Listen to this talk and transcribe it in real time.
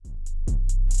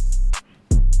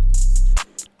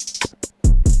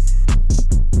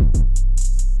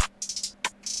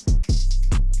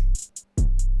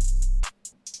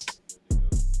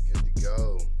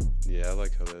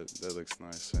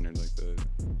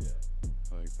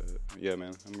Yeah,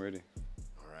 man, I'm ready.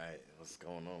 All right, what's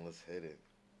going on? Let's hit it.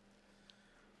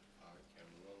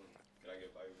 Can I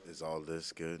get by you? Is all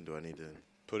this good? Do I need to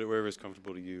Put it wherever it's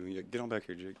comfortable to you. Yeah, get on back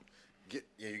here, Jake. get?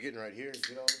 Yeah, you're getting right here.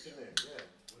 Get on in there. Yeah.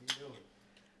 What are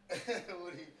you doing?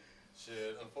 What are you?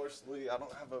 Shit, unfortunately, I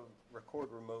don't have a record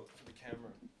remote for the camera.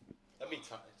 That'd be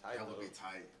tight. That would be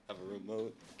tight. Have a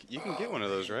remote. You can get one of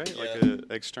those, right? Yeah. Like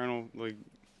a external, like.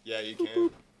 Yeah, you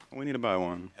can. We need to buy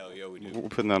one. Hell yeah, we do. We're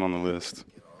putting that on the list.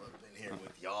 Get all up in here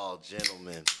with y'all,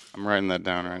 gentlemen. I'm writing that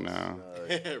down right now.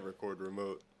 Record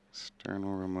remote. External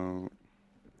remote.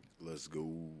 Let's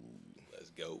go.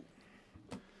 Let's go.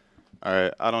 All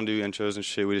right, I don't do intros and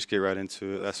shit. We just get right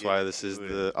into it. That's why this is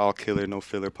the all killer, no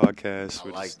filler podcast. I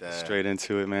We're like just that. straight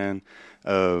into it, man.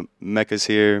 Mecca's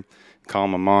here. Call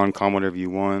him Amon. Call him whatever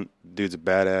you want. Dude's a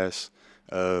badass.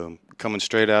 Coming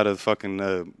straight out of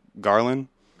fucking Garland.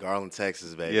 Garland,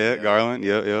 Texas, baby. Yeah, Garland.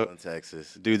 Yep. Garland,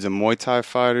 Texas. Dude's a Muay Thai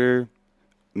fighter,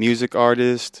 music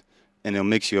artist, and he'll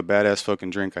mix you a badass fucking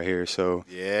drink, I hear. So,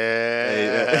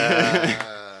 Yeah.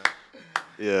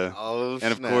 yeah. Oh,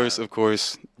 And snap. of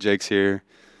course, Jake's here,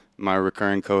 my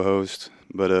recurring co-host.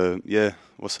 But yeah,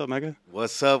 what's up, Mecca?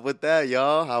 What's up with that,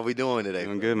 y'all? How we doing today?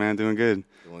 Doing bro? good, man. Doing good.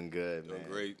 Doing good, man.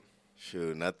 Doing great.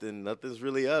 Shoot, nothing's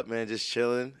really up, man. Just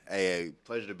chilling. Hey,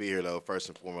 pleasure to be here, though. First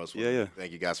and foremost, Yeah.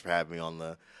 Thank you guys for having me on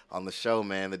the show,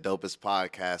 man. The dopest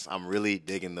podcast. I'm really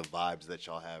digging the vibes that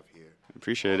y'all have here.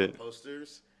 Appreciate All it. the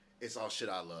posters. It's all shit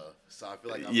I love. So I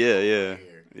feel like I'm Yeah. here.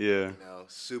 Yeah. You know,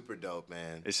 super dope,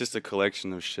 man. It's just a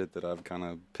collection of shit that I've kind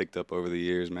of picked up over the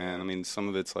years, man. I mean, some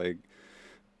of it's like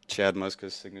Chad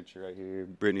Muska's signature right here,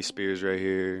 Britney Spears right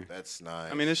here. That's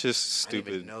nice. I mean, it's just I didn't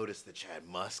even stupid. notice the Chad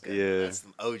Muska. Yeah. That's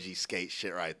some OG skate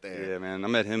shit right there. Yeah, man. I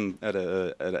met him at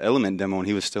an Element demo, and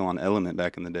he was still on Element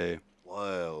back in the day.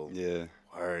 Whoa. Yeah.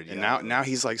 Word. And yeah. now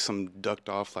he's like some ducked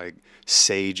off like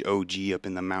sage OG up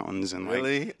in the mountains and like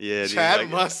Really? yeah, dude,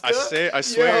 Chad like, Muska? I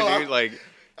swear, Yo, dude, like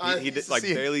I he used did, to like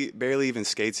see him. barely even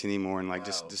skates anymore and like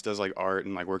Wow. just does like art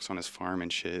and like works on his farm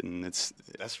and shit and it's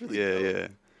That's really yeah, dope. yeah.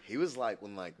 He was like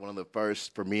one of the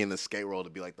first for me in the skate world to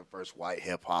be like the first white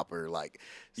hip hopper like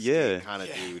Yeah. kind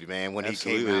of dude, man. When he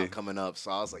Absolutely. came out coming up,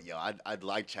 so I was like, yo, I'd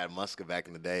like Chad Muska back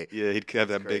in the day. Yeah, he'd have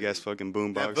that Crazy. big ass fucking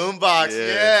boombox. That boombox,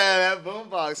 yeah, that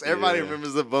boombox. Everybody Yeah.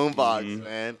 remembers the boombox, Mhm.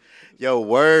 man. Yo,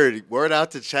 word out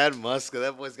to Chad Muska.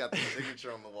 That boy's got the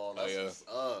signature on the wall. That's yeah. what's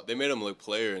up. They made him look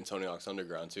player in Tony Hawk's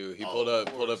Underground too. He Oh, pulled of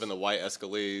up course. in the white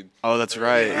Escalade. Oh, that's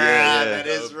right. Yeah, Yeah, that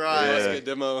is right. Yeah. Musket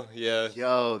demo. Yeah.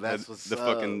 Yo, that's the, what's the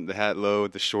up. fucking the hat low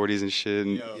with the shorties and shit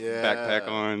and Yo. Yeah. backpack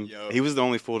on. Yo. He was the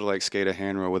only fool to like skate a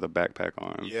hand roll with a backpack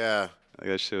on. Yeah. Like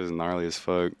that shit was gnarly as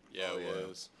fuck. Yeah, Oh, it yeah.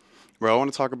 was. Bro, I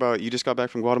want to talk about you just got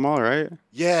back from Guatemala, right?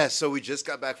 Yeah, so we just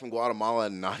got back from Guatemala,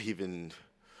 and not even,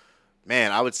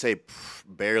 man, I would say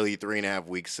barely 3.5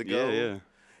 weeks ago. Yeah.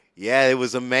 Yeah, it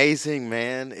was amazing,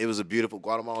 man. It was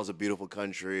Guatemala is a beautiful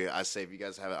country. I say if you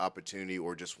guys have an opportunity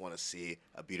or just want to see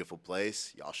a beautiful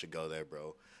place, y'all should go there,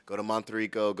 bro. Go to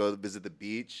Monterrico, go visit the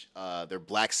beach. They're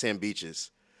black sand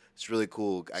beaches. It's really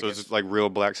cool. So it's just like real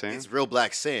black sand? It's real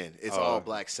black sand. It's Oh. all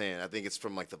black sand. I think it's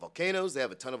from like the volcanoes. They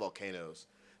have a ton of volcanoes.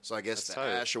 So I guess That's the tight.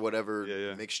 ash or whatever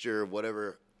Yeah. mixture of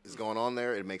whatever is going on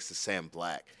there, it makes the sand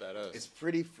black. Badass. It's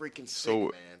pretty freaking sick, So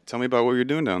man. tell me about what you're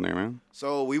doing down there, man.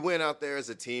 So we went out there as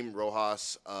a team,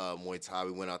 Rojas Muay Thai.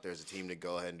 We went out there as a team to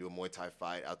go ahead and do a Muay Thai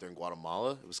fight out there in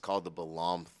Guatemala. It was called the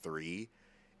Balam 3.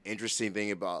 Interesting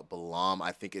thing about Balam,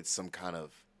 I think it's some kind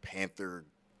of Panther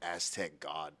Aztec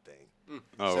god thing.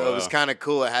 Oh, So it was kind of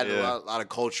cool. It had Yeah. a lot of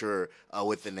culture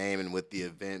with the name and with the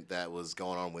event that was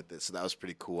going on with it. So that was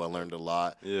pretty cool. I learned a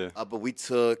lot. Yeah. But we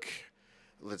took,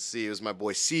 let's see, it was my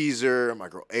boy Caesar, my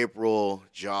girl April,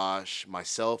 Josh,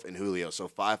 myself, and Julio. So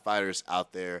 5 fighters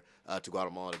out there to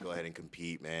Guatemala to go ahead and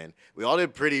compete, man. We all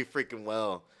did pretty freaking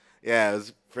well. Yeah,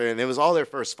 and it was all their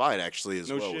first fight, actually, as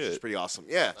No well, which is shit. pretty awesome.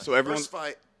 Yeah. So everyone's- first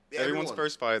fight. Yeah, Everyone's everyone.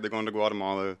 first fight, they're going to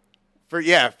Guatemala.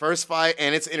 First fight,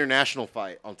 and it's an international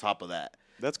fight on top of that.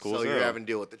 That's cool. So as you're hell. having to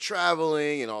deal with the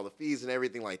traveling and all the fees and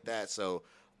everything like that. So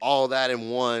all that in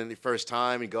one, the first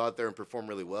time, and go out there and perform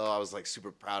really well. I was like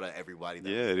super proud of everybody. That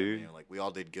Yeah, was there, dude. man. Like we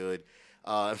all did good.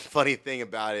 Funny thing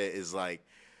about it is like,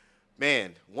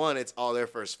 man, one, it's all their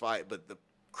first fight, but the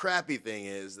crappy thing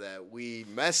is that we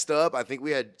messed up. I think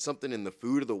we had something in the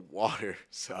food or the water.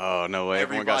 So Oh, no way.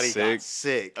 Everyone got everybody sick.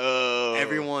 sick. Oh.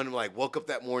 Everyone like woke up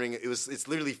that morning. It's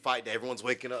literally fight day. Everyone's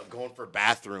waking up, going for a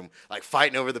bathroom, like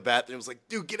fighting over the bathroom. It was like,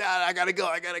 dude, get out! I gotta go!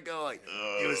 Like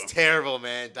it was terrible,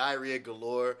 man. Diarrhea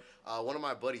galore. One of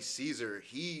my buddies, Caesar,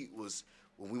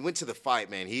 when we went to the fight,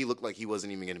 man, he looked like he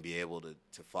wasn't even gonna be able to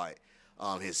fight.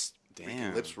 His freaking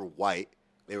Damn. lips were white.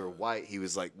 They were white. He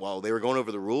was like, while they were going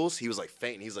over the rules, he was like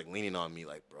fainting. He's like leaning on me,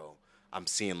 like, bro, I'm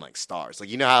seeing like stars. Like,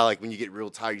 you know how like when you get real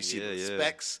tired, you see the Yeah.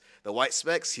 specks, the white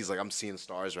specks. He's like, I'm seeing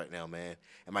stars right now, man.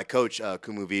 And my coach,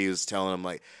 Kumu V, was telling him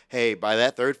like, hey, by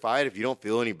that third fight, if you don't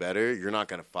feel any better, you're not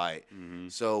gonna fight.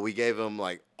 So we gave him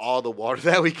like all the water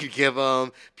that we could give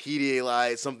him,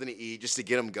 Pedialyte, something to eat, just to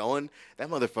get him going. That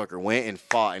motherfucker went and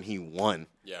fought, and he won.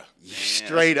 Yeah.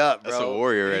 Straight up, bro. That's a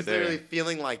warrior right He's there. literally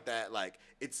feeling like that. Like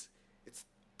it's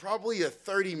probably a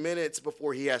 30 minutes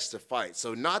before he has to fight,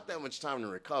 so not that much time to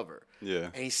recover. Yeah.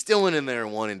 And he still went in there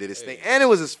and won and did his thing, and it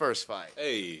was his first fight.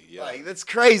 Hey, yeah. Like, that's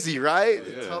crazy, right?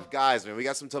 Yeah. Tough guys, man. We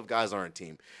got some tough guys on our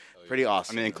team. Pretty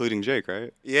awesome. I mean, including Jake,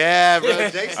 right? Yeah, bro.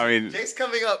 Jake's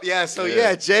coming up. Yeah, so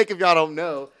Yeah. Jake, if y'all don't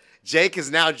know, Jake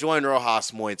has now joined Rojas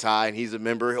Muay Thai, and he's a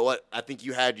member. What I think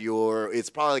you had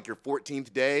it's probably like your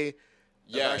 14th day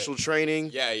of actual training.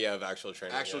 Yeah, of actual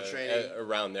training.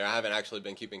 Around there. I haven't actually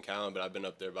been keeping count, but I've been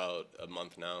up there about a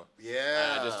month now.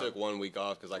 Yeah. I just took 1 week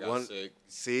off because I got sick.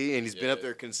 See, and he's been up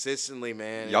there consistently,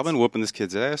 man. Y'all been whooping this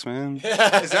kid's ass, man.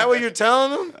 Is that what you're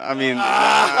telling him? I mean,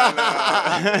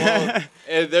 Well,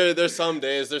 and there's some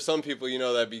days, there's some people,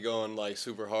 that be going like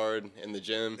super hard in the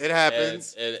gym. It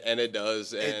happens. And it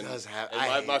does. And, It does happen.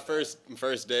 And my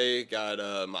first day got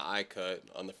my eye cut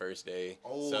on the first day.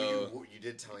 Oh, so, you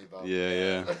did tell me about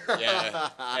yeah. yeah.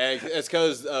 And it's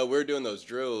because we were doing those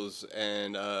drills,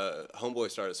 and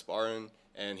homeboy started sparring,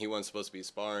 and he wasn't supposed to be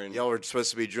sparring. Y'all were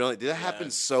supposed to be drilling. That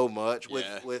happens so much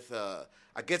with Yeah.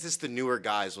 I guess it's the newer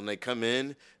guys. When they come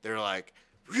in, they're like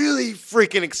really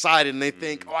freaking excited, and they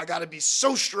think, I got to be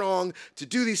so strong to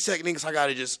do these techniques. I got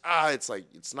to just, it's like,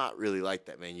 it's not really like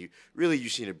that, man. You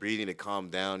just need to breathe, you need to calm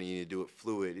down, and you need to do it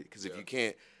fluid. Because if you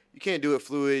can't do it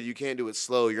fluid, you can't do it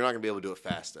slow, you're not going to be able to do it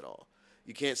fast at all.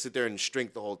 You can't sit there and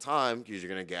strength the whole time because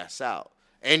you're going to gas out.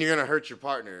 And you're going to hurt your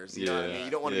partners. You know what I mean?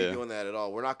 You don't want to be doing that at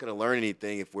all. We're not going to learn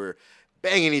anything if we're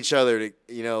banging each other,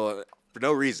 for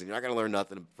no reason. You're not going to learn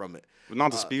nothing from it. Well,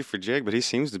 not to speak for Jake, but he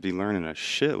seems to be learning a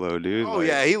shitload, dude. Oh,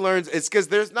 yeah, he learns. It's because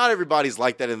not everybody's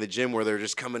like that in the gym where they're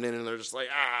just coming in and they're just like,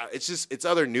 It's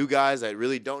other new guys that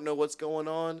really don't know what's going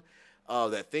on,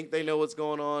 that think they know what's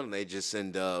going on, and they just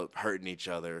end up hurting each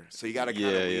other. So you got to kind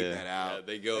of weed that out. Yeah,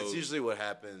 they go. That's usually what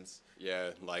happens.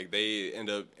 Yeah, like they end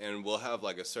up, and we'll have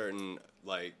like a certain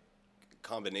like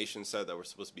combination set that we're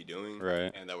supposed to be doing,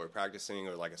 right? And that we're practicing,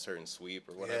 or like a certain sweep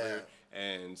or whatever. Yeah.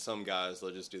 And some guys,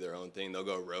 they'll just do their own thing. They'll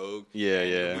go rogue.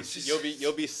 Yeah.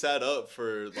 You'll be set up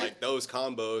for like those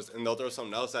combos, and they'll throw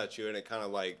something else at you, and it kind of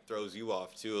like throws you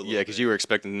off too. A little Yeah, because you were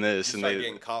expecting this, you and start they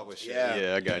getting caught with shit.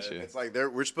 Yeah, I got you. It's like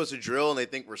we're supposed to drill, and they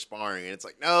think we're sparring, and it's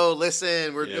like, no,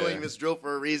 listen, we're doing this drill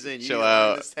for a reason. You Chill need to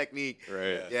learn out. this technique.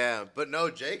 Right. Yeah, but no,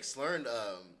 Jake's learned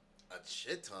a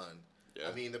shit ton. Yeah.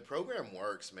 I mean, the program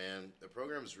works, man. The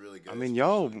program's really good. I mean,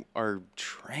 y'all are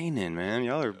training, man.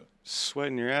 Y'all are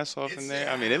sweating your ass off in there.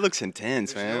 I mean, it looks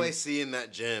intense, There's man. no AC in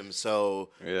that gym, so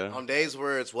on days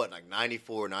where it's like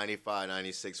 94, 95,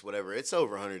 96, whatever, it's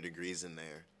over 100 degrees in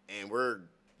there, and we're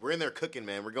in there cooking,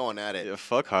 man. We're going at it. Yeah,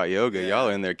 fuck hot yoga. Y'all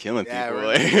are in there killing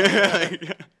people.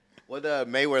 What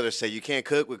Mayweather say? You can't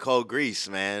cook with cold grease,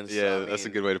 man. So, Yeah, I mean, that's a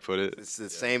good way to put it. It's the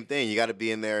same thing. You got to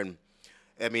be in there, and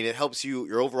I mean, it helps you,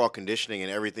 your overall conditioning,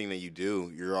 and everything that you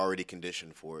do, you're already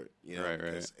conditioned for it. You know, Right.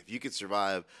 If you could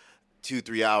survive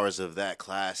 2-3 hours of that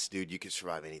class, dude, you could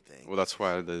survive anything. Well, that's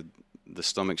why the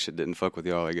stomach shit didn't fuck with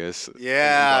y'all, I guess.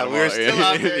 Yeah, we were still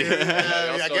out there.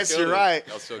 Y'all I still guess killed you're it. right.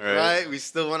 Y'all still killed it. Right? We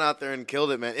still went out there and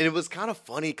killed it, man. And it was kind of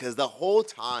funny because the whole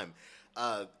time,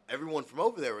 everyone from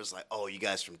over there was like, "Oh, you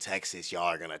guys from Texas, y'all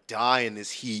are gonna die in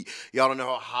this heat. Y'all don't know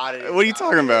how hot it is." What are you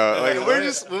talking about? And we're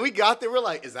just, when we got there, we're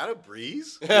like, "Is that a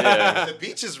breeze?" Yeah. The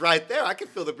beach is right there. I can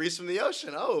feel the breeze from the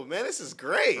ocean. Oh man, this is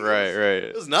great. Right.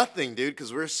 It was nothing, dude,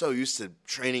 because we're so used to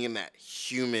training in that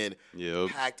humid, Yep.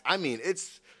 packed. I mean,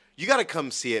 you got to come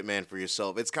see it, man, for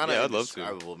yourself. It's kind of Yeah, I'd love to.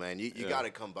 indescribable, man. You got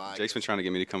to come by. Jake's been trying to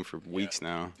get me to come for weeks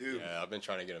now. Dude. Yeah, I've been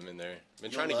trying to get them in there.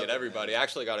 Been You'll trying to love get it, everybody. man. I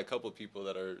actually got a couple people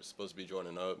that are supposed to be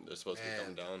joining up. They're supposed to be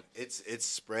coming down. It's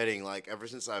spreading. Like, ever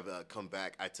since I've come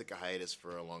back, I took a hiatus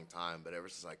for a long time, but ever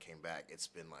since I came back, it's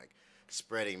been like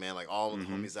spreading, man. Like, all of the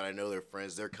homies that I know, they're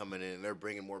friends, they're coming in and they're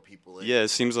bringing more people in. Yeah, it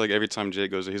seems like every time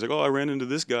Jake goes there, he's like, "Oh, I ran into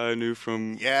this guy I knew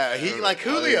from." Yeah, he like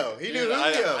Julio. He knew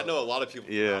Julio. I know a lot of people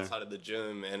from Yeah. outside of the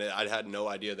gym, and I had no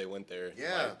idea they went there.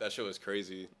 Yeah. Like, that shit was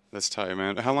crazy. That's tight,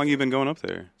 man. How long you been going up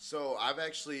there? So I've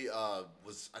actually I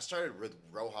started with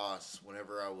Rojas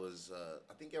whenever I was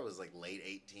I think I was like late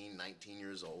 18, 19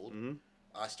 years old. Mm-hmm.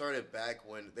 I started back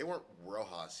when they weren't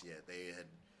Rojas yet. They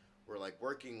were like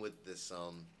working with this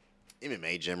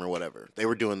MMA gym or whatever. They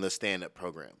were doing the stand-up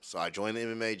program. So I joined the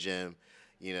MMA gym,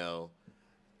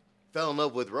 fell in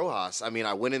love with Rojas. I mean,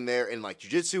 I went in there and like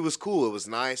jiu-jitsu was cool. It was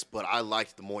nice, but I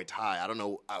liked the Muay Thai. I don't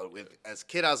know. As a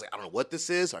kid, I was like, I don't know what this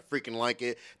is. I freaking like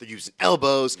it. They're using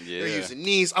elbows. Yeah. They're using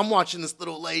knees. I'm watching this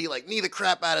little lady like knee the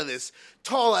crap out of this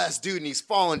tall-ass dude, and he's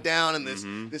falling down. And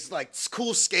this like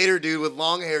cool skater dude with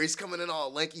long hair, he's coming in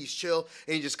all lanky, he's chill,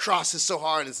 and he just crosses so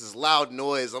hard, and it's this loud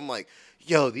noise. I'm like,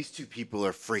 yo, these two people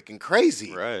are freaking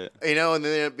crazy. Right. You know, and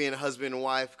then they end up being husband and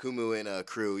wife, Kumu and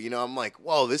Crew. You know, I'm like,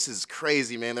 whoa, this is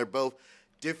crazy, man. They're both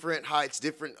different heights,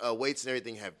 different weights and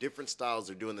everything, have different styles.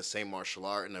 They're doing the same martial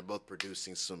art, and they're both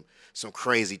producing some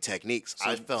crazy techniques.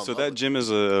 I fell in love that with gym is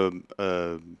they're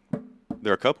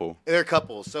a couple. They're a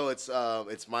couple. So it's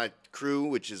my Crew,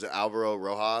 which is Alvaro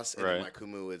Rojas, and Right. my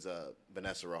Kumu is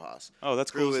Vanessa Rojas. Oh,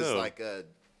 that's Crew cool as is hell. like a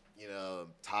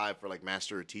Thai for like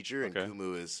master or teacher, and Okay.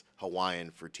 Kumu is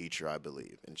Hawaiian for teacher, I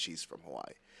believe, and she's from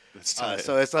Hawaii. That's tight.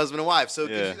 So it's husband and wife. So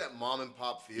it Yeah. gives you that mom and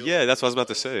pop feel. Yeah, that's what I was about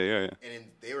to say. Yeah. And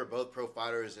they were both pro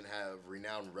fighters and have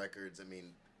renowned records. I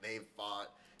mean, they've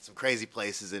fought some crazy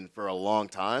places and for a long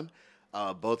time.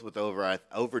 Both with over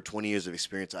 20 years of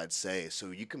experience, I'd say.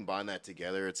 So you combine that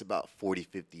together, it's about 40,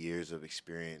 50 years of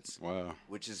experience. Wow.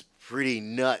 Which is pretty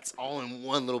nuts, all in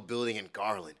one little building in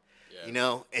Garland. Yeah. You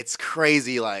know, it's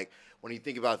crazy. Like when you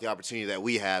think about the opportunity that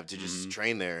we have to just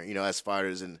train there, you know, as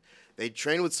fighters, and they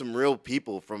train with some real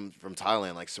people from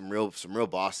Thailand, like some real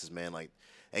bosses, man. Like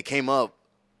they came up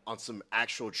on some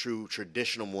actual true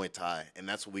traditional Muay Thai, and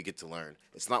that's what we get to learn.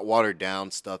 It's not watered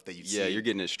down stuff that you see. Yeah, you're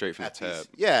getting it straight from the at these- tap.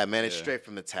 Yeah, man, it's Yeah. straight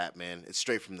from the tap, man. It's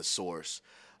straight from the source.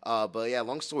 But yeah,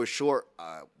 long story short,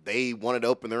 they wanted to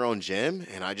open their own gym,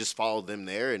 and I just followed them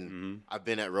there, and I've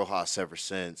been at Rojas ever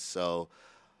since. So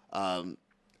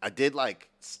I did like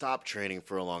stop training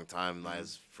for a long time.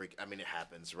 I mean, it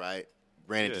happens, right?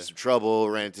 Ran into Yeah. some trouble,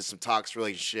 ran into some toxic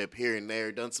relationship here and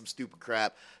there, done some stupid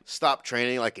crap, stopped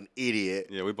training like an idiot.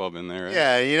 Yeah, we've all been there, right?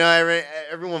 Yeah, you know,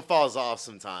 everyone falls off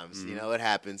sometimes. You know, it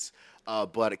happens.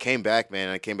 But it came back, man.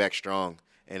 I came back strong,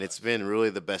 and it's been really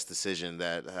the best decision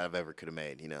that I've ever could have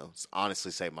made. You know, it's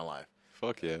honestly saved my life.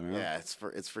 Fuck yeah, man. Yeah, it's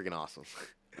freaking awesome.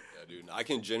 Yeah, dude, I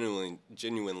can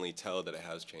genuinely tell that it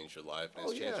has changed your life and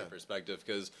it's changed yeah. your perspective.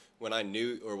 Because when I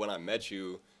met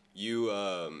you,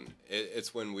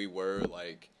 it's when we were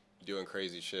like doing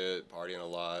crazy shit, partying a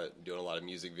lot, doing a lot of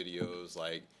music videos,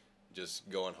 like just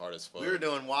going hard as fuck. We were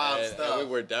doing wild stuff. And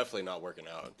we were definitely not working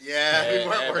out. Yeah, we weren't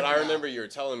But working I out. remember you were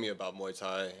telling me about Muay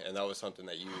Thai, and that was something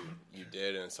that you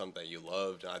did and something that you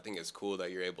loved. And I think it's cool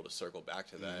that you're able to circle back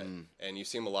to that. And you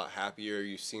seem a lot happier.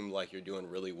 You seem like you're doing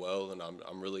really well, and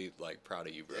I'm really like proud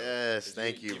of you, bro. Yes, 'Cause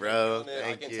thank you, you've bro. been doing it.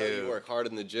 Thank I can tell you. you work hard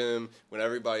in the gym. When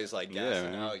everybody's like Yeah,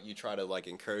 gassing man. out, you try to like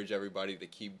encourage everybody to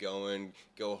keep going,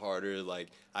 go harder. Like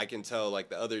I can tell, like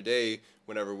the other day,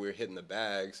 whenever we were hitting the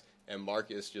bags. And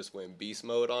Marcus just went beast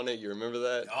mode on it. You remember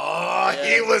that? Oh,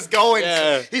 Yeah. he was going.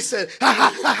 Yeah. He said,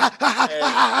 And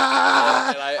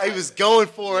he was going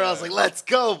for it. I was like, let's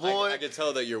go, boy. I could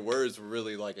tell that your words were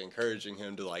really like encouraging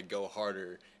him to like go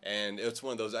harder. And it's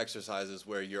one of those exercises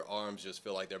where your arms just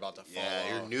feel like they're about to fall Yeah, off.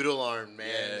 your noodle arm, man.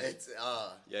 Yeah. It's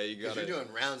Yeah, you 'cause gotta. you're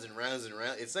doing rounds and rounds and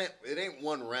rounds. It ain't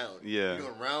one round. Yeah. You're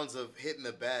doing rounds of hitting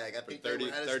the bag. I for think 30,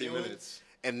 they had us 30 doing- minutes.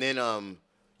 And then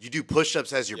you do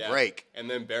push-ups as your Yeah. break. And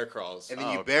then bear crawls. And then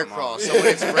Oh, you bear come crawl. on. So when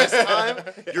it's rest time,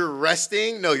 you're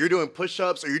resting. No, you're doing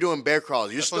push-ups or you're doing bear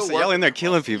crawls. You're still Y'all working. in there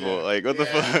killing people. Like, what the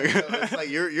Yeah, so fuck? it's like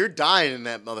you're dying in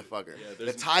that motherfucker. Yeah, The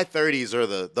there's- Thai 30s are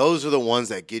those are the ones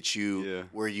that get you Yeah.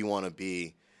 where you want to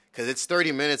be, because it's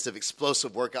 30 minutes of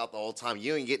explosive workout the whole time.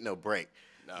 You ain't getting no break.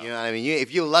 No. You know what I mean? If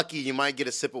you're lucky, you might get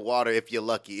a sip of water. If you're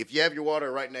lucky, if you have your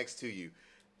water right next to you,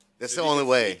 that's the If you only can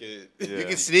way. sneak it. You Yeah.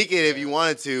 can sneak it if you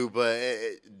wanted to, but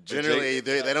generally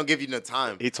Jake- they don't give you no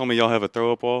time. He told me y'all have a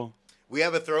throw up wall. We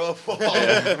have a throw up wall.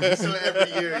 So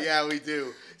every year, yeah, we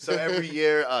do. So every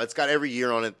year, it's got every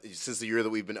year on it since the year that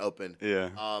we've been open. Yeah.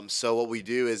 So what we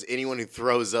do is anyone who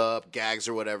throws up, gags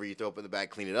or whatever, you throw up in the bag,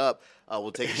 clean it up.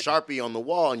 We'll take a Sharpie on the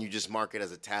wall and you just mark it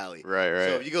as a tally. Right.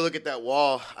 So if you go look at that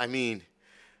wall, I mean,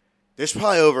 there's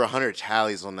probably over 100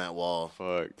 tallies on that wall.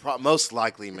 Fuck. Most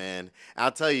likely, man.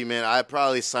 I'll tell you, man, I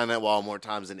probably signed that wall more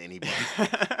times than anybody.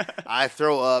 I've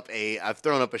thrown up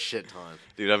a shit ton.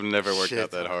 Dude, I've never worked Shit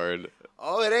out that ton. hard.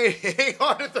 Oh, it ain't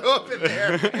hard to throw up in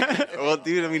there. Man. Well,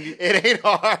 dude, I mean, It ain't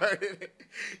hard.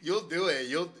 You'll do it.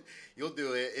 You'll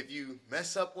do it. If you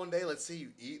mess up one day, let's say you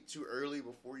eat too early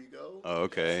before you go. oh,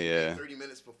 okay, You ate yeah. 30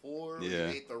 minutes before. Or Yeah.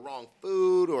 you ate the wrong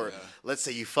food, or Yeah. let's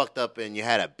say you fucked up and you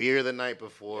had a beer the night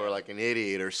before, like an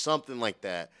idiot, or something like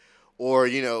that. Or,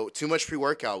 too much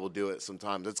pre-workout will do it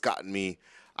sometimes. It's gotten me.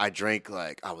 I drank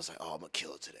I was like, oh, I'm going to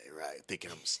kill it today, right? Thinking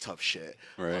I'm tough shit.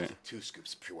 Right. I'll take 2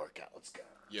 scoops of pre-workout. Let's go.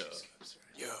 Yeah. 2 scoops,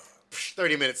 right? Yeah.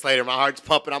 30 minutes later, my heart's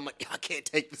pumping. I'm like, I can't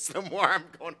take this no more. I'm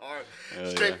going hard.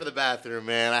 Straight for the bathroom,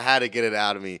 man. I had to get it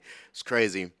out of me. It's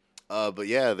crazy. But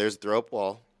yeah, there's the throw-up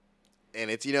wall.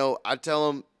 And it's, I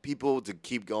tell them people to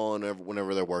keep going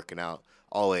whenever they're working out.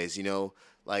 Always,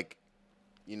 like,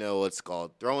 what's it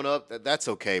called? Throwing up, that's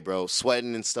okay, bro.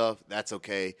 Sweating and stuff, that's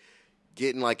okay.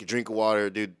 Getting like a drink of water,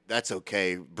 dude, that's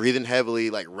okay. Breathing heavily,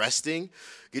 like resting,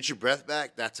 get your breath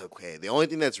back, that's okay. The only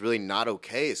thing that's really not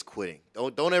okay is quitting.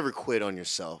 Don't ever quit on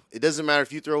yourself. It doesn't matter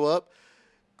if you throw up,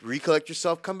 recollect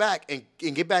yourself, come back and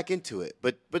get back into it.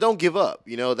 But don't give up.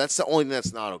 That's the only thing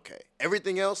that's not okay.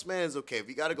 Everything else, man, is okay. If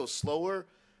you got to go slower,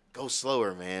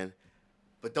 man.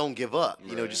 But don't give up.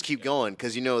 Just keep going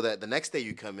because that the next day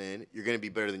you come in, you're going to be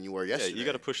better than you were yesterday. Yeah, you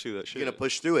got to push through that shit. You're going to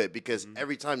push through it because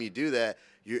every time you do that,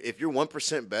 if you're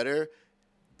 1% better,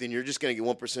 then you're just going to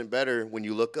get 1% better. When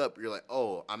you look up, you're like,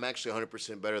 oh, I'm actually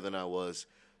 100% better than I was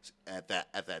at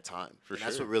that time.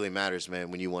 That's what really matters,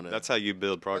 man, when you want to. That's how you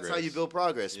build progress. That's how you build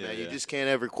progress, man. Yeah. You just can't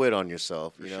ever quit on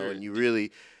yourself, Sure. And you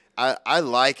really I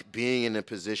like being in a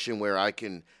position where I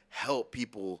can help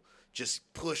people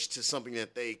just push to something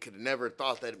that they could never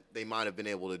thought that they might have been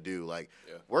able to do. Like,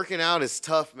 working out is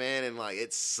tough, man, and, like,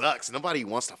 it sucks. Nobody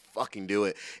wants to fucking do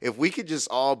it. If we could just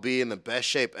all be in the best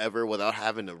shape ever without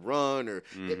having to run or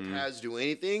hit pads, do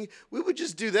anything, we would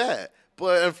just do that.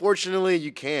 But unfortunately,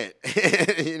 you can't, and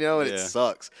it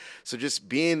sucks. So just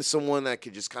being someone that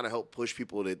could just kind of help push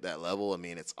people to that level, I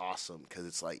mean, it's awesome because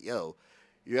it's like, yo,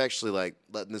 you're actually, like,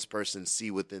 letting this person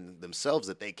see within themselves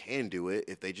that they can do it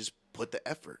if they just put the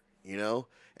effort.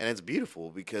 And it's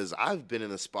beautiful because I've been in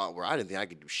a spot where I didn't think I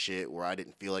could do shit, where I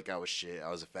didn't feel like I was shit.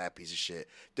 I was a fat piece of shit.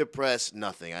 Depressed,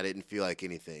 nothing. I didn't feel like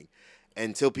anything.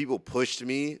 Until people pushed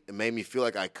me and made me feel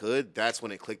like I could, that's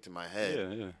when it clicked in my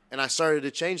head. Yeah. And I started to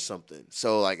change something.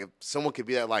 So, like, if someone could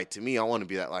be that light to me, I want to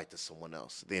be that light to someone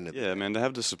else at the end of the day. Yeah, man, to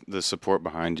have the support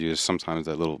behind you is sometimes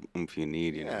that little oomph you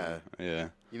need, know? Yeah.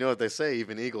 You know what they say,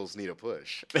 even eagles need a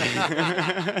push.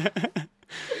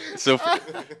 So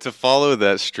to follow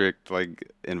that strict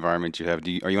environment you have,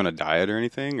 are you on a diet or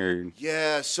anything? Or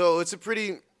yeah, so it's a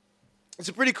pretty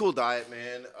cool diet,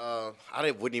 man.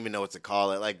 Wouldn't even know what to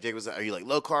call it. Like Jake was, are you like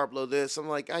low carb, low this? I'm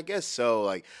like, I guess so.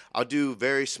 Like I'll do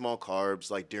very small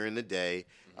carbs like during the day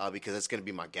because that's gonna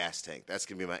be my gas tank. That's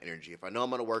gonna be my energy. If I know I'm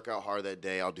gonna work out hard that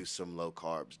day, I'll do some low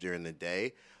carbs during the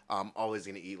day. I'm always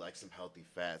gonna eat like some healthy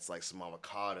fats, like some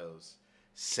avocados.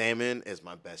 Salmon is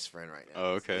my best friend right now.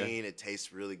 Oh, okay. It's lean, it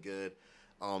tastes really good.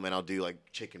 And I'll do like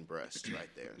chicken breast right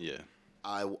there. Yeah.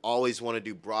 I always want to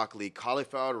do broccoli.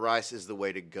 Cauliflower rice is the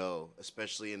way to go,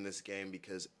 especially in this game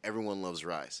because everyone loves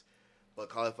rice. But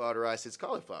cauliflower rice, it's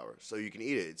cauliflower, so you can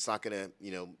eat it. It's not going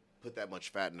to, put that much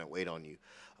fat and that weight on you.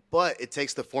 But it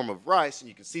takes the form of rice, and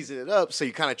you can season it up, so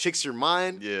you kind of tricks your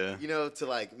mind, to,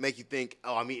 like, make you think,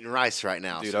 oh, I'm eating rice right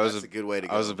now. Dude, so that's a good way to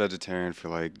go. I was a vegetarian for,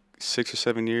 like, 6 or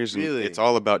 7 years. And really? It's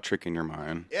all about tricking your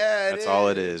mind. Yeah, That's all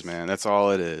it is, man. That's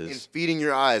all it is. And feeding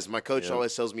your eyes. My coach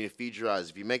always tells me to feed your eyes.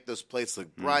 If you make those plates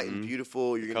look bright and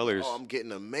beautiful, you're going to be, oh, I'm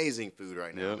getting amazing food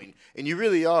right now. Yep. I mean, and you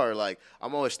really are. Like,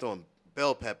 I'm always throwing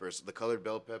bell peppers, the colored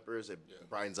bell peppers. It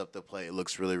brightens up the plate. It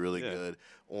looks really, really good.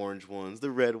 Orange ones,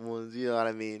 the red ones, you know what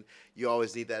I mean? You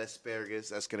always need that asparagus.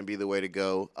 That's going to be the way to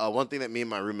go. One thing that me and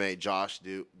my roommate Josh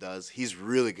does, he's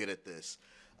really good at this.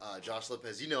 Josh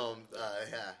Lopez, you know him,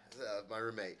 my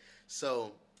roommate.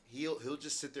 So he'll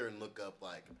just sit there and look up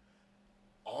like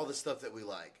all the stuff that we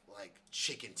like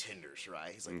chicken tenders,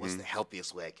 right? He's like, what's the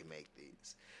healthiest way I can make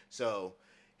these? So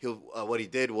what he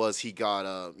did was he got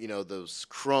those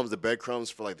crumbs, the breadcrumbs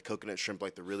for like the coconut shrimp,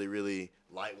 like the really, really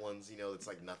light ones. It's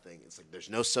like nothing. It's like there's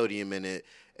no sodium in it.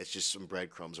 It's just some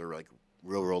breadcrumbs are like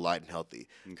real light and healthy.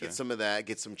 Okay. Get some of that.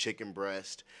 Get some chicken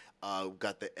breast.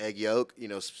 Got the egg yolk,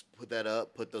 put that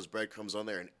up, put those breadcrumbs on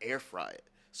there and air fry it.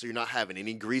 So you're not having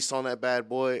any grease on that bad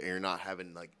boy and you're not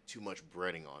having like too much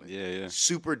breading on it. Yeah.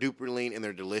 Super duper lean and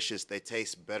they're delicious. They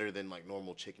taste better than like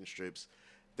normal chicken strips.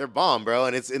 They're bomb, bro,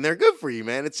 and they're good for you,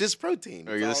 man. It's just protein.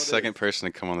 You're the second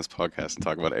person to come on this podcast and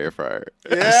talk about air fryer.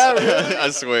 Yeah, really? I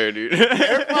swear, dude.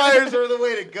 Air fryers are the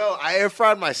way to go. I air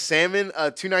fried my salmon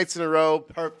 2 nights in a row.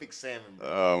 Perfect salmon, bro.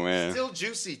 Oh, man. Still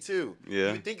juicy, too. Yeah.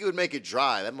 You would think it would make it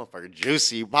dry. That motherfucker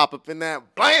juicy. You pop up in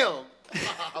that, bam!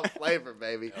 Flavor,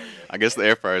 baby. I guess the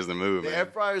air fryer is the move, man. The air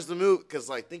fryer is the move because,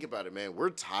 like, think about it, man. We're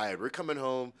tired. We're coming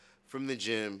home from the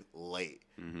gym late.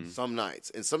 Some nights.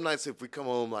 And some nights if we come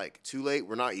home like too late,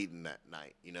 we're not eating that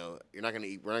night. You're not gonna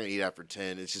eat. We're not gonna eat after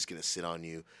 10. It's just gonna sit on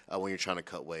you when you're trying to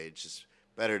cut weight. It's just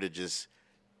better to just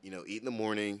eat in the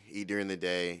morning, eat during the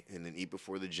day, and then eat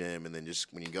before the gym, and then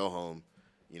just when you go home,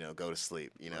 go to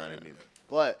sleep. You know what I mean?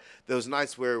 But those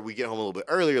nights where we get home a little bit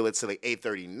earlier, let's say like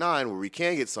 8:39, where we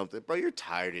can get something, bro, you're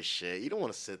tired as shit. You don't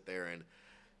want to sit there and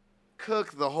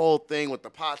cook the whole thing with the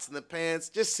pots and the pans.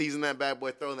 Just season that bad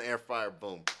boy, throw it in the air fryer,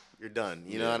 boom, you're done.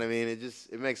 You know what I mean?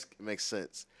 It makes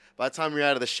sense. By the time you're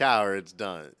out of the shower, it's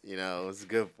done. You know, it's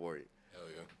good for you. Hell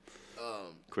yeah.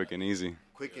 Quick and easy.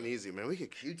 Quick and easy, man. We could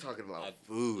keep talking about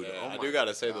food. Yeah, Oh I my do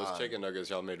gotta say God. those chicken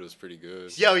nuggets y'all made was pretty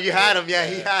good. Yo, you had them. Yeah,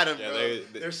 he had them, Yeah, bro.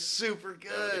 They're super The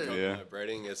good. coconut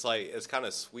breading, it's kind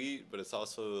of sweet, but it's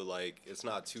also like it's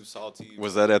not too salty.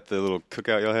 Was that at the little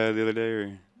cookout y'all had the other day?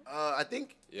 Or? I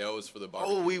think. Yeah, it was for the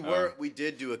barbecue. Oh, we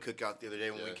did do a cookout the other day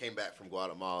when we came back from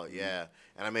Guatemala. Yeah,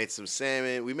 and I made some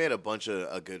salmon. We made a bunch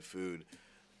of good food.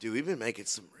 Dude, we've been making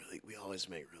we always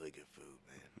make really good food,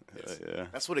 man.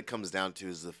 That's what it comes down to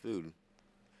is the food.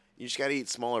 You just gotta eat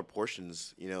smaller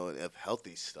portions, you know, of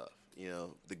healthy stuff. You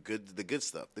know, the good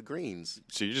stuff, the greens.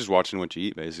 So you're just watching what you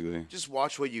eat, basically. Just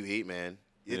watch what you eat, man.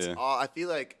 It's Yeah. all. I feel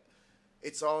like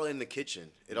it's all in the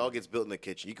kitchen. It all gets built in the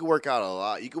kitchen. You can work out a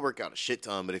lot. You can work out a shit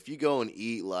ton, but if you go and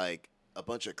eat like a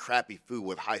bunch of crappy food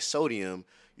with high sodium,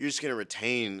 you're just gonna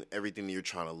retain everything that you're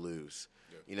trying to lose.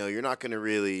 Yep. You know, you're not gonna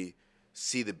really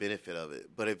see the benefit of it.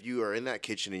 But if you are in that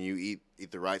kitchen and you eat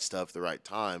the right stuff at the right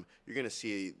time, you're gonna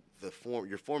see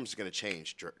your form's gonna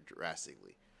change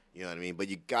drastically. You know what I mean? But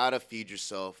you gotta feed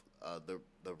yourself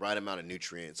the right amount of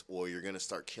nutrients, or you're gonna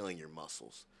start killing your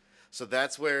muscles. So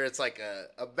that's where it's like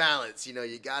a balance. You know,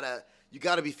 you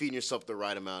gotta be feeding yourself the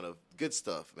right amount of good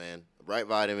stuff, man. The right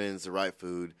vitamins, the right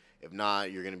food. If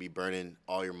not, you're gonna be burning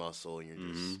all your muscle, and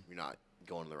you're not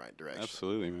going in the right direction.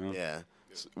 Absolutely, man. Yeah.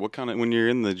 So when you're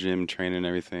in the gym training and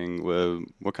everything,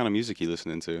 what kind of music you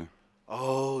listening to?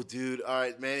 Oh, dude. All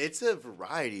right, man. It's a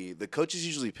variety. The coaches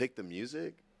usually pick the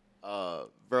music. Bro,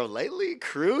 lately,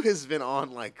 Crew has been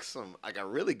on like a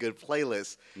really good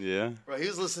playlist. Yeah. Bro, he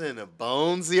was listening to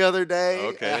Bones the other day.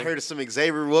 Okay. I heard some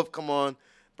Xavier Whoop come on.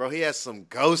 Bro, he has some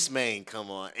Ghost Main come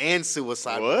on and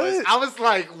Suicide What? Boys. I was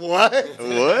like, what?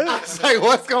 What? I was like,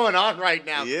 what's going on right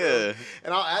now? Yeah. Bro?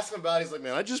 And I'll ask him about it. He's like,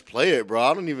 man, I just play it, bro.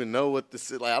 I don't even know what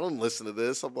this is. Like, I don't listen to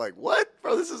this. I'm like, what?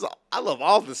 Bro, I love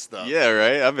all this stuff. Yeah,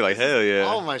 right? I'd be like, hell yeah.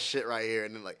 All my shit right here.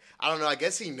 And then, like, I don't know. I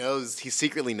guess he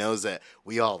secretly knows that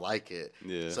we all like it.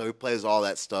 Yeah. So he plays all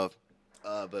that stuff.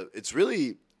 But it's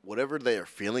really whatever they are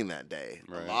feeling that day.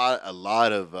 Right. A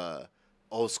lot of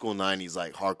old school 90s,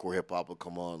 like, hardcore hip-hop will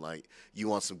come on. Like, you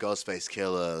want some Ghostface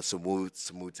Killah, some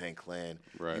Wu-Tang Clan.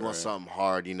 Right, you want right. something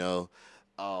hard, you know.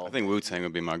 I think Wu-Tang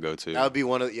would be my go-to. That would be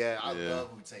one of, I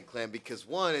love Wu-Tang Clan because,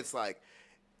 one, it's like,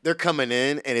 they're coming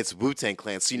in and it's Wu-Tang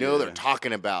Clan, so you know they're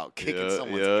talking about kicking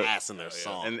someone's ass in their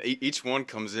song. And each one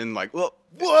comes in like, well,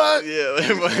 what? Yeah.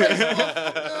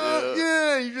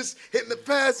 Yeah, you just hitting the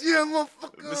pass. Yeah,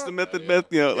 motherfucker. Mr. Method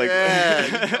Meth, you know, like. Yeah,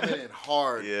 you coming in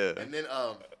hard. Yeah. And then,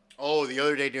 the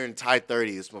other day during Thai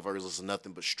 30, this motherfucker's listening to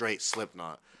nothing but straight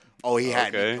Slipknot. Oh, he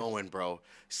had me going, bro.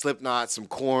 Slipknot, some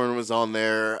Korn was on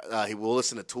there. He will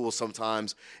listen to Tool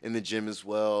sometimes in the gym as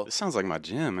well. This sounds like my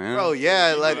gym, man. Bro,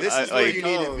 yeah, like this is where you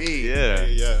need to be. Yeah.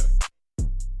 Yeah.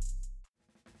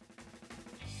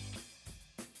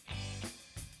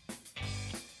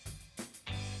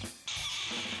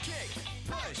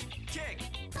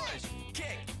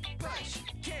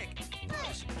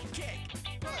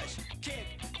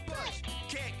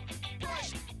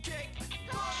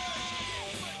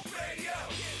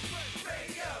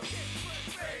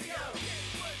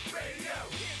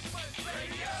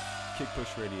 Kick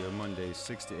Push Radio, Mondays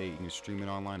 6 to 8. You can stream it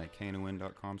online at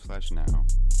knon.com/now.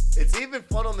 It's even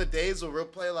fun on the days where we'll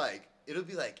play like, it'll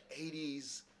be like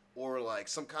 80s or like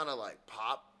some kind of like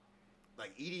pop,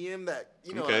 like EDM that,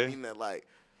 you know what I mean, that like,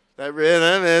 that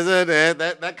rhythm is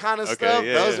that kind of stuff.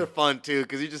 Yeah, Those are fun too,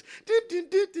 because you just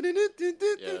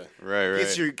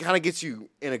Right. Kind of gets you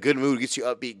in a good mood, gets you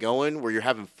upbeat going, where you're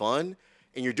having fun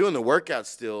and you're doing the workout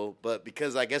still, but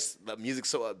because I guess the music's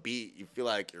so upbeat, you feel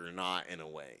like you're not in a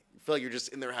way. You feel like you're just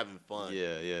in there having fun.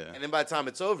 Yeah. And then by the time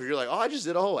it's over, you're like, oh, I just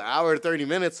did a whole hour and 30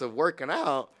 minutes of working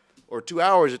out, or 2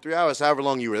 hours or 3 hours, however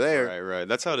long you were there. Right.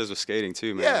 That's how it is with skating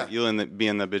too, man. Yeah. You'll end up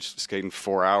being that bitch skating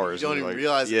 4 hours. You don't and even like,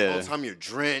 realize that the whole time you're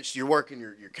drenched. You're working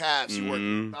your calves. You're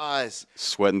working your thighs.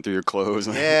 Sweating through your clothes.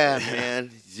 Yeah, man.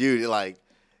 Dude, like,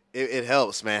 it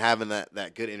helps, man, having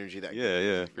that good energy.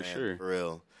 Yeah, for sure. For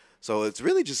real. So it's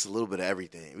really just a little bit of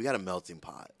everything. We got a melting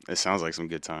pot. It sounds like some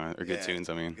good time or good tunes.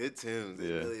 I mean, good tunes. It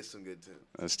really is some good tunes.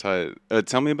 That's tight.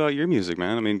 Tell me about your music,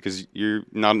 man. I mean, because you're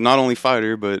not only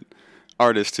fighter but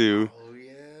artist too. Oh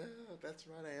yeah, that's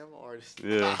right. I am an artist.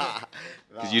 Yeah.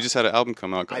 Because you just had an album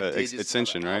come out,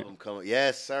 Ascension, right?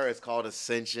 Yes, sir. It's called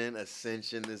Ascension.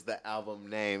 Ascension is the album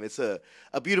name. It's a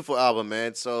beautiful album,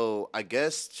 man. So I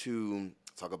guess to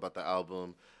talk about the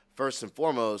album. First and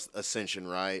foremost, Ascension,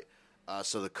 right?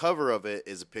 So the cover of it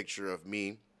is a picture of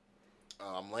me.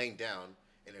 I'm laying down,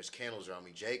 and there's candles around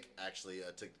me. Jake actually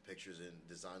took the pictures and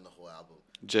designed the whole album.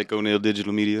 Jake Oneill,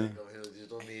 Digital Media. Jake Oneill,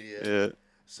 Digital Media. Yeah.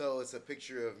 So it's a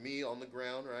picture of me on the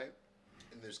ground, right?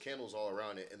 And there's candles all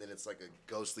around it, and then it's like a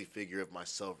ghostly figure of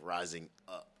myself rising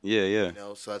up. Yeah, yeah. You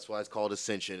know, so that's why it's called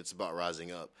Ascension. It's about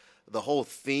rising up. The whole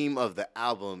theme of the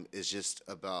album is just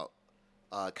about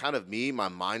kind of me, my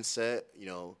mindset, you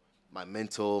know, my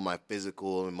mental, my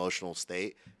physical, emotional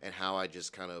state, and how I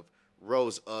just kind of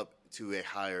rose up to a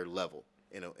higher level,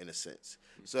 you know, in a sense.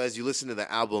 So as you listen to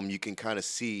the album, you can kind of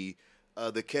see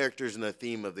the characters and the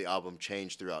theme of the album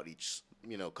change throughout each,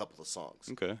 you know, couple of songs.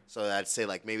 Okay. So I'd say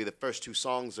like maybe the first 2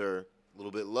 songs are a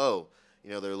little bit low.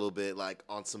 You know, they're a little bit like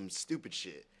on some stupid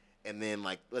shit. And then,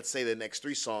 like, let's say the next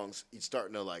 3 songs, you're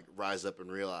starting to, like, rise up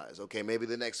and realize, okay, maybe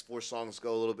the next 4 songs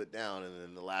go a little bit down, and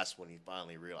then the last one, he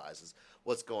finally realizes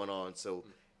what's going on. So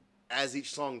as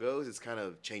each song goes, it kind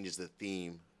of changes the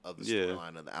theme of the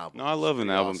storyline of the album. No, I love an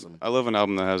album. Awesome. I love an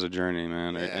album that has a journey,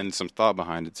 man, Yeah. and some thought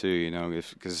behind it too. You know,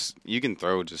 because you can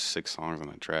throw just 6 songs on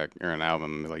a track or an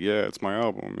album and be like, yeah, it's my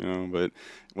album, you know. But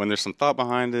when there's some thought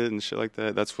behind it and shit like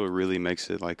that, that's what really makes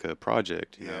it like a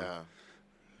project. You know?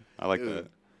 I like Dude. that.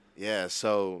 Yeah,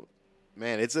 so,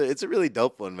 man, it's a really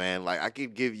dope one, man. Like, I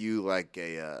could give you, like,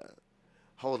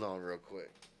 hold on real quick.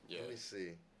 Yeah. Let me see.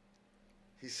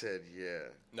 He said, yeah.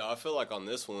 No, I feel like on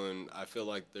this one, I feel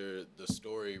like the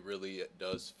story really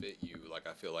does fit you. Like,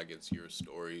 I feel like it's your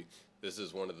story. This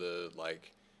is one of the,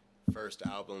 like, first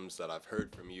albums that I've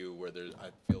heard from you where I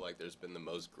feel like there's been the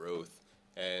most growth.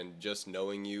 And just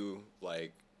knowing you,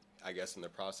 like, I guess in the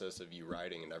process of you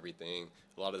writing and everything,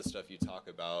 a lot of the stuff you talk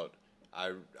about,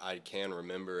 I can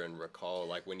remember and recall,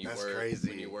 like, when you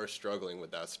were struggling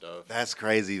with that stuff. That's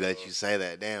crazy that you say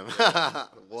that. Damn.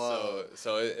 Whoa.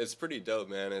 So it's pretty dope,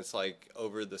 man. It's like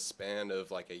over the span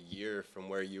of like a year from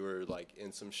where you were like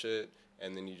in some shit,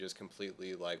 and then you just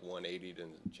completely like 180'd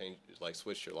and changed, like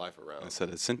switched your life around. I said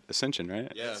Ascension,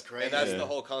 right? Yeah, That's crazy. and that's Yeah. the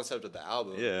whole concept of the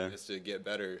album. Yeah. Is to get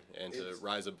better and to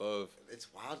rise above.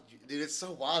 It's wild, dude. It's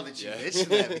so wild that you Yeah. mentioned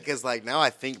that because, like, now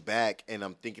I think back and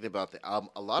I'm thinking about the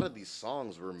album. A lot of these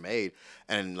songs were made,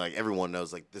 and like everyone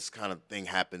knows, like this kind of thing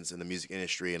happens in the music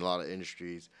industry and a lot of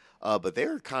industries. But they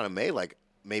were kind of made like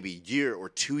maybe a year or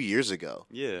 2 years ago.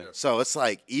 Yeah. So it's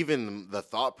like even the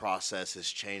thought process has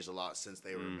changed a lot since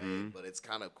they were made. But it's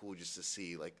kind of cool just to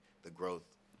see like the growth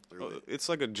through it. It's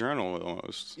like a journal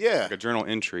almost. Yeah. Like a journal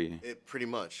entry. It pretty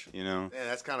much. You know. Yeah,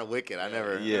 that's kind of wicked. I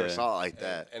never Yeah. saw it like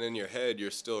that. And in your head, you're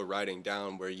still writing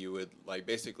down where you would, like,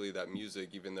 basically that music,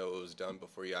 even though it was done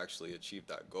before you actually achieved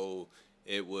that goal,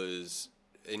 it was,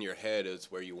 in your head,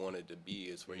 it's where you wanted to be,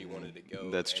 it's where you wanted to go.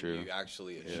 That's and true. you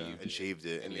actually Achieved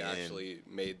it And in you the end. actually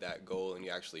made that goal, and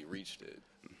you actually reached it.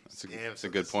 Damn, That's so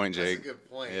a good point, Jake. That's a good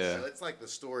point. Yeah. So it's like the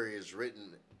story is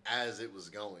written as it was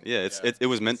going. Yeah, it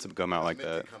was meant to come out It was like meant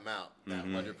that. to come out that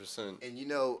way. 100%. And you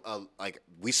know, like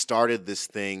we started this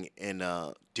thing in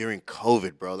during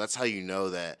COVID, bro. That's how you know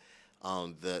that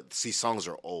these songs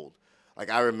are old. Like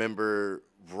I remember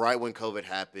right when COVID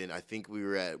happened, I think we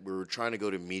were trying to go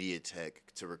to Media Tech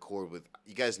to record with,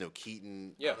 you guys know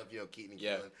Keaton. Yeah. I don't know if you know Keaton and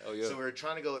Yeah. Keelan. Oh, yeah. So we were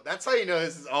trying to go. That's how you know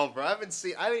this is old, bro. I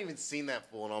haven't even seen that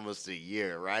fool in almost a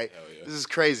year, right? Hell yeah. This is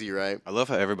crazy, right? I love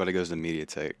how everybody goes to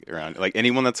MediaTek around. Like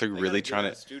anyone that's like really gotta get trying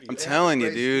that to. studio. I'm They have telling you,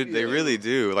 great dude, they studios. really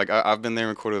do. Like I've been there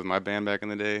and recorded with my band back in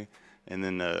the day, and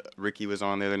then Ricky was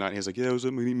on the other night. He was like, "Yeah, I was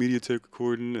at MediaTek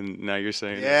recording," and now you're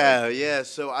saying, Yeah.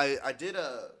 So I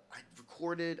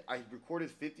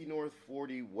recorded 50 North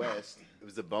 40 West. It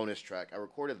was a bonus track. I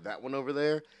recorded that one over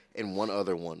there and one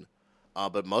other one.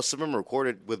 But most of them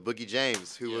recorded with Boogie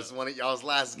James, who was one of y'all's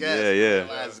last guests. Yeah.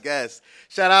 Last guest.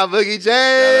 Shout out Boogie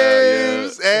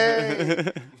James.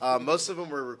 Hey. Most of them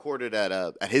were recorded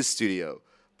at his studio.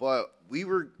 But we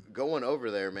were going over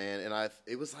there, man, and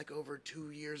it was like over 2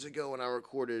 years ago when I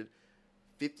recorded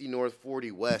 50 North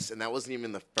 40 West, and that wasn't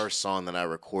even the first song that I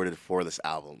recorded for this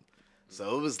album.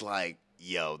 So it was like,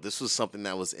 yo, this was something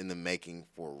that was in the making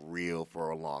for real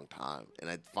for a long time. And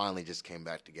it finally just came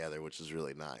back together, which is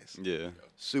really nice. Yeah.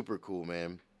 Super cool,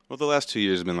 man. Well, the last 2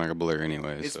 years have been like a blur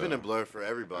anyway. It's so. been a blur for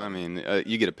everybody. I mean,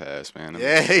 you get a pass, man. I mean,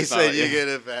 yeah, he it's not said like- you get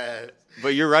it bad. But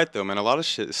you're right though, man. A lot of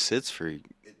shit sits for a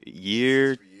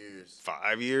year, For years.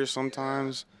 5 years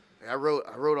sometimes. I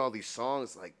wrote all these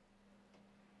songs, like,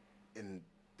 and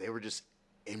they were just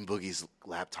in Boogie's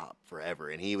laptop forever.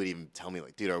 And he would even tell me,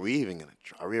 like, dude, are we ever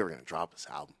gonna drop this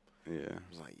album? Yeah. I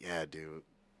was like, yeah, dude.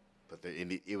 But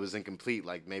it was incomplete.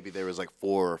 Like, maybe there was like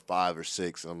 4 or 5 or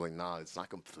 6. And I'm like, nah, it's not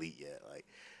complete yet. Like,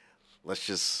 let's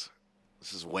just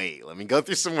let's just wait. Let me go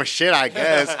through some more shit, I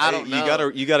guess. I don't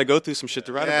know. You gotta go through some shit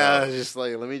to write about. Yeah, just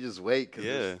like, let me just wait.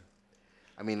 Yeah.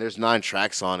 I mean, there's 9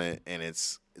 tracks on it, and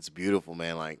it's beautiful,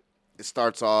 man. Like, it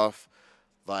starts off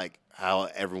like how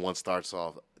everyone starts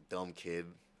off, dumb kid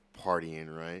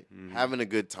partying, right? Mm-hmm. Having a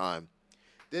good time.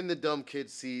 Then the dumb kid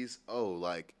sees,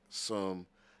 like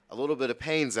a little bit of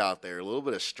pains out there, a little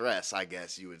bit of stress, I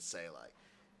guess you would say. Like,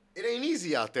 it ain't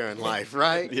easy out there in life,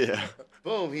 right? Yeah.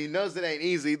 Boom, he knows it ain't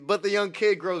easy, but the young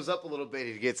kid grows up a little bit.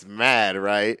 He gets mad,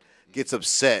 right? Gets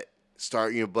upset.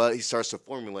 But he starts to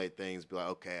formulate things. Be like,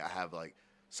 okay, I have like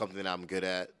something I'm good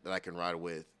at that I can ride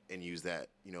with and use that,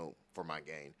 for my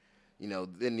gain.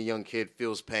 Then the young kid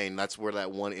feels pain. That's where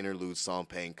that one interlude song,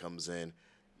 Pain, comes in.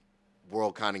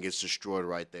 World kind of gets destroyed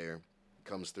right there.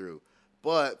 Comes through.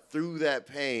 But through that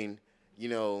pain,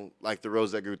 like the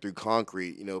rose that grew through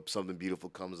concrete, something beautiful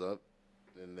comes up.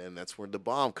 And then that's where the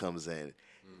bomb comes in.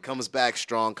 Comes back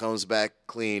strong, comes back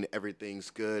clean. Everything's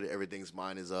good. Everything's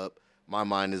mind is up. My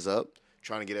mind is up.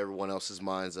 Trying to get everyone else's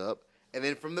minds up. And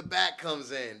then from the back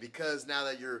comes in, because now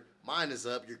that your mind is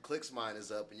up, your clique's mind is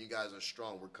up, and you guys are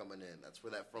strong, we're coming in. That's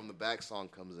where that From the Back song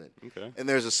comes in. Okay. And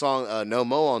there's a song, No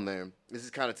Mo, on there. This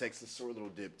kind of takes a short little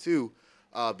dip, too,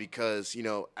 because,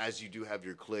 as you do have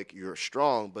your clique, you're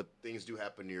strong, but things do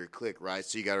happen to your clique, right?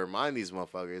 So you got to remind these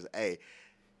motherfuckers, hey,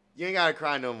 you ain't got to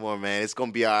cry no more, man. It's going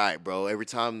to be all right, bro. Every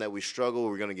time that we struggle,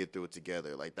 we're going to get through it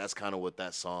together. Like, that's kind of what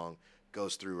that song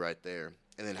goes through right there.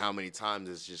 And then how many times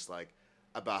it's just, like,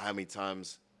 about how many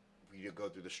times we go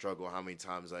through the struggle, how many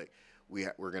times, like,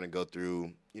 we're going to go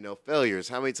through, failures.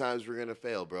 How many times we're going to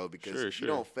fail, bro? Because if you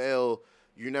don't fail,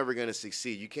 you're never going to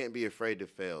succeed. You can't be afraid to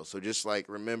fail. So just, like,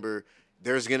 remember,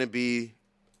 there's going to be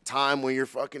time when your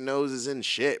fucking nose is in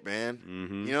shit, man.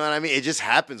 Mm-hmm. You know what I mean? It just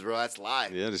happens, bro. That's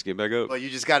life. Yeah, just get back up. But you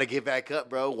just got to get back up,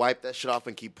 bro. Wipe that shit off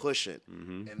and keep pushing.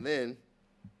 Mm-hmm. And then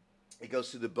it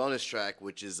goes to the bonus track,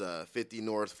 which is 50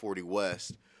 North, 40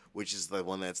 West, which is the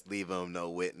one that's Leave 'em No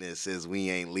Witnesses. We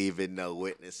ain't leaving no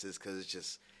witnesses, because it's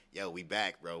just, we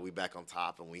back, bro. We back on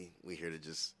top, and we here to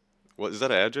just. What is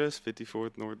that, an address?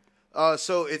 54th North?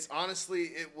 So it's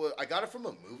honestly, I got it from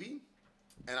a movie,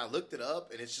 and I looked it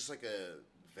up, and it's just like a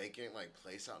vacant like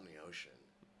place out in the ocean.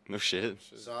 No shit.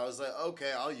 So I was like,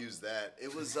 okay, I'll use that.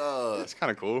 It was That's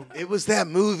kind of cool. It was that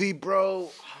movie, bro.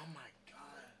 Oh my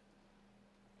god.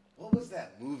 What was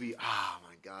that movie? Oh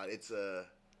my god.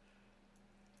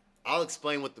 I'll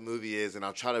explain what the movie is, and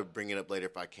I'll try to bring it up later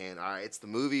if I can. All right, it's the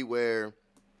movie where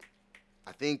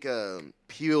I think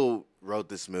Peele wrote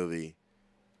this movie.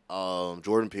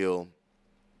 Jordan Peele.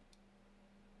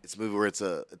 It's a movie where it's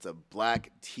a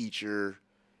black teacher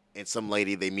and some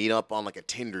lady. They meet up on like a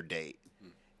Tinder date,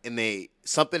 and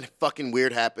something fucking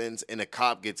weird happens, and a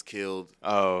cop gets killed.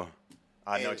 Oh,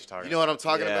 I know what you're talking about. You know what I'm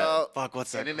talking about? Fuck,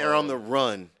 what's that And then called? they're on the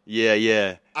run.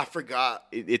 Yeah. I forgot.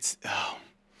 It's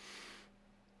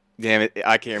damn it,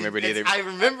 I can't remember it either. I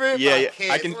remember it. Yeah,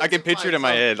 but I can picture it in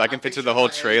my head. I can picture the whole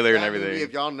trailer and everything.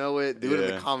 If y'all know it, do it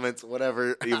in the comments,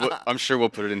 whatever. I'm sure we'll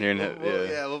put it in here.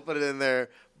 We'll put it in there.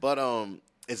 But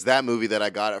it's that movie that I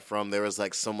got it from. There was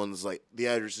like someone's like, the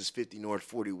address is 50 North,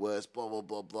 40 West, blah blah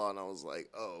blah blah, and I was like,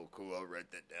 oh cool, I'll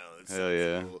write that down. Hell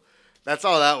yeah. Cool. That's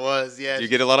all that was. Yeah. Do you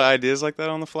get a lot of ideas like that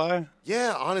on the fly?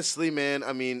 Yeah, honestly, man.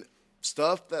 I mean,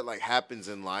 stuff that like happens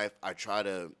in life, I try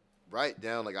to write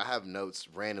down. Like, I have notes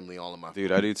randomly all in my phone.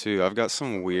 Dude, I do too. I've got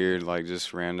some weird, like,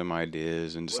 just random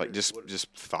ideas and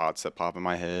just thoughts that pop in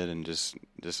my head, and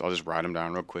I'll just write them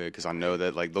down real quick, because I know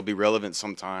that like they'll be relevant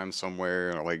sometime,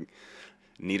 somewhere, or like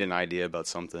need an idea about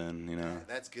something, Yeah,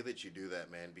 that's good that you do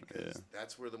that, man, because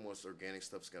that's where the most organic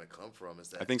stuff's gonna come from. Is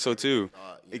that I think so too,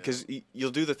 because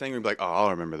you'll do the thing where you'll be like, oh, I'll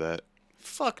remember that.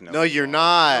 Fuck no. No, you're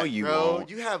not. No, you bro. won't.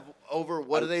 You have over,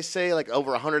 what do they say? Like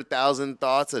over 100,000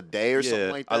 thoughts a day or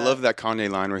something like that. I love that Kanye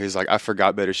line where he's like, I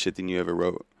forgot better shit than you ever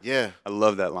wrote. Yeah. I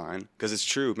love that line, because it's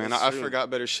true, man. I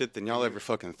forgot better shit than y'all ever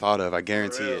fucking thought of. I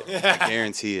guarantee it. I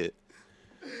guarantee it.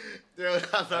 Dude,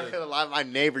 I'm not gonna lie. My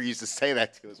neighbor used to say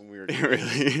that to us when we were kids.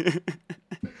 Really?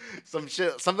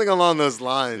 Something along those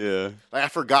lines. Yeah. Like, I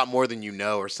forgot more than you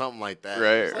know, or something like that.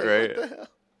 Right, Like, right. What the hell?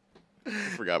 I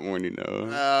forgot more than you know.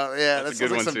 Yeah, That's that a good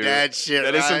sounds like one some too. dad shit.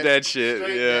 That is some right? dad shit.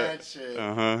 Straight Yeah. dad shit.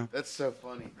 Uh-huh. That's so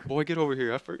funny. Boy, get over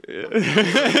here. I forget.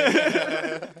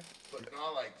 But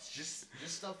no, like just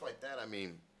stuff like that. I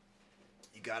mean,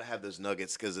 you gotta have those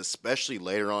nuggets, because especially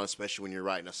later on, especially when you're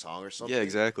writing a song or something. Yeah,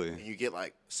 exactly. And you get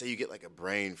like, say you get like a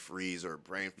brain freeze or a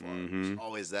brain fart. Mm-hmm. There's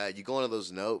always that. You go into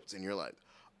those notes and you're like,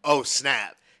 oh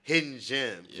snap, hidden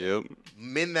gem. Yep.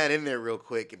 Mend that in there real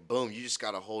quick, and boom, you just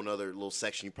got a whole nother little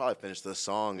section. You probably finished the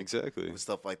song. Exactly. And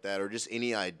stuff like that, or just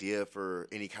any idea for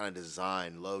any kind of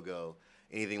design, logo.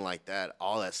 anything like that,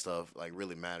 all that stuff like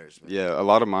really matters, man. Yeah, a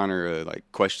lot of mine are like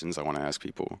questions I want to ask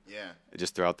people. Yeah.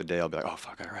 Just throughout the day, I'll be like, oh,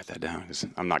 fuck, I gotta write that down because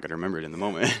I'm not going to remember it in the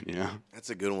moment, you know? That's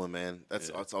a good one, man. That's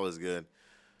always good.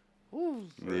 Ooh,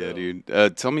 Yeah,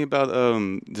 dude. Tell me about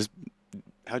just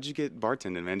how'd you get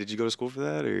bartending, man? Did you go to school for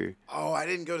that or? Oh, I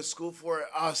didn't go to school for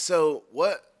it. So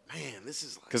what? Man, this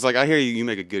is like... Because like I hear you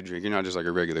make a good drink. You're not just like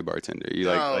a regular bartender. You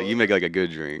like you make like a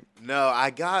good drink. No,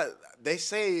 they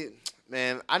say,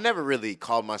 man, I never really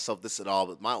called myself this at all,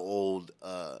 but my old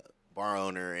bar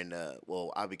owner and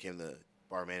I became the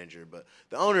bar manager, but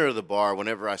the owner of the bar,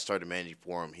 whenever I started managing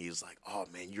for him, he was like, oh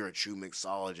man, you're a true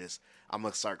mixologist. I'm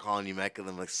gonna start calling you Mecca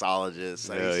the mixologist.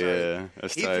 So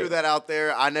he threw that out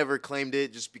there. I never claimed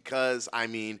it just because, I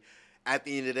mean, at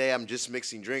the end of the day, I'm just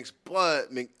mixing drinks, but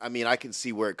I mean, I can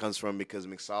see where it comes from because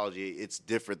mixology, it's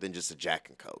different than just a Jack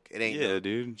and Coke. It ain't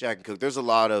dude. Jack and Coke. There's a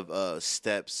lot of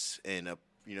steps and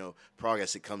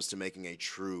progress that comes to making a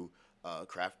true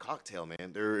craft cocktail,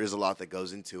 man. There is a lot that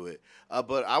goes into it.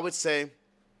 But I would say,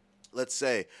 let's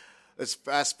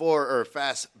fast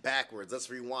backwards. Let's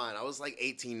rewind. I was like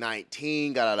 18,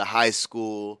 19, got out of high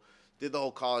school, did the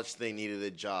whole college thing, needed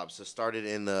a job. So started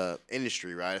in the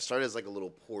industry, right? I started as like a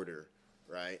little porter,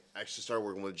 right? I actually started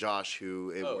working with Josh,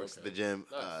 who works at the gym.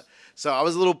 Nice. So I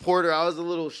was a little porter. I was a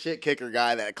little shit kicker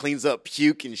guy that cleans up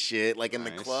puke and shit, like in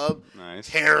the club. Nice.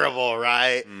 Terrible,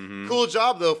 right? Mm-hmm. Cool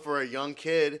job, though, for a young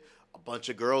kid. A bunch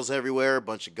of girls everywhere, a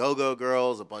bunch of go-go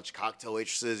girls, a bunch of cocktail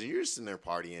waitresses, and you're just in there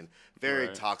partying. Very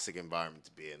toxic environment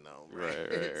to be in, though.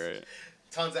 Right.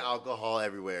 Tons of alcohol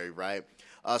everywhere, right?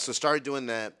 So started doing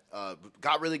that.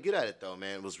 Got really good at it, though,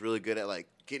 man. Was really good at, like,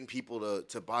 getting people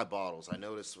to buy bottles. I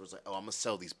noticed was like, oh, I'm going to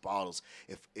sell these bottles.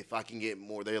 If I can get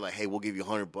more, they're like, hey, we'll give you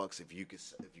 $100 if you could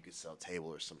sell a table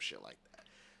or some shit like that.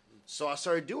 So I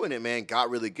started doing it, man. Got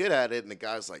really good at it, and the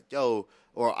guy's like, yo,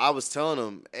 or I was telling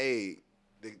him, hey,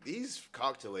 these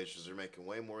cocktail waitresses are making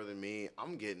way more than me.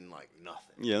 I'm getting, like,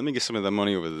 nothing. Yeah, let me get some of that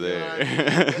money over there. You know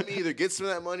what I mean? Let me either get some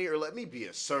of that money or let me be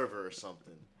a server or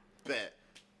something. Bet.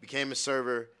 Became a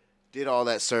server, did all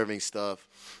that serving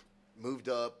stuff, moved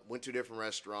up, went to a different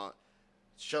restaurant,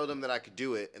 showed them that I could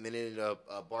do it, and then ended up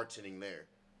bartending there.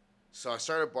 So I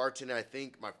started bartending, I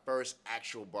think, my first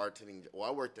actual bartending. Well,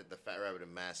 I worked at the Fat Rabbit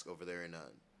and Mask over there in,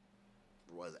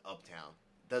 Uptown.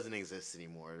 Doesn't exist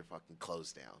anymore. They're fucking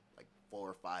closed down. Like, 4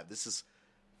 or 5. This is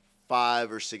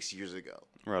 5 or 6 years ago.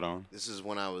 Right on. This is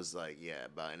when I was like,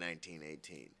 about 19,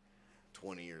 18,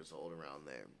 20 years old, around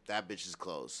there. That bitch is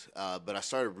closed. But I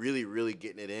started really, really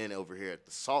getting it in over here at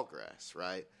the Saltgrass,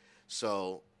 right?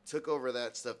 So took over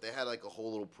that stuff. They had like a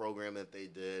whole little program that they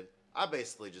did. I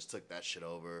basically just took that shit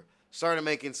over. Started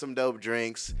making some dope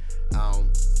drinks.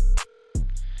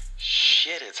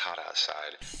 Shit, it's hot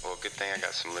outside. Well, good thing I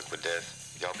got some Liquid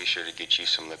Death. Y'all be sure to get you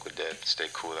some Liquid Death. Stay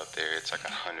cool out there. It's like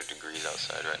 100 degrees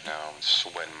outside right now. I'm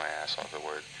sweating my ass off at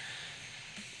work.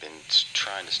 Been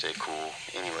trying to stay cool.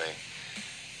 Anyway,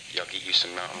 y'all get you some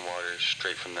mountain water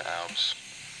straight from the Alps.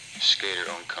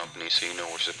 Skater-owned company, so you know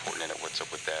we're supporting it at What's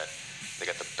Up With That. They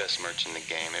got the best merch in the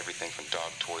game. Everything from dog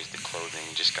toys to clothing.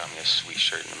 Just got me a sweet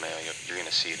shirt in the mail. You're going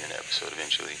to see it in an episode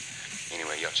eventually.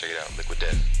 Anyway, y'all check it out. Liquid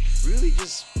Death. Really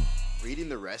just reading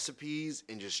the recipes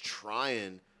and just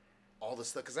trying all the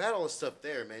stuff. Because I had all the stuff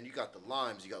there, man. You got the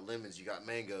limes, you got lemons, you got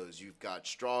mangoes, you've got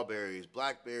strawberries,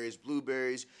 blackberries,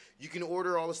 blueberries. You can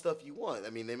order all the stuff you want. I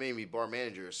mean, they made me bar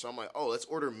manager. So I'm like, oh, let's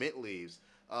order mint leaves.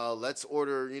 Let's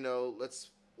order,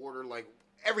 like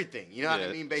everything. You know what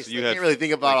I mean? Basically, so you can't really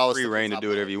think about all the stuff. Free reign to do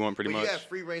whatever you want, pretty much. Yeah,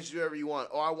 free reign to do whatever you want.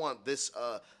 Oh, I want this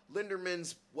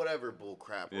Linderman's whatever bull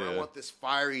crap. Or I want this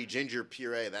fiery ginger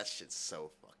puree. That shit's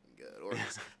so fucking good. Or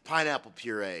this pineapple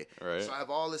puree. Right. So I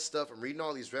have all this stuff. I'm reading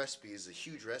all these recipes. A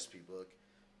huge recipe book.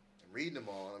 I'm reading them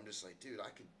all, and I'm just like, dude, I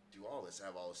could do all this. I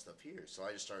have all this stuff here. So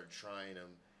I just started trying them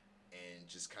and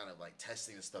just kind of like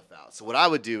testing the stuff out. So what I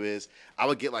would do is I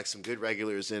would get like some good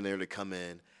regulars in there to come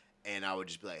in, and I would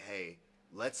just be like, hey,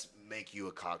 let's make you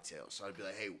a cocktail. So I'd be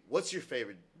like, hey, what's your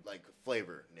favorite like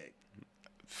flavor, Nick?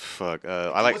 Fuck.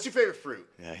 What's your favorite fruit?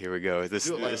 Yeah, here we go. This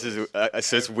like is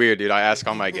it's weird, dude. I ask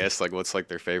all my guests like, what's like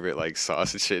their favorite like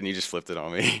sauce and shit, and you just flipped it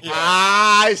on me. Yeah.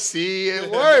 I see, it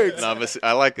works. No, but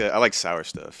I like sour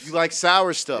stuff. You like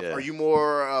sour stuff? Yeah. Are you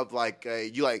more of like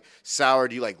you like sour?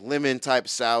 Do you like lemon type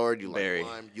sour? Do you like berry?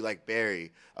 Lime? You like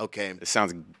berry? Okay. It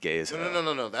sounds gay as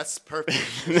hell. No. That's perfect.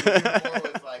 More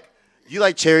with, like, you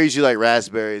like cherries? You like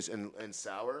raspberries and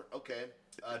sour? Okay.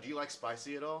 Do you like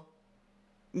spicy at all?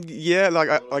 Yeah,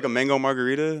 like a mango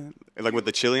margarita, like with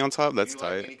the chili on top. That's do you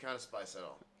tight. Like any kind of spice at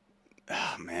all?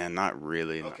 Oh, man, not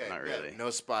really. Okay, not really. No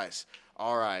spice.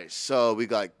 All right, so we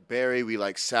like berry, we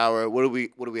like sour. What do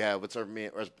we have? What's our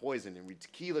poison? And we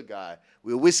tequila guy,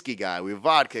 we a whiskey guy, we a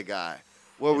vodka guy.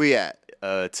 Where we at?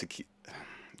 Tequila.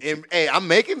 Hey, I'm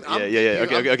making. Yeah.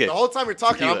 Okay. The whole time you're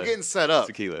talking, Tequila. I'm getting set up.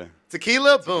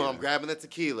 Tequila, boom. I'm grabbing the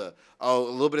tequila. Oh,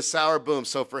 a little bit of sour, boom.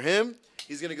 So for him,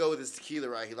 he's gonna go with his tequila,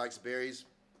 right? He likes berries.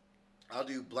 I'll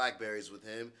do blackberries with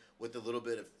him with a little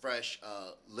bit of fresh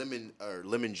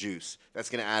lemon juice.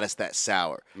 That's gonna add us that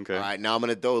sour. Okay. All right. Now I'm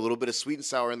gonna throw a little bit of sweet and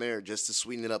sour in there just to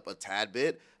sweeten it up a tad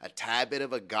bit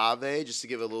of agave just to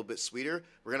give it a little bit sweeter.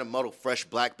 We're gonna muddle fresh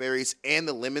blackberries and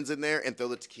the lemons in there and throw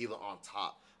the tequila on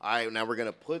top. All right, now we're going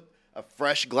to put a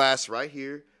fresh glass right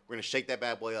here. We're going to shake that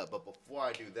bad boy up. But before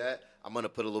I do that, I'm going to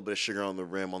put a little bit of sugar on the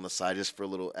rim on the side just for a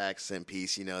little accent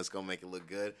piece. You know, it's going to make it look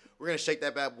good. We're going to shake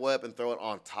that bad boy up and throw it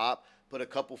on top. Put a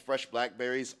couple fresh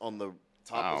blackberries on the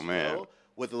top as well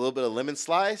with a little bit of lemon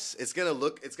slice. It's going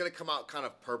to come out kind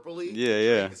of purpley.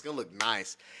 Yeah. It's going to look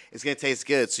nice. It's going to taste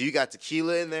good. So you got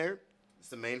tequila in there. It's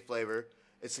the main flavor.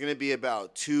 It's going to be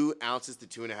about 2 ounces to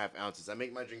 2.5 ounces. I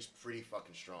make my drinks pretty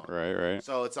fucking strong. Right.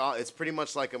 So it's pretty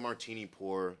much like a martini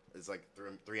pour. It's like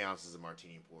 3 ounces of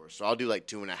martini pour. So I'll do like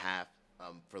 2.5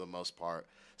 for the most part.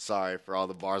 Sorry for all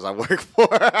the bars I work for.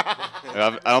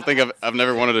 I don't think I've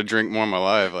never wanted to drink more in my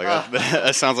life. Like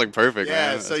that sounds like perfect,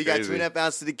 man. Yeah, so you got 2.5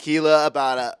 ounces of tequila,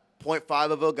 about a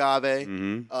 0.5 of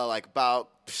agave, like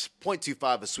about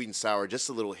 0.25 of sweet and sour, just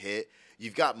a little hit.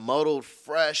 You've got muddled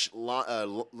fresh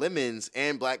lemons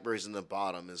and blackberries in the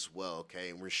bottom as well,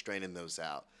 okay? And we're straining those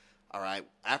out. All right.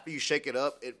 After you shake it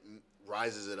up, it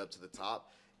rises it up to the top.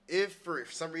 If for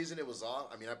some reason it was off,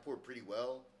 I mean, I poured pretty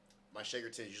well. My shaker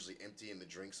tin is usually empty and the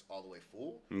drink's all the way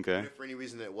full. Okay. And if for any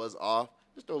reason it was off,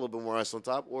 just throw a little bit more ice on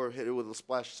top or hit it with a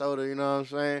splash of soda, you know what I'm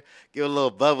saying? Give it a little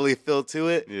bubbly feel to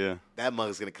it. Yeah. That mug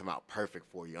is going to come out perfect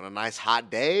for you. On a nice hot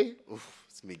day, oof.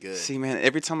 It's gonna be good. See, man,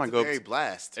 every time I go, very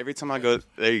blast. Every time I go,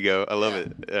 there you go. I love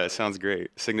it. Yeah, it sounds great.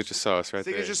 Signature sauce, right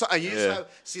there. Signature sauce. You just have,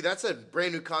 see, that's a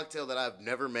brand new cocktail that I've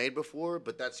never made before,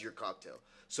 but that's your cocktail.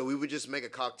 So we would just make a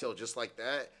cocktail just like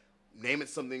that, name it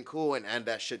something cool, and add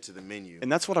that shit to the menu.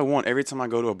 And that's what I want. Every time I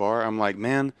go to a bar, I'm like,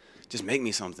 man, just make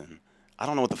me something. I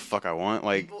don't know what the fuck I want.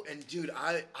 Like, people, and dude,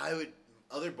 I would.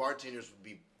 Other bartenders would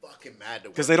be fucking mad to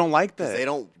work because they don't like that. They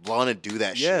don't want to do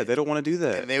that shit. Yeah, they don't want to do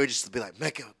that. And they would just be like,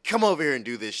 Mecca, come over here and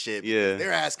do this shit. Yeah.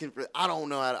 They're asking for, I don't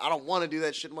know how to, I don't want to do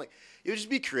that shit. I'm like, you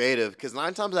just be creative, because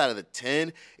 9 times out of the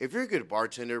 10, if you're a good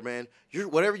bartender, man,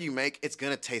 whatever you make, it's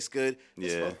gonna taste good.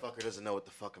 This motherfucker doesn't know what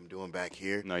the fuck I'm doing back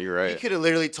here. No, you're right. He could have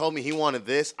literally told me he wanted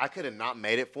this. I could have not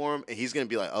made it for him, and he's gonna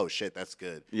be like, "Oh shit, that's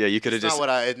good." Yeah, you could have just.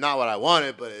 It's not what I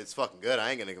wanted, but it's fucking good.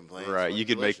 I ain't gonna complain. Right, you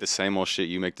could make the same old shit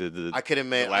you make the I could have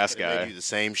made the last guy made you the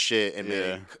same shit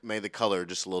and made the color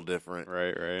just a little different.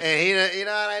 Right. And you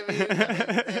know what I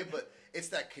mean? Hey, but it's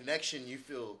that connection you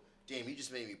feel. Damn, you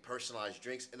just made me personalized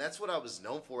drinks. And that's what I was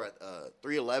known for at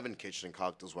 311 Kitchen and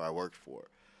Cocktails, where I worked for.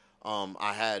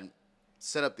 I had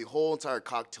set up the whole entire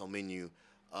cocktail menu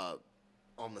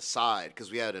on the side, because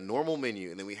we had a normal menu,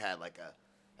 and then we had like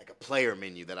a player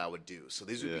menu that I would do. So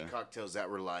these would be cocktails that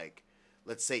were like,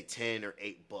 let's say $10 or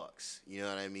 $8. You know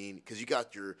what I mean? Because you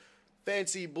got your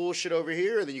fancy bullshit over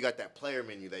here, and then you got that player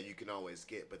menu that you can always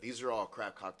get. But these are all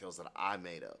craft cocktails that I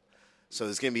made up. So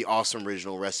it's going to be awesome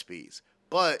original recipes.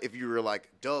 But if you were like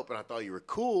dope and I thought you were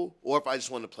cool, or if I just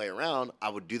wanted to play around, I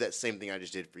would do that same thing I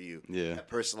just did for you. Yeah. That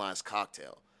personalized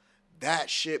cocktail. That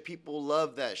shit, people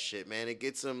love that shit, man. It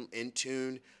gets them in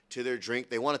tune to their drink.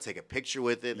 They want to take a picture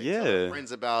with it. They tell their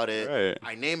friends about it. Right.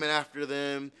 I name it after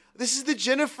them. This is the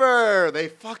Jennifer. They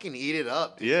fucking eat it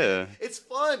up, dude. Yeah. It's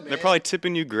fun, man. They're probably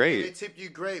tipping you great. They tip you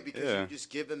great because you just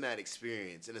give them that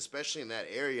experience. And especially in that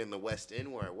area in the West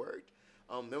End where I worked,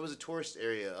 there was a tourist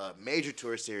area, a major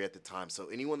tourist area at the time. So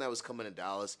anyone that was coming to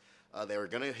Dallas, they were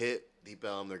going to hit Deep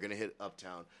Elm. They're going to hit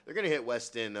Uptown. They're going to hit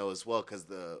West End, though, as well, because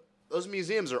those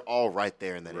museums are all right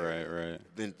there in that area. Right.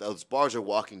 Then those bars are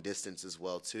walking distance as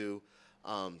well, too.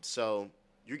 So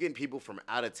you're getting people from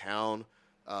out of town,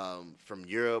 from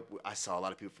Europe. I saw a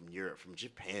lot of people from Europe, from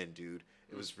Japan, dude.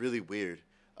 It was really weird.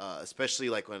 Especially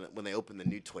like when they opened the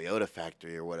new Toyota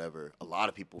factory or whatever. A lot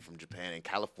of people from Japan and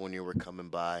California were coming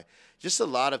by. Just a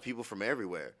lot of people from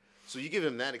everywhere. So you give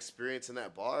them that experience in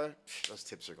that bar, those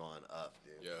tips are going up,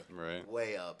 dude. Yeah, right.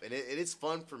 Way up. And it's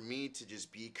fun for me to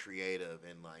just be creative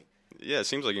and like. Yeah, it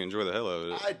seems like you enjoy the hell out of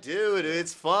it. I do, dude.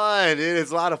 It's fun, dude. It's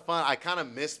a lot of fun. I kind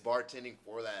of miss bartending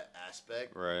for that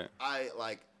aspect. Right. I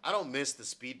don't miss the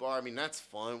speed bar. I mean, that's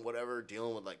fun, whatever,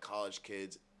 dealing with like college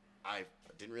kids. I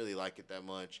didn't really like it that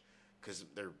much because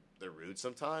they're rude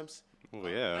sometimes. Well,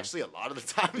 yeah. Actually, a lot of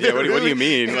the time. Yeah, what do you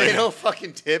mean? They Like- don't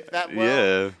fucking tip that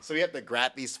well. Yeah. So you have to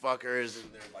grab these fuckers,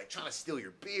 and they're like trying to steal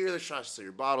your beer. They're trying to steal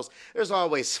your bottles. There's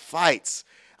always fights.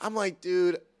 I'm like,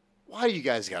 dude, why do you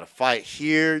guys got to fight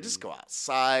here? Just go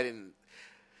outside. And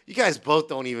you guys both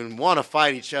don't even want to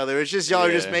fight each other. It's just y'all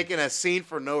are just Yeah. making a scene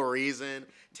for no reason,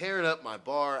 tearing up my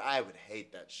bar. I would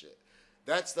hate that shit.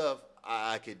 That stuff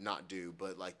I could not do,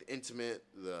 but like the intimate,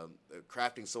 the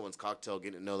crafting someone's cocktail,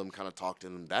 getting to know them, kind of talk to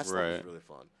them, that stuff is Right. really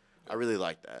fun. I really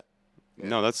like that.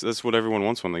 No, that's what everyone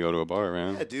wants when they go to a bar,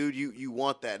 man. Yeah, dude, you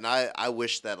want that, and I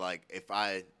wish that like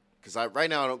because right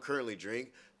now I don't currently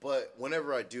drink, but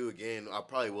whenever I do again, I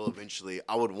probably will eventually.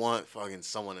 I would want fucking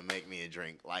someone to make me a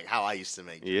drink, like how I used to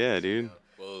make. Yeah, drinks, you dude. know?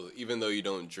 Well, even though you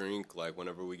don't drink, like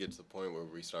whenever we get to the point where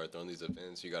we start throwing these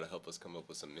events, you got to help us come up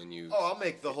with some menus. Oh, I'll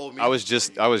make the whole menu. I was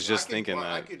just I thinking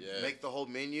I that. could Yeah. make the whole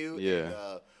menu. Yeah.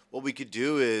 And, what we could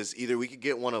do is either we could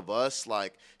get one of us,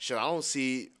 like, shit, I don't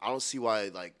see why,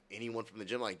 like, anyone from the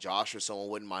gym, like Josh or someone,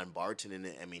 wouldn't mind bartending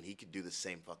it. I mean, he could do the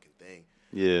same fucking thing.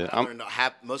 Yeah, I learned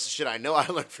most of the shit I know. I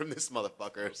learned from this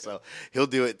motherfucker, so he'll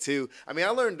do it too. I mean, I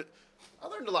learned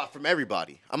a lot from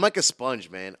everybody. I'm like a sponge,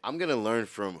 man. I'm gonna learn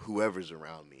from whoever's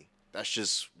around me. That's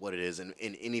just what it is, in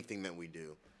anything that we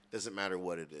do. Doesn't matter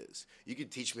what it is. You can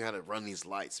teach me how to run these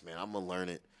lights, man. I'm gonna learn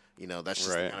it. You know, that's just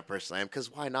the Right. kind of person I am.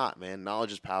 Because why not, man?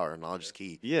 Knowledge is power. Knowledge is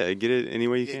key. yeah, get it any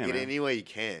way you Get can. it man. any way you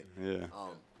can. Yeah.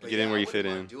 But Get in where I you fit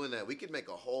wouldn't mind in. Doing that, we could make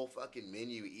a whole fucking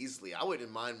menu easily. I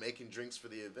wouldn't mind making drinks for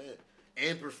the event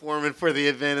and performing for the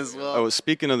event as well. Oh,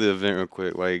 speaking of the event, real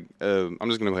quick, like I'm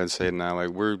just gonna go ahead and say it now. Like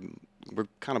we're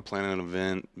kind of planning an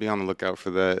event. Be on the lookout for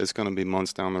that. It's gonna be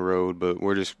months down the road, but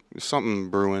we're just something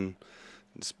brewing.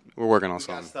 We're working on We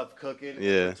got something. stuff cooking.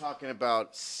 Yeah. We're talking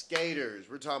about skaters.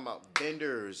 We're talking about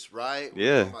vendors, right? We're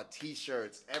Yeah. talking about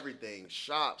T-shirts, everything,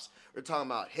 shops. We're talking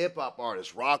about hip-hop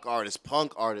artists, rock artists,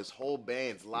 punk artists, whole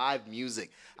bands, live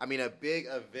music. I mean, a big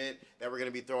event that we're going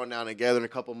to be throwing down together in a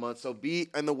couple months. So be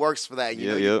in the works for that. You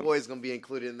know your boy's going to be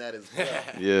included in that as well. You know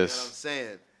what I'm Yes.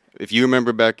 saying? If you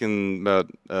remember back in about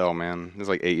it was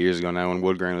like 8 years ago now when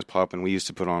Wood Grain was popping, we used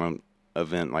to put on an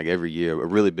event like every year, a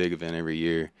really big event every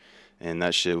year, and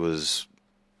that shit was.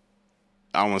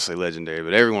 I don't want to say legendary,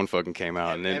 but everyone fucking came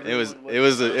out, and it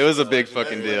was a big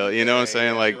fucking deal. You know what I'm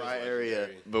saying? Like, Right area.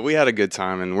 but we had a good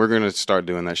time, and we're gonna start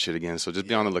doing that shit again. So just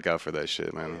be on the lookout for that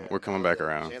shit, man. We're coming back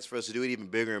around. Chance for us to do it even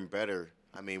bigger and better.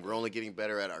 I mean, we're only getting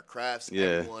better at our crafts. Yeah.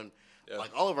 Everyone,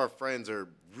 like all of our friends are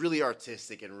really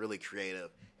artistic and really creative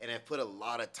and have put a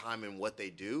lot of time in what they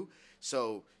do.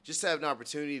 So just to have an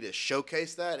opportunity to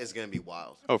showcase that is going to be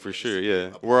wild. Oh, for sure,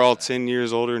 yeah. We're all 10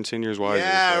 years older and 10 years wiser.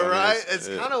 Yeah, so, I mean, right? It's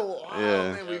kind of wild,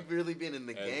 yeah. man. We've really been in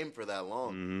the game for that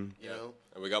long, Mm-hmm. you know?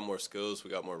 And we got more skills,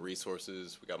 we got more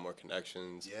resources, we got more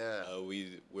connections. Yeah.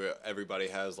 Where everybody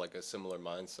has like a similar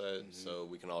mindset, so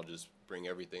we can all just bring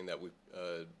everything that we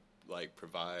like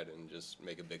provide and just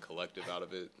make a big collective out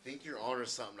of it. I think you're on to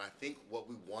something. I think what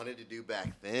we wanted to do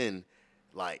back then,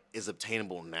 like, is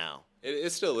obtainable now.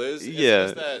 It still is. It's Yeah.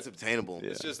 just that- It's obtainable.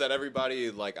 It's just that everybody,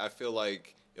 like, I feel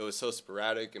like it was so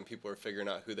sporadic and people are figuring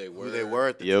out who they were. Who they were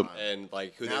at the Yep. time. And,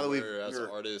 like, who Now that they we've- were as we're-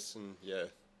 artists. And, yeah.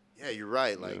 Yeah, you're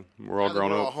right. Like, We're all now that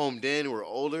grown we're all up. homed in, we're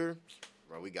older,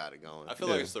 bro, we got it going. I feel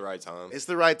like it's the right time. It's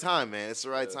the right time, man. It's the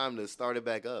right time to start it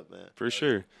back up, man. For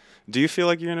sure. Do you feel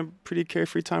like you're in a pretty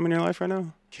carefree time in your life right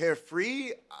now?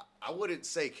 Carefree, I wouldn't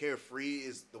say carefree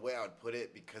is the way I would put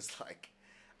it because, like,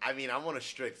 I mean, I'm on a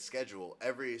strict schedule.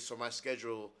 So my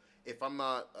schedule, if I'm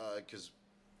not, because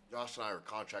Josh and I are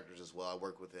contractors as well. I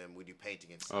work with him. We do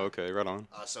painting and stuff. Oh, okay, right on.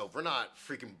 So if we're not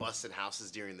freaking busting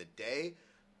houses during the day,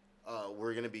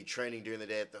 we're going to be training during the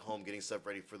day at the home, getting stuff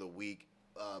ready for the week.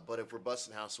 But if we're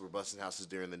busting houses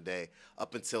during the day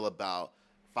up until about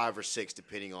 5 or 6,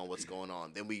 depending on what's going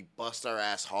on. Then we bust our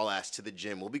ass, haul ass to the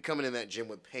gym. We'll be coming in that gym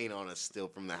with paint on us still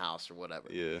from the house or whatever.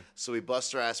 Yeah. So we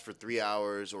bust our ass for 3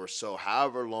 hours or so,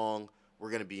 however long we're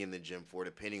going to be in the gym for,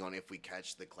 depending on if we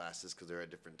catch the classes because they're at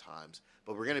different times.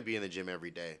 But we're going to be in the gym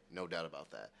every day, no doubt about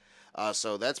that.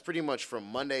 So that's pretty much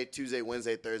from Monday, Tuesday,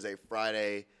 Wednesday, Thursday,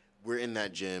 Friday. We're in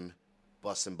that gym,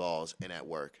 busting balls and at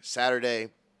work. Saturday,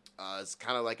 it's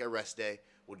kind of like a rest day.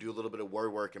 We'll do a little bit of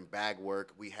word work and bag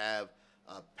work. We have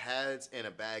pads and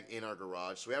a bag in our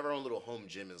garage. So we have our own little home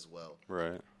gym as well.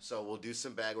 Right. So we'll do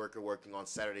some bag work or working on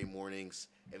Saturday mornings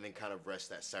and then kind of rest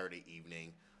that Saturday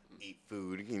evening, eat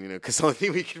food, you know, because the only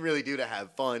thing we can really do to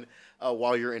have fun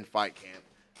while you're in fight camp.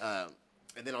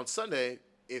 And then on Sunday,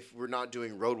 if we're not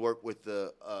doing road work with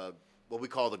the what we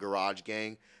call the garage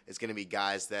gang, it's going to be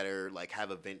guys that are like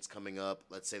have events coming up.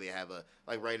 Let's say they have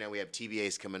like right now we have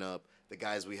TBAs coming up. The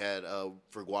guys we had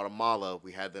for Guatemala,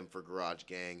 we had them for Garage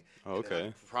Gang. Oh, And then okay.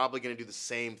 I'm probably going to do the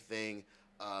same thing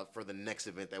for the next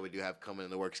event that we do have coming in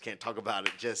the works. Can't talk about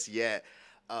it just yet.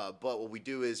 But what we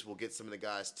do is we'll get some of the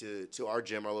guys to our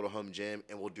gym, our little home gym,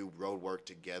 and we'll do road work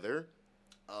together.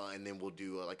 And then we'll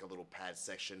do like a little pad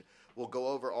section. We'll go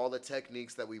over all the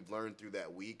techniques that we've learned through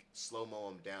that week,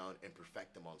 slow-mo them down, and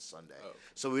perfect them on Sunday. Oh.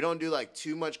 So we don't do like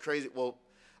too much crazy. Well,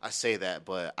 I say that,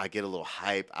 but I get a little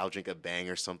hype. I'll drink a bang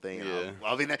or something. Yeah.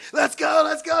 I'll be there. Let's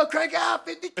go, crank out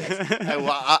 50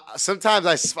 kicks.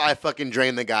 Sometimes I fucking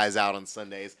drain the guys out on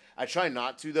Sundays. I try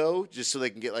not to, though, just so they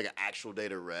can get like an actual day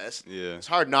to rest. Yeah. It's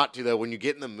hard not to, though. When you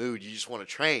get in the mood, you just want to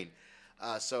train.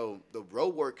 So the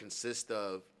road work consists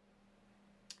of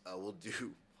we'll do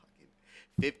fucking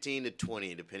 15 to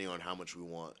 20, depending on how much we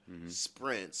want,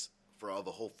 sprints for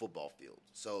the whole football field.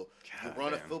 So you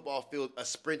run a football field,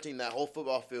 sprinting that whole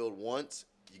football field once.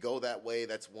 You go that way,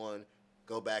 that's one.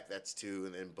 Go back, that's two,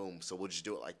 and then boom. So we'll just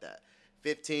do it like that.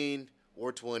 15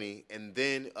 or 20, and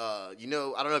then I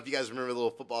don't know if you guys remember the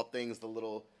little football things, the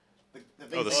little. The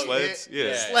Oh, the things you sleds? hit.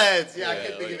 Yeah. Sleds. Yeah, I Yeah,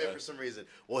 can't think of it for some reason.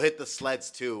 We'll hit the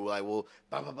sleds too. Like we'll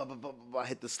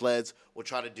hit the sleds. We'll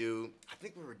try to do. I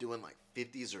think we were doing like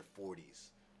 50s or 40s,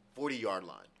 40-yard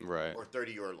line, Right. or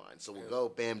 30-yard line. So we'll go,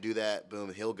 bam, do that,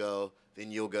 boom. He'll go, then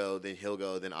you'll go, then he'll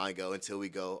go, then I go until we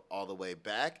go all the way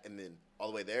back, and then all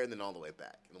the way there, and then all the way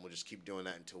back, and then we'll just keep doing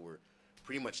that until we're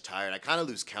pretty much tired. I kind of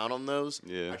lose count on those.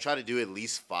 Yeah. I try to do at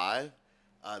least 5.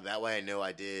 That way I know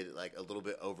I did like a little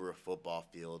bit over a football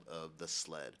field of the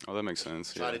sled. Oh, that makes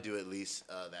sense. Try Yeah. to do at least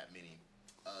that many.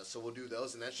 So we'll do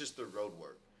those, and that's just the road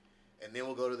work. And then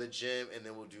we'll go to the gym, and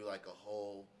then we'll do like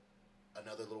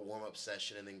another little warm-up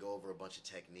session, and then go over a bunch of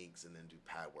techniques, and then do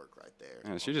pad work right there.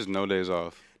 Yeah, she just no days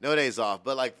off. No days off.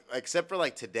 But like except for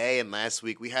like today and last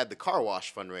week, we had the car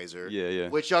wash fundraiser. Yeah.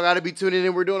 Which y'all got to be tuning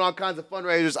in. We're doing all kinds of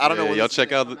fundraisers. I don't know when y'all this is check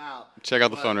gonna out come the out. check out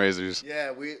the But, fundraisers.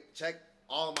 Yeah, we check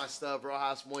all of my stuff. Real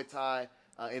House Muay Thai.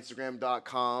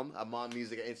 Instagram.com. I'm on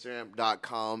music at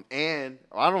Instagram.com. And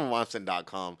I don't know why I'm saying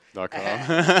 .com.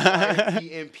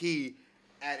 TMP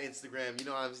at Instagram. You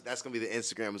know, that's going to be the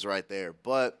Instagrams right there.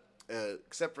 But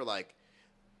except for like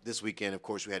this weekend, of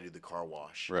course, we had to do the car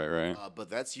wash. Right. But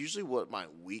that's usually what my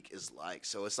week is like.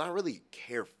 So it's not really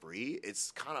carefree.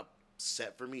 It's kind of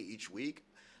set for me each week.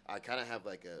 I kind of have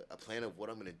like a plan of what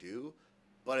I'm going to do.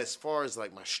 But as far as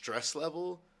like my stress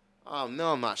level,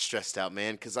 no, I'm not stressed out,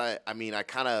 man, because I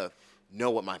kind of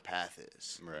know what my path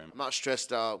is. Right. I'm not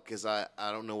stressed out because I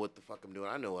don't know what the fuck I'm doing.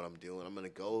 I know what I'm doing. I'm going to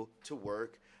go to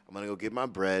work. I'm going to go get my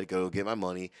bread, go get my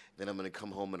money. Then I'm going to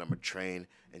come home and I'm going to train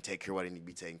and take care of what I need to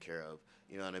be taken care of.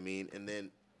 You know what I mean? And then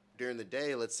during the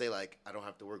day, let's say, like, I don't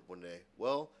have to work one day.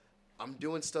 Well, I'm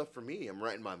doing stuff for me. I'm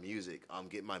writing my music. I'm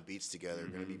getting my beats together.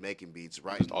 Going to be making beats.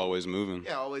 Writing. Just always moving.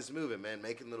 Yeah, always moving, man.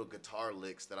 Making little guitar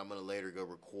licks that I'm going to later go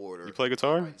record. Or You play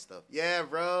guitar? writing stuff. Yeah,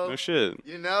 bro. No shit.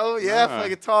 You know? Yeah, Nah. I play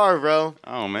guitar, bro.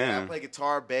 Oh Yeah, I man. play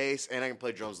guitar, bass, and I can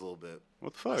play drums a little bit.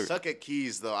 What the I fuck? suck at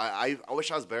keys, though. I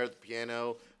wish I was better at the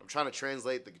piano. I'm trying to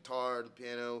translate the guitar to the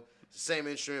piano. It's the same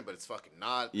instrument, but it's fucking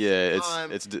not. Yeah,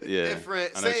 Time, it's yeah.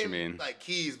 different. I know what Same, you mean. like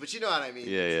keys, but you know what I mean.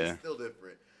 Yeah, It's yeah. still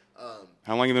different.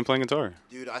 How long you been playing guitar?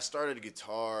 Dude, I started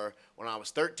guitar when I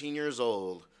was 13 years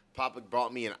old. Papa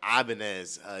brought me an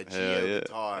Ibanez Geo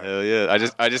guitar. Hell yeah.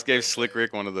 I just gave Slick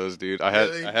Rick one of those, dude.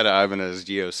 Really? I had an Ibanez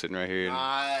Geo sitting right here.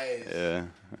 Nice. Yeah.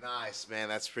 Nice, man.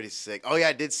 That's pretty sick. Oh yeah,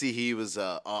 I did see he was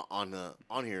on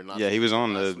here. Yeah, he was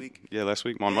on last week. last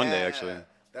week. On Monday actually.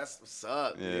 That's what's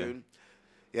up, Yeah. dude.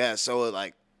 Yeah, so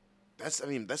like that's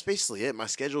basically it. My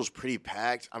schedule's pretty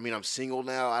packed. I mean, I'm single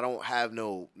now. I don't have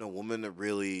no woman to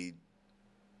really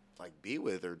like be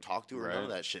with or talk to or none of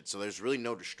Right. that shit. So there's really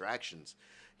no distractions,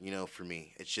 for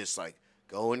me. It's just like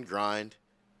go and grind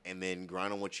and then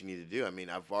grind on what you need to do. I mean,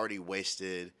 I've already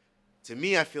wasted, to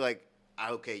me, I feel like,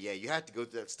 you have to go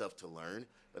through that stuff to learn.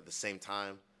 But at the same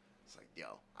time, it's like,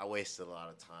 I wasted a lot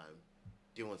of time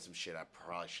doing some shit I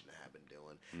probably shouldn't have been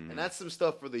doing. And that's some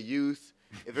stuff for the youth.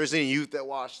 If there's any youth that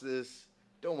watch this,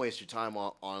 don't waste your time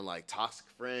on like toxic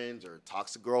friends or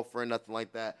toxic girlfriend, nothing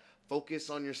like that. Focus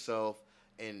on yourself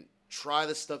and try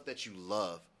the stuff that you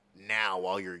love now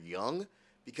while you're young,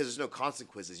 because there's no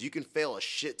consequences. You can fail a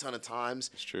shit ton of times.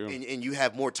 It's true. And you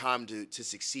have more time to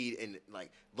succeed and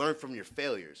like learn from your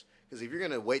failures. Because if you're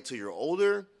going to wait till you're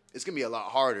older, it's going to be a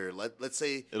lot harder. Let's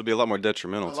say It'll be a lot more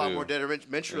detrimental a too. lot more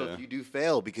detrimental Yeah. if you do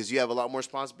fail, because you have a lot more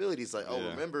responsibilities. Like, Yeah.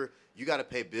 remember, you got to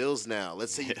pay bills now.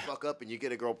 Let's say you fuck up and you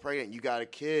get a girl pregnant and you got a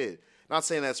kid. Not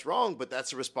saying that's wrong, but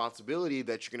that's a responsibility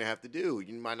that you're going to have to do.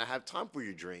 You might not have time for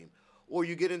your dream. or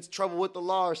you get into trouble with the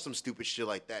law or some stupid shit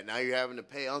like that. Now you're having to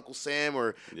pay Uncle Sam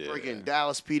or freaking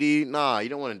Dallas PD. Nah, you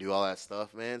don't want to do all that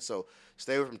stuff, man. So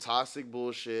stay away from toxic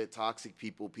bullshit, toxic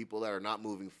people that are not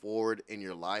moving forward in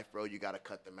your life, bro. You got to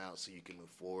cut them out so you can move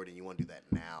forward, and you want to do that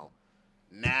now.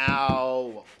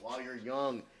 Now, while you're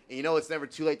young. And you know it's never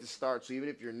too late to start, so even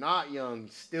if you're not young,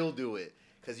 still do it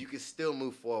because you can still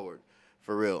move forward,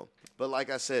 for real. But like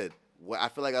I said, I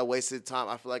feel like I wasted time.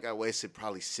 I feel like I wasted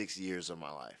probably 6 years of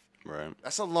my life. Right.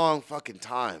 That's a long fucking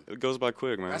time. It goes by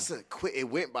quick, man. It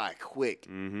went by quick.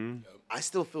 Mm-hmm. I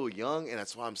still feel young, and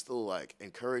that's why I'm still like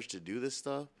encouraged to do this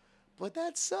stuff. But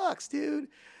that sucks, dude.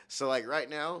 So like right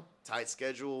now, tight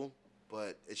schedule,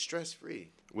 but it's stress free.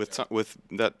 With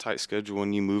that tight schedule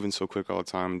and you moving so quick all the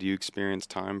time, do you experience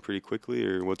time pretty quickly,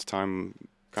 or what's time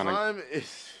kind of? Time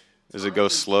does it go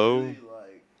slow? Really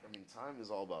time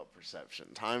is all about perception.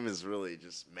 Time is really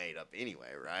just made up anyway,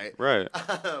 right? Right.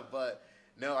 But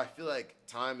no, I feel like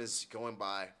time is going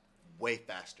by way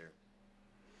faster.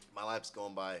 My life's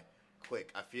going by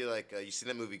quick. I feel like you see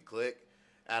that movie Click,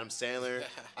 Adam Sandler.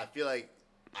 I feel like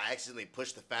I accidentally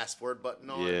pushed the fast forward button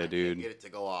on. Yeah, dude. Can't get it to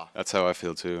go off. That's how I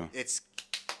feel too. It's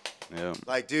yeah.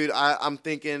 like, dude, I'm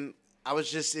thinking. I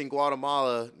was just in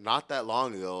Guatemala not that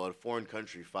long ago, at a foreign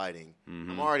country fighting.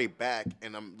 Mm-hmm. I'm already back,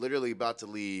 and I'm literally about to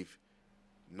leave.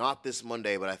 Not this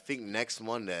Monday, but I think next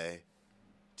Monday,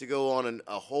 to go on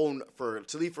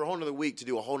to leave for a whole nother week to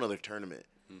do a whole nother tournament.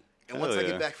 And once I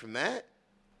get back from that,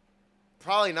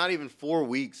 probably not even 4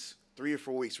 weeks, 3 or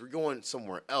 4 weeks, we're going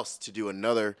somewhere else to do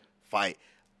another fight.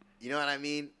 You know what I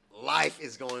mean? Life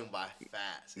is going by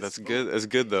fast. That's good. That's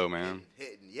good though, man.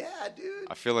 Hitting. Yeah, dude.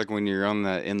 I feel like when you're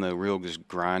in the real just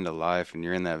grind of life, and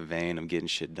you're in that vein of getting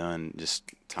shit done, just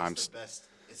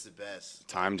It's the best.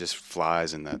 Time just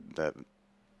flies in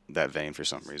that vein for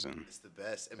some reason. It's the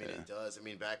best. I mean, It does. I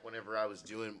mean, back whenever I was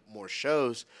doing more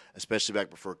shows, especially back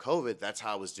before COVID, that's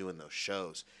how I was doing those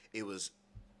shows. It was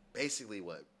basically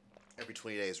every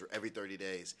 20 days or every 30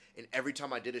 days. And every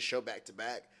time I did a show back to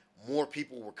back, more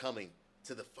people were coming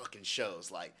to the fucking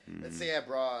shows. Like, let's say I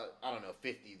brought,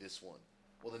 50 this one.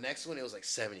 Well, the next one, it was like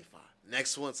 75.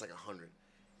 Next one, it's like 100.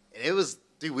 And it was,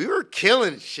 dude, we were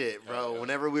killing shit, bro,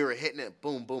 whenever we were hitting it,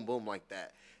 boom, boom, boom, like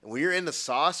that. And when you're in the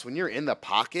sauce, when you're in the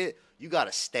pocket, you got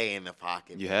to stay in the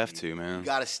pocket. You have to, man. You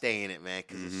got to stay in it, man,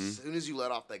 because as soon as you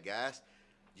let off that gas,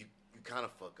 you kind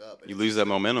of fuck up. And you lose that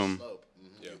momentum.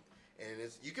 Mm-hmm. Yeah.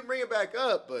 And you can bring it back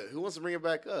up, but who wants to bring it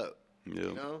back up? Yeah.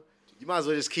 You know? You might as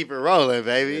well just keep it rolling,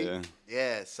 baby.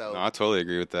 Yeah, so. No, I totally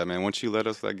agree with that, man. Once you let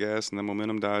off that gas and the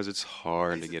momentum dies, it's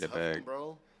hard to get it back. One,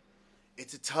 bro.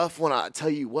 It's a tough one. I tell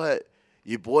you what,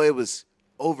 your boy was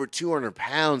over 200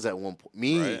 pounds at one point.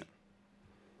 Me,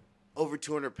 over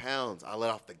 200 pounds. I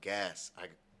let off the gas. I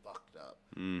fucked up.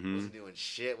 Mm-hmm. Wasn't doing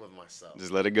shit with myself.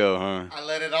 Just let it go, huh? I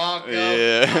let it all go.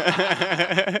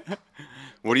 Yeah.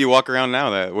 What do you walk around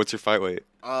now? What's your fight weight?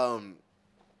 I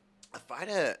fight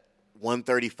at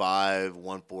 135,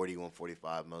 140,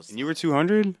 145 most. And you were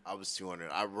 200? I was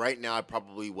 200. Right now I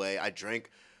probably weigh. I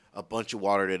drank a bunch of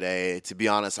water today. To be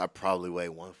honest, I probably weigh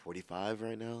 145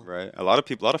 right now. Right. A lot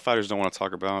of fighters don't want to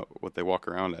talk about what they walk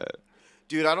around at.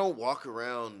 Dude, I don't walk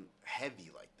around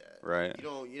heavy like that. Right.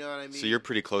 You know what I mean? So you're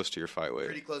pretty close to your fight weight.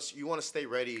 Pretty close. You want to stay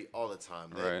ready all the time.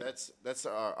 Right. That's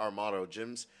our motto.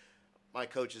 Gyms, my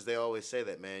coaches, they always say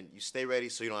that, man. You stay ready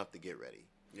so you don't have to get ready.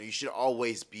 You should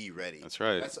always be ready. That's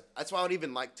right. That's why I don't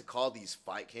even like to call these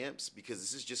fight camps, because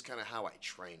this is just kind of how I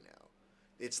train now.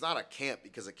 It's not a camp,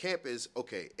 because a camp is,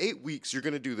 okay, 8 weeks you're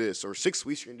going to do this, or 6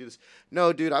 weeks you're going to do this.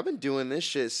 No, dude, I've been doing this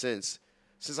shit since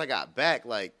I got back.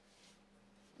 Like,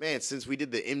 man, since we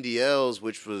did the MDLs,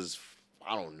 which was,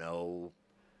 I don't know,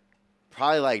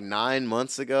 probably like 9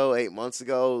 months ago, 8 months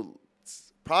ago,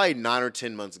 probably 9 or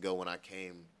 10 months ago when I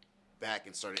came back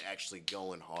and started actually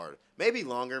going hard. Maybe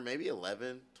longer, maybe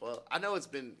 11, 12. I know it's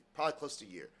been probably close to a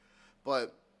year.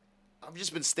 But I've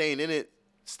just been staying in it,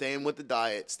 staying with the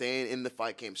diet, staying in the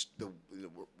fight camps. The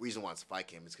reason why it's a fight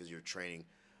camp is because you're training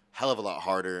hell of a lot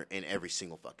harder in every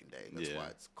single fucking day. That's why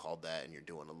it's called that, and you're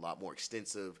doing a lot more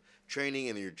extensive training,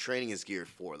 and your training is geared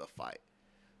for the fight.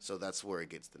 So that's where it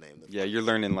gets the name. You're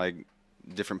learning like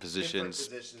different positions,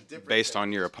 based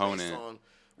on your opponent.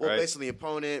 Based on the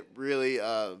opponent, really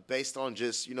based on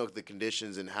just, the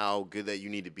conditions and how good that you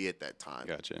need to be at that time.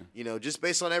 Gotcha. Just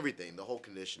based on everything, the whole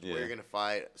conditions, where you're going to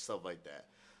fight, stuff like that,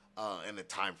 and the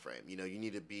time frame. You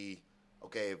need to be,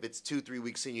 okay, if it's 2-3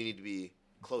 weeks in, you need to be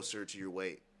closer to your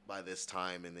weight by this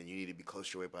time, and then you need to be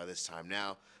closer to your weight by this time.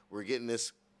 Now, we're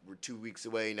 2 weeks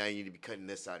away, now you need to be cutting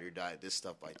this out of your diet, this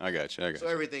stuff like that. I got you. So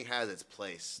everything has its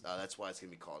place. That's why it's going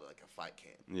to be called like a fight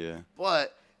camp. Yeah.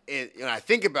 But and I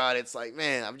think about it, it's like,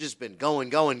 man, I've just been going.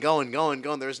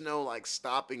 There's no like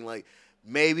stopping. Like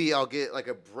maybe I'll get like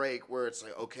a break where it's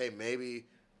like, okay, maybe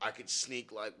I could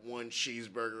sneak like one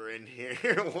cheeseburger in here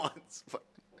once, but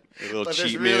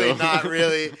there's really not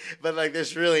really. But like,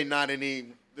 there's really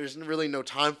no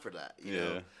time for that, you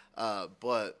know.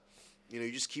 But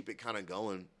you just keep it kind of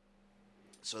going,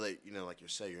 so that like you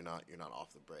say, you're not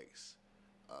off the brakes.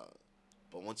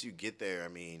 But once you get there, I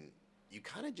mean, you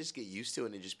kind of just get used to it,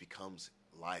 and it just becomes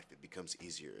life. It becomes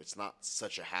easier. It's not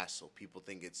such a hassle. People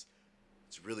think it's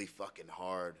really fucking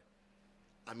hard.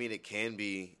 I mean, it can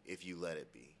be if you let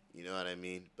it be. You know what I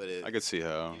mean? But I could see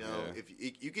how.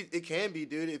 If it can be,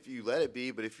 dude, if you let it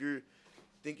be. But if you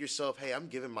think yourself, hey, I'm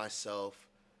giving myself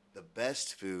the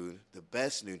best food, the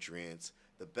best nutrients,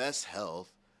 the best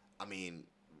health. I mean,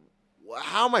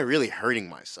 how am I really hurting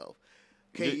myself?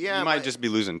 Okay, you might just be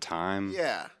losing time.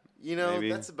 Yeah, maybe.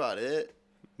 That's about it.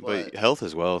 But health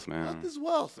is wealth, man. Health is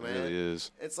wealth, man. It really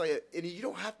is. It's like, and you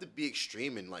don't have to be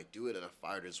extreme and like do it in a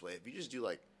fighter's way. If you just do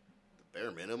like the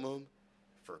bare minimum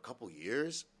for a couple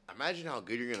years, imagine how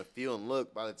good you're gonna feel and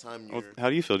look by the time you're. Well, how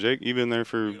do you feel, Jake? You've been there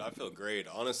for. Dude, I feel great.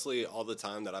 Honestly, all the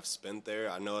time that I've spent there,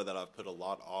 I know that I've put a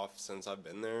lot off since I've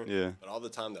been there. Yeah. But all the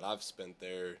time that I've spent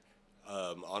there,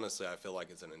 honestly, I feel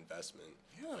like it's an investment.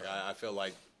 Yeah. Like, I feel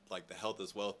like the health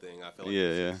is wealth thing. I feel like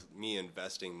it's me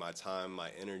investing my time, my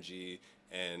energy,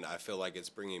 and I feel like it's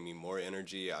bringing me more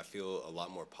energy. I feel a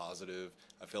lot more positive.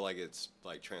 I feel like it's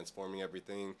like transforming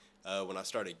everything. When I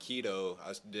started keto,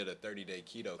 I did a 30-day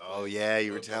keto. Oh yeah,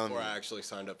 you were telling me. Before I actually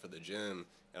signed up for the gym,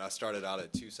 and I started out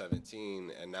at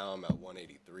 217, and now I'm at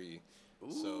 183.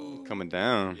 Ooh. So coming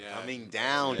down. Yeah, coming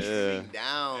down.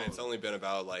 And it's only been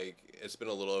about it's been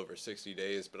a little over 60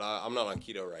 days, but I'm not on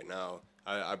keto right now.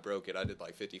 I broke it. I did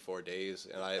like 54 days,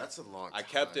 and that's a long time. I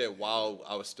kept it while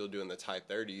I was still doing the Thai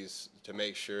 30s to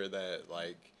make sure that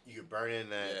you could burn in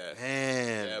that. Yeah.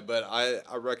 Man. Yeah, but I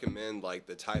recommend like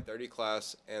the Thai 30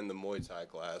 class and the Muay Thai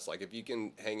class. Like if you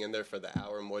can hang in there for the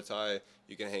hour Muay Thai,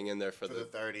 you can hang in there for the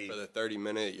 30. For the 30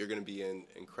 minute, you're gonna be in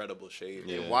incredible shape.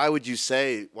 Yeah. Why would you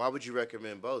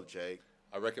recommend both, Jake?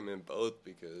 I recommend both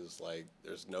because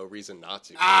there's no reason not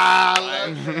to.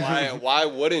 Why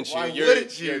wouldn't you?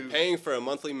 You're paying for a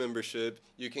monthly membership.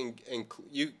 You can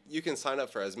sign up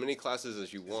for as many classes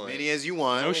as you want. As many as you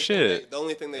want. Oh shit. The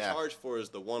only thing they charge for is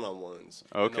the one-on-ones.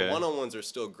 Okay. And the one-on-ones are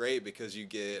still great because you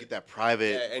get that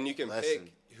private. Yeah, and you can lesson.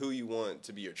 pick who you want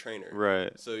to be your trainer.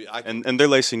 Right. So and they're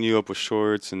lacing you up with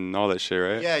shorts and all that shit,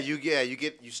 right? Yeah,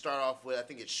 you start off with, I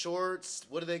think it's shorts.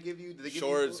 What do they give you? Do they give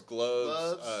shorts, you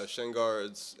gloves, shin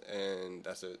guards, and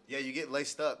that's it. Yeah, you get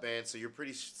laced up, man. So you're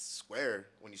pretty square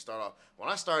when you start off. When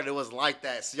I started, it wasn't like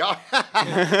that. So y'all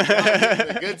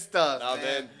the good stuff. Nah,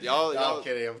 man. I'm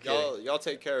kidding. Y'all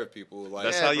take care of people.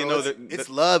 That's how you know that it's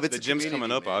love. It's the gym's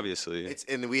coming up, man. obviously.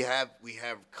 And we have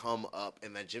come up,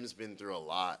 and that gym's been through a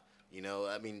lot.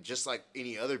 I mean, just like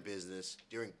any other business,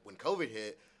 when COVID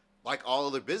hit, like all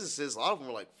other businesses, a lot of them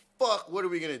were like, fuck, what are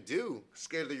we going to do?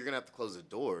 Scared that you're going to have to close the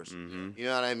doors. Mm-hmm. You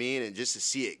know what I mean? And just to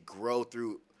see it grow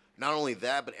through not only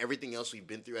that, but everything else we've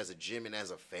been through as a gym and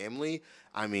as a family,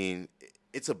 I mean,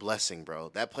 it's a blessing, bro.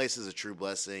 That place is a true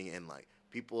blessing, and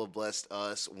people have blessed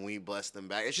us when we bless them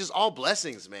back. It's just all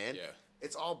blessings, man. Yeah.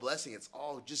 It's all blessing. It's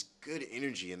all just good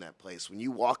energy in that place. When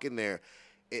you walk in there,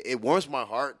 it warms my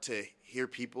heart to hear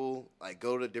people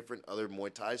go to different other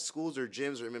Muay Thai schools or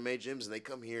gyms or MMA gyms, and they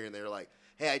come here and they're like,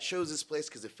 hey, I chose this place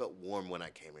because it felt warm when I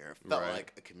came here. It felt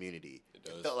like a community.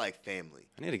 It felt like family.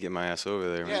 I need to get my ass over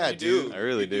there, man. Yeah, I do. I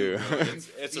really do.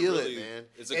 It's Feel a really, man.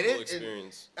 It's a cool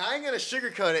experience. I ain't going to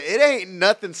sugarcoat it. It ain't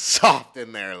nothing soft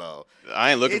in there, though.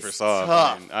 I ain't looking for soft.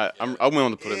 Tough. I mean, I'm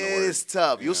willing to put in the work. It's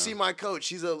tough. You'll see my coach.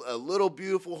 She's a little,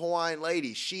 beautiful Hawaiian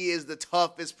lady. She is the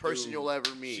toughest person you'll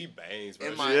ever meet. She bangs, bro.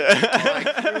 In my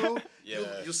crew,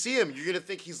 you'll see him. You're going to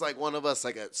think he's like one of us,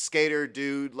 like a skater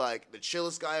dude, like the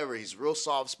chillest guy ever. He's real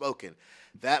soft-spoken.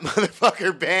 That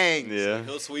motherfucker bangs. Yeah.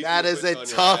 He'll sweep that you is with a on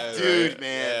your tough ass, dude, right?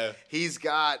 man. Yeah. He's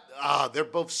got, they're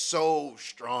both so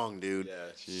strong, dude. Yeah,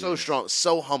 so strong,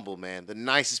 so humble, man. The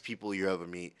nicest people you ever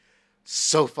meet.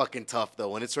 So fucking tough, though.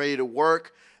 When it's ready to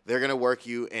work, they're going to work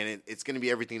you, and it's going to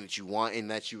be everything that you want and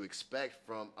that you expect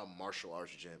from a martial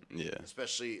arts gym. Yeah.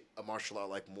 Especially a martial art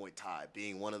like Muay Thai,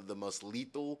 being one of the most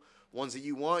lethal ones that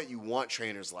you want. You want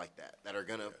trainers like that are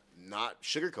going to not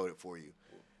sugarcoat it for you.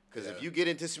 Because if you get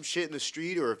into some shit in the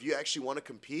street, or if you actually want to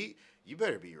compete, you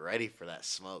better be ready for that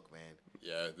smoke, man.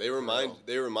 Yeah, they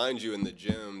remind you in the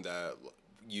gym that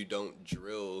you don't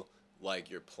drill like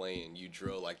you're playing. You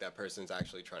drill like that person's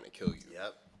actually trying to kill you.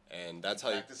 Yep. And that's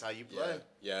Practice how you play.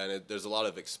 Yeah, and there's a lot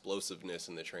of explosiveness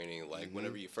in the training. Like,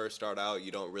 whenever you first start out,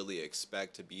 you don't really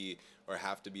expect to be or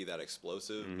have to be that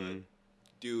explosive.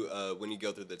 But when you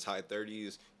go through the Thai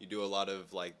 30s, you do a lot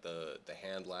of, like, the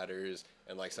hand ladders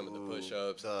and, like, some of the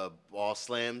push-ups. The ball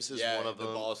slams is one of them.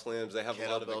 The ball slams. They have a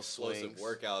lot of Kettlebell explosive swings.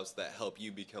 workouts that help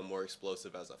you become more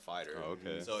explosive as a fighter. Oh,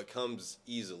 okay. So it comes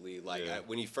easily. Like,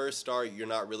 when you first start, you're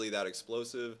not really that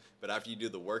explosive. But after you do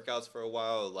the workouts for a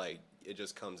while, like, it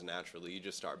just comes naturally. You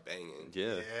just start banging.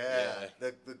 Yeah.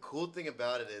 The cool thing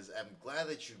about it is, I'm glad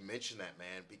that you mentioned that,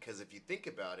 man, because if you think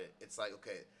about it, it's like,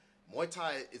 okay, Muay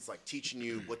Thai is like teaching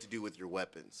you what to do with your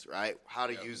weapons, right? How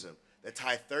to use them. The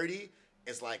Thai 30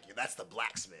 is like, that's the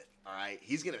blacksmith, all right?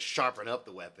 He's going to sharpen up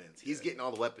the weapons. He's getting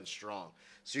all the weapons strong.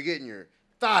 So you're getting your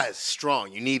thighs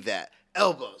strong. You need that.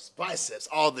 Elbows, biceps,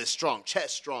 all this strong.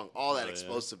 Chest strong, all that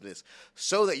explosiveness.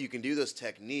 So that you can do those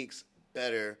techniques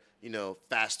better,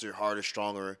 faster, harder,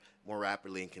 stronger, more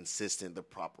rapidly and consistent the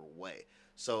proper way.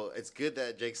 So it's good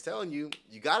that Jake's telling you,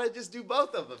 you got to just do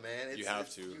both of them, man. You have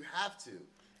to. You have to.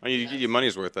 I mean, you get your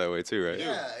money's worth that way too, right?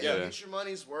 Yeah, get your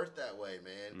money's worth that way,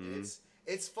 man.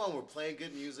 It's fun. We're playing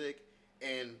good music,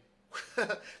 and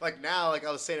like now, like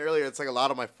I was saying earlier, it's like a lot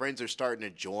of my friends are starting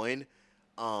to join.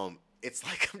 It's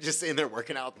like I'm just sitting there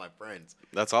working out with my friends.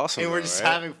 That's awesome. And we're just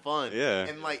having fun. Yeah.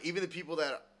 And like even the people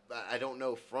that I don't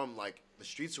know from like the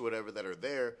streets or whatever that are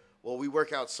there, well, we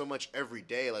work out so much every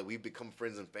day. Like we've become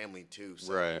friends and family too.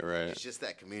 So Right. It's just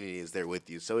that community is there with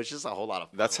you. So it's just a whole lot of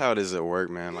fun. That's how it is at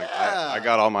work, man. Like I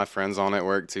got all my friends on at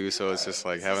work too, so it's just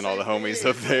like having all the homies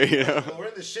up there, Well, we're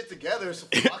in this shit together, so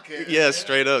fuck it. Yeah,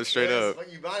 straight up.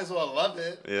 Like, you might as well love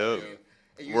it. Yep.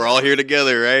 And We're all here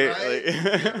together, right? Right? Like,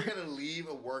 You're never gonna leave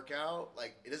a workout.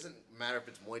 Like it doesn't matter if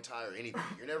it's Muay Thai or anything.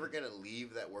 You're never gonna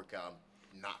leave that workout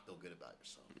and not feel good about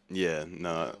yourself. yeah,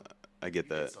 no, I get You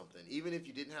did that. something. Even if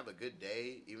you didn't have a good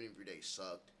day, even if your day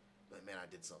sucked, like man, I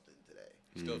did something today.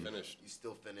 You still finished. You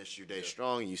still finish your day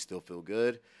strong. You still feel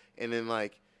good. And then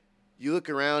like you look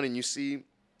around and you see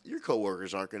your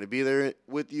coworkers aren't going to be there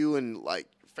with you, and like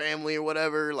family or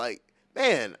whatever. Like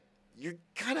man, you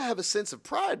kind of have a sense of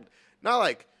pride. Not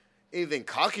like anything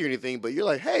cocky or anything, but you're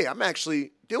like, hey, I'm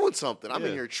actually doing something. I'm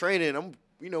in here training. I'm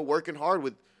working hard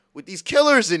with these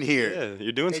killers in here. Yeah,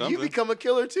 you're doing and something. you become a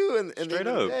killer too, and at the Straight end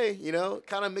of the up. day, it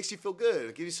kind of makes you feel good.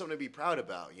 It gives you something to be proud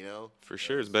about, For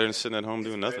sure, it's better than sitting at home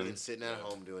doing It's better nothing. than sitting at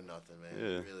home doing nothing, man.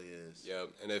 Yeah. It really is. Yeah,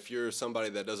 and if you're somebody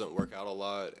that doesn't work out a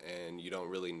lot and you don't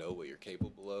really know what you're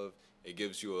capable of, it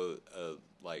gives you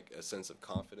a sense of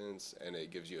confidence, and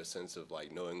it gives you a sense of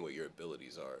like knowing what your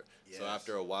abilities are. So Yes.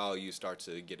 after a while, you start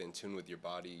to get in tune with your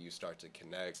body, you start to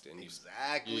connect, and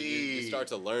Exactly. you start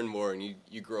to learn more, and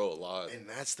you grow a lot. And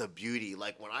that's the beauty.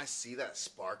 Like when I see that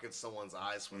spark in someone's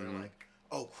eyes when they're like,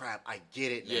 "Oh crap, I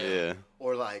get it now," Yeah.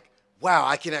 or like, "Wow,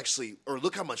 I can actually," or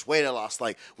 "Look how much weight I lost."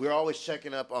 Like we're always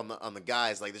checking up on the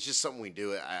guys. Like it's just something we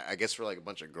do. I guess we're like a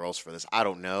bunch of girls for this. I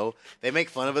don't know. They make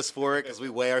fun of us for it because we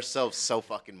weigh ourselves so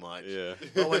fucking much. Yeah.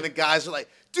 But when the guys are like,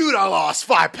 "Dude, I lost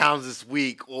 5 pounds this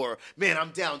week," or "Man, I'm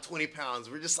down 20 pounds,"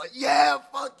 we're just like, "Yeah,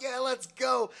 fuck yeah, let's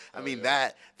go." I mean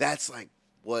that's like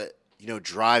what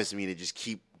drives me to just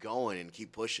keep going and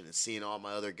keep pushing and seeing all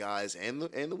my other guys and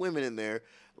the women in there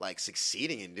like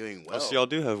succeeding and doing well. Oh, so y'all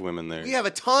do have women there. We have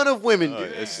a ton of women,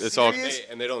 dude. it's all- Serious?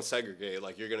 And they don't segregate.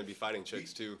 Like you're gonna be fighting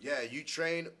chicks too. Yeah, you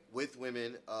train with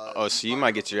women. Oh, so you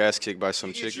might get your ass kicked by some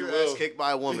You chick. get your ass kicked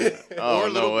by a woman Oh, or a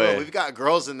no little way. girl. We've got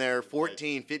girls in there,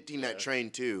 14, 15 that train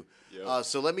too. Yep.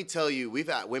 So let me tell you, we've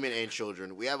got women and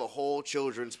children. We have a whole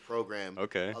children's program.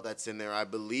 Okay. That's in there. I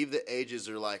believe the ages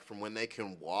are like from when they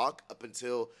can walk up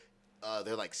until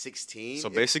they're like 16. So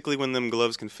basically, when them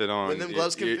gloves can fit on, When them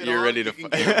gloves can fit you're on, ready you to can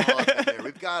fight. get them all up in there.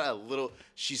 We've got a little.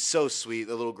 She's so sweet.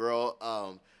 The little girl.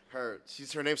 Her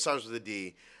name starts with a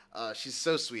D. She's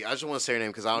so sweet. I just want to say her name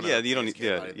because I don't know. Yeah, if you don't kids need- care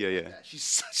yeah, about anything yeah, like yeah. that. She's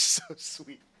so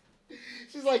sweet.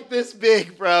 She's like this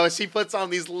big, bro. And she puts on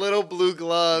these little blue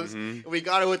gloves. Mm-hmm. And we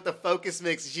got her with the focus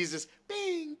mix. And she's just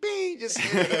bing, bing, just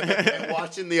and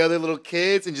watching the other little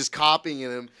kids and just copying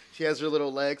them. She has her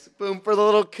little legs, boom, for the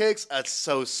little kicks. That's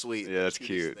so sweet. Yeah, that's The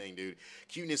cutest cute. thing, dude.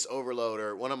 Cuteness overload.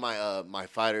 Or one of my my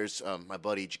fighters, my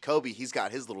buddy Jacoby, he's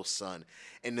got his little son.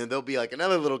 And then there'll be like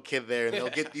another little kid there. And they'll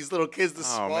get these little kids to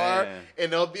spar. man.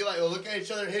 And they'll be like, they'll look at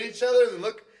each other, hit each other, and then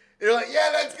look. They're like, yeah,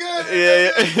 that's good.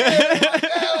 Yeah, That's good. They're like,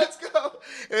 yeah, let's go.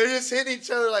 And they're just hitting each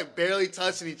other, like barely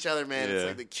touching each other, man. It's Yeah.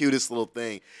 like the cutest little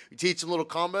thing. You teach them little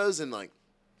combos, and like,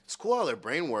 it's cool how their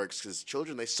brain works because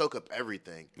children, they soak up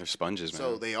everything. They're sponges, man.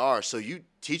 So they are. So you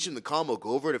teach them the combo,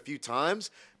 go over it a few times.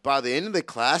 By the end of the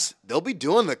class, they'll be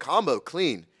doing the combo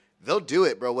clean. they'll do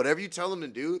it, bro. Whatever you tell them to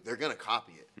do, they're gonna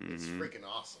copy it. It's freaking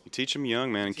awesome. You teach them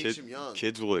young, man. Teach them young.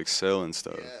 Kids will excel and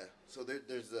stuff. Yeah. So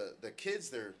there's the kids.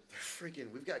 They're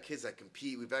freaking. We've got kids that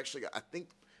compete. We've actually got. I think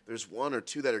there's 1 or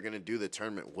 2 that are gonna do the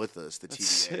tournament with us. The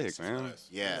That's TBAs. sick, man. Nice.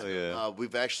 Yeah. Yeah.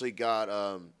 We've actually got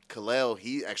Kalel.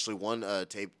 He actually won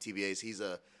TBAs. He's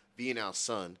a Vianal's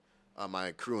son.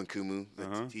 My crew in Kumu,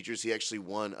 the teachers. He actually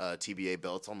won TBA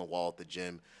belts on the wall at the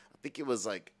gym. I think it was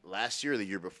like last year or the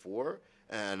year before.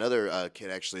 And another kid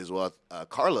actually as well,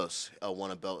 Carlos,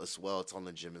 won a belt as well. It's on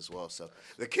the gym as well. So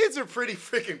the kids are pretty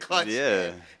freaking clutch.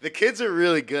 Yeah. Man. The kids are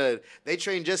really good. They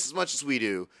train just as much as we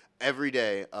do. Every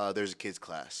day there's a kids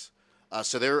class.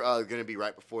 So they're going to be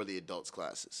right before the adults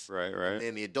classes. Right.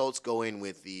 And the adults go in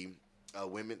with the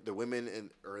women. The women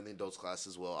are in the adults class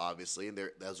as well, obviously, and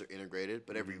those are integrated.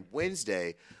 But every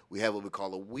Wednesday we have what we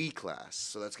call a WE class.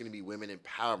 So that's going to be women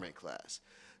empowerment class.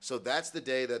 So that's the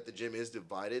day that the gym is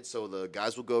divided. So the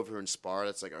guys will go over and spar.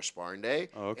 That's like our sparring day.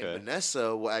 Oh, okay. And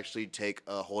Vanessa will actually take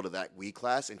a hold of that WE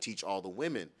class and teach all the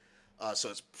women. So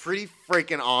it's pretty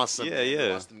freaking awesome. Yeah, man. yeah. She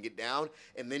wants them to get down.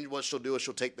 And then what she'll do is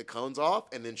she'll take the cones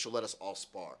off, and then she'll let us all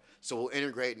spar. So we'll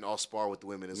integrate and all spar with the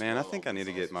women as well. Man, I think I need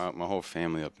to get my whole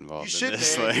family up involved. You should, in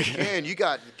this. man. Like, You can. You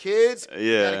got the kids. You got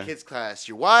Yeah. a kids class.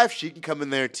 Your wife, she can come in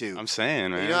there too. I'm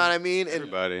saying, man. You know what I mean? And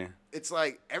Everybody. it's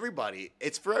like everybody.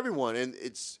 It's for everyone, and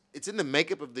it's in the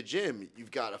makeup of the gym.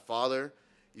 You've got a father,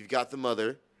 you've got the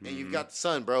mother, and you've got the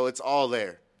son, bro. It's all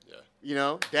there. Yeah. You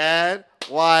know, dad,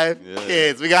 wife, Yeah.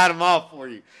 kids. We got them all for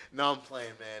you. No, I'm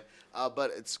playing, man.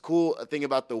 But it's cool. A thing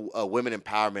about the women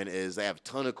empowerment is they have a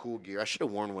ton of cool gear. I should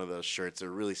have worn one of those shirts. They're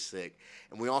really sick.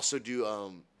 And we also do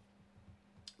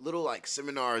little like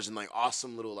seminars and like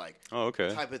awesome little like Oh,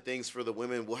 okay. type of things for the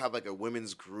women. We'll have like a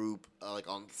women's group, like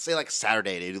on say like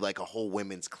Saturday, they do like a whole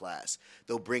women's class.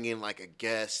 They'll bring in like a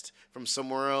guest from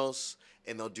somewhere else,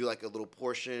 and they'll do like a little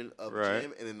portion of Right.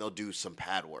 gym, and then they'll do some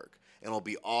pad work, and it'll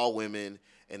be all women.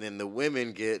 And then the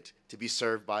women get to be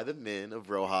served by the men of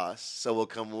Rojas. So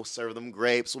we'll serve them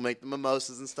grapes, we'll make them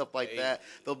mimosas and stuff like that.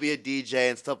 There'll be a DJ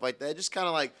and stuff like that. Just kind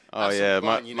of like Oh have some yeah,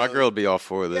 fun, my girl would be all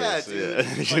for Yeah, this. dude.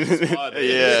 Yeah, It's like a squad, man.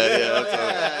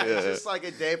 yeah. It's just like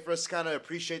a day for us to kind of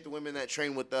appreciate the women that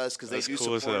train with us because they That's do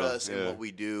cool as support hell, us in yeah. what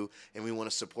we do, and we want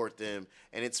to support them.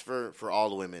 And it's for all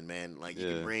the women, man. Like you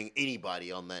Yeah. can bring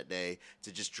anybody on that day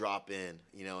to just drop in,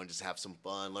 and just have some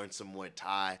fun, learn some Muay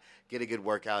Thai, get a good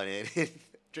workout in.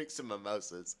 Drink some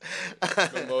mimosas.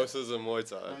 Mimosas and Muay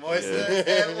Thai. Mimosas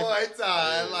and Muay Thai.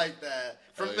 I like that.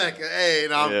 From Oh, yeah. Mecca. Hey,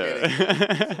 no, I'm kidding.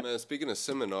 Yeah. Man, speaking of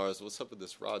seminars, what's up with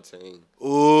this Rod Tang?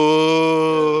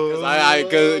 Ooh.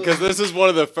 Because this is one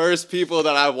of the first people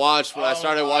that I watched when I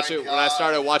started my watching when I God.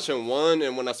 started watching one,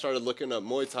 and when I started looking up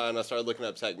Muay Thai and I started looking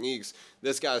up techniques.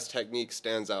 This guy's technique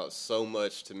stands out so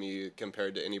much to me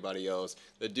compared to anybody else.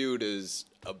 The dude is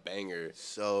a banger.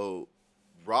 So,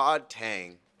 Rod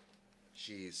Tang,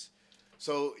 jeez.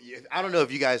 So, I don't know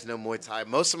if you guys know Muay Thai.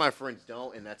 Most of my friends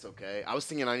don't, and that's okay. I was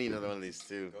thinking I need another one of these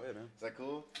too. Go ahead, man. Is that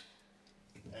cool?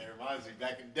 It reminds me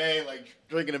back in the day, like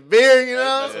drinking a beer, you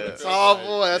know? That's what it feels Tall like.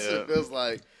 boy, that's what Yeah. it feels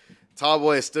like. Tall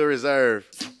boy is still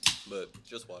reserved. But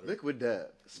just water. Liquid Death,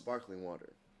 sparkling water.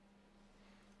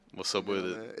 What's up with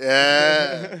it?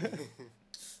 Yeah.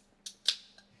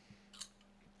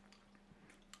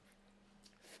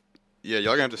 Yeah,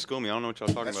 y'all gonna have to school me. I don't know what y'all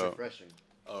talking That's about. refreshing.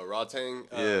 Rod Tang.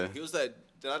 Yeah. He was that.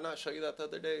 Did I not show you that the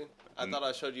other day? I thought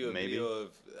I showed you a maybe. video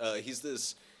of. He's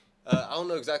this. I don't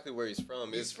know exactly where he's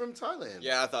from. He's from Thailand.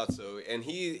 Yeah, I thought so. And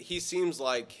he seems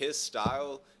like his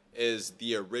style is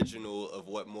the original of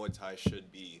what Muay Thai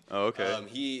should be. Oh, okay.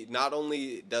 He not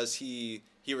only does he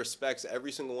respects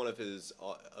every single one of his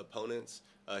opponents.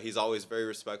 He's always very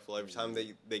respectful. Every time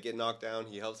they get knocked down,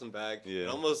 he helps them back. Yeah. And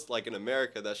almost like in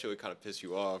America, that shit would kind of piss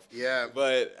you off. Yeah.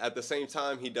 But at the same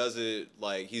time, he does it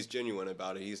like he's genuine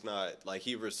about it. He's not like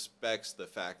he respects the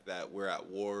fact that we're at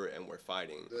war and we're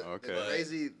fighting. Okay.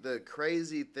 The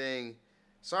crazy thing.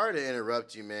 Sorry to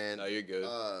interrupt you, man. No, you're good.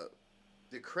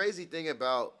 The crazy thing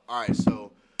about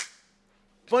so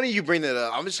funny you bring that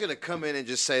up. I'm just gonna come in and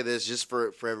just say this, just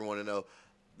for everyone to know.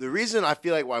 The reason I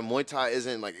feel like why Muay Thai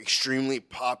isn't like extremely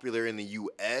popular in the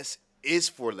U.S. is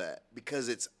for that, because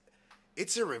it's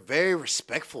a very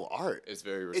respectful art. It's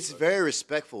very It's respectful. very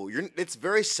respectful. It's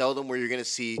very seldom where you're gonna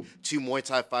see two Muay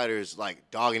Thai fighters like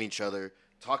dogging each other,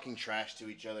 talking trash to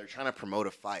each other, trying to promote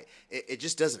a fight. It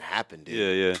just doesn't happen, dude.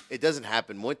 Yeah. It doesn't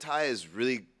happen. Muay Thai is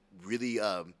really, really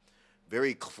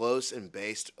very close and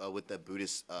based with the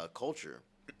Buddhist culture,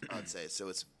 I'd say. So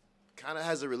it's kind of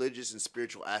has a religious and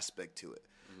spiritual aspect to it.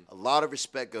 A lot of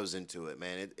respect goes into it,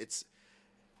 man. It's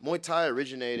Muay Thai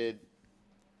originated.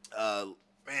 Man,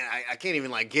 man, I can't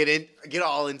even like get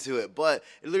all into it, but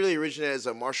it literally originated as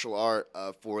a martial art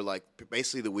for like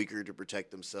basically the weaker to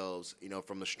protect themselves,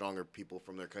 from the stronger people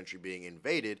from their country being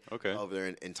invaded over there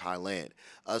in Thailand.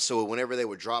 So whenever they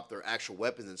would drop their actual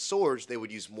weapons and swords, they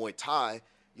would use Muay Thai,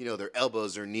 their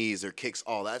elbows, their knees, their kicks,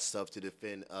 all that stuff to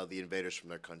defend the invaders from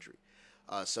their country.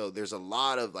 So there's a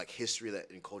lot of like history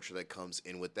and culture that comes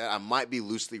in with that. I might be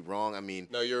loosely wrong. I mean,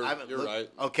 no, you're right.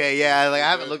 Okay, yeah, like I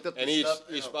haven't looked up. And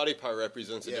each body part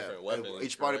represents a different weapon.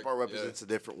 Each body part represents a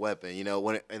different weapon.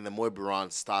 When in the Muay Baran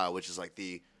style, which is like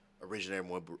the originator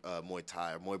Muay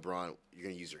Thai or Muay Baran, you're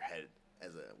gonna use your head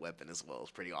as a weapon as well.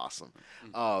 It's pretty awesome.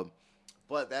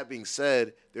 But that being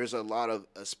said, there's a lot of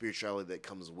spirituality that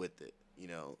comes with it.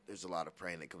 There's a lot of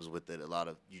praying that comes with it, a lot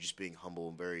of you just being humble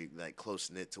and very like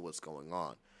close-knit to what's going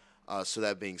on. So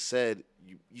that being said,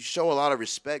 you show a lot of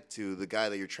respect to the guy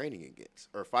that you're training against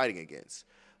or fighting against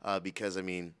because, I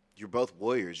mean, you're both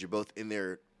warriors. You're both in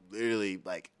there literally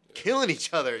like killing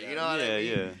each other. You know what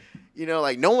I mean?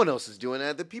 Like no one else is doing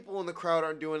that. The people in the crowd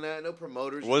aren't doing that. No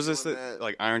promoters. Was this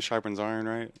like iron sharpens iron,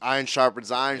 right? Iron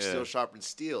sharpens iron, steel sharpens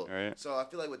steel. Right. So I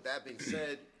feel like with that being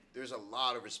said, there's a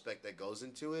lot of respect that goes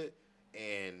into it.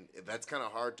 And that's kind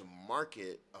of hard to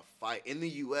market a fight in the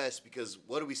U.S. because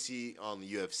what do we see on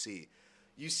the UFC?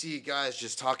 You see guys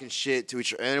just talking shit to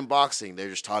each other. And in boxing, they're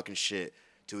just talking shit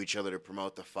to each other to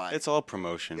promote the fight. It's all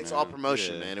promotion, It's all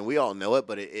promotion, man. And we all know it,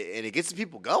 but it gets the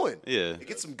people going. Yeah. It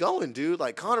gets them going, dude.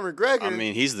 Like Conor McGregor. I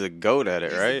mean, he's the GOAT at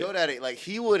it, right? He's the GOAT at it. Like,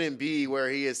 he wouldn't be where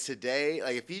he is today.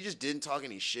 Like, if he just didn't talk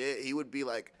any shit, he would be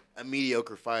like a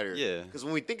mediocre fighter. Yeah. Because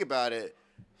when we think about it,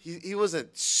 he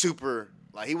wasn't super...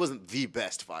 Like, he wasn't the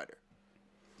best fighter.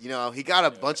 He got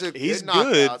a bunch of He's good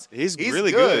knockouts. Good. He's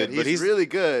really good. But he's really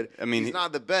good. I mean, he's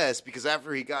not the best because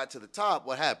after he got to the top,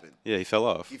 what happened? Yeah, he fell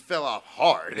off. He fell off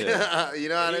hard. Yeah. You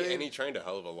know what I mean? And he trained a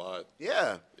hell of a lot.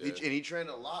 Yeah. He trained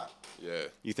a lot. Yeah.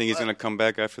 You think he's going to come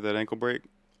back after that ankle break?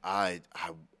 I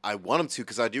want him to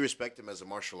because I do respect him as a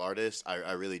martial artist.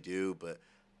 I really do, but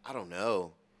I don't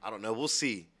know. We'll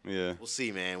see. Yeah. We'll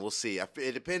see, man. We'll see.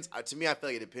 It depends. To me, I feel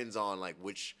like it depends on like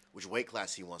which weight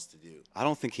class he wants to do. I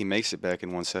don't think he makes it back in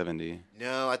 170.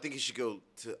 No, I think he should go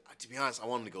to be honest, I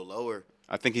want him to go lower.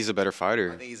 I think he's a better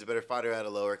fighter. I think he's a better fighter at a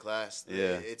lower class.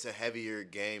 Yeah. It's a heavier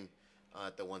game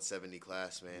at the 170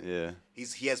 class, man. Yeah.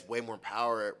 He has way more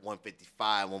power at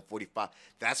 155, 145.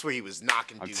 That's where he was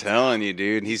knocking dudes. I'm telling you,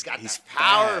 dude. He's got that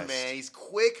power, fast. man. He's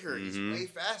quicker. Mm-hmm. He's way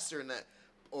faster than that.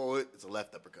 Oh, it's a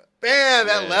left uppercut. Bam!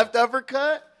 That left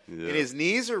uppercut. Yeah. And his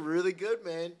knees are really good,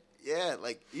 man. Yeah,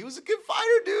 like, he was a good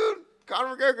fighter, dude.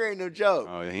 Conor McGregor ain't no joke.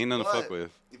 Oh, yeah, he ain't nothing to fuck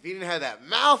with. If he didn't have that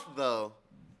mouth, though,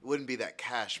 it wouldn't be that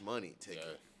cash money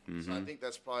ticket. Yeah. Mm-hmm. So I think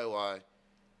that's probably why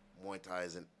Muay Thai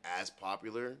isn't as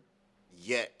popular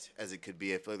yet as it could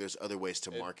be. I feel like there's other ways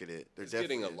to market it. It's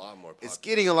getting a lot more popular. It's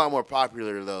getting a lot more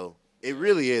popular, though. It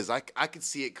really is. I could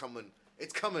see it coming.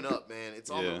 It's coming up, man. It's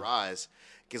on the rise.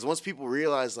 Because once people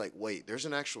realize, like, wait, there's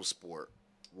an actual sport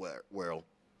where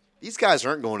these guys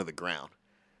aren't going to the ground.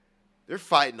 They're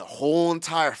fighting the whole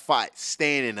entire fight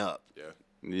standing up. Yeah.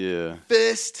 Yeah.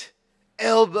 Fist,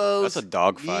 elbows. That's a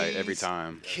dogfight knees, every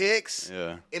time. Kicks.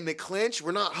 Yeah. In the clinch,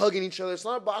 we're not hugging each other. It's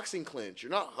not a boxing clinch.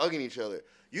 You're not hugging each other.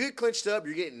 You get clinched up,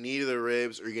 you're getting knee to the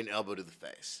ribs, or you're getting elbow to the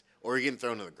face, or you're getting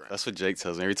thrown to the ground. That's what Jake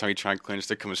tells me. Every time you try and clinch,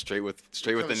 they're coming straight with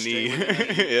the knee.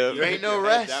 Yeah. There ain't no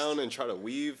rest. Down and try to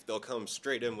weave, they'll come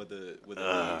straight in with the knee.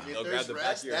 They'll grab the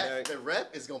back of your neck. The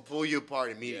rep is gonna pull you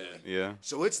apart immediately. Yeah.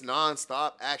 So it's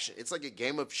nonstop action. It's like a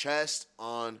game of chess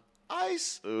on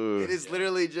ice. Ugh. It is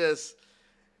literally just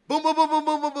boom, boom, boom, boom,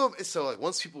 boom, boom, boom. And so like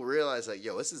once people realize like,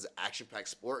 yo, this is an action-packed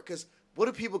sport, because what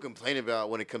do people complain about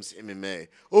when it comes to MMA?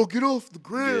 Oh, get off the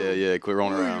ground. Yeah, quit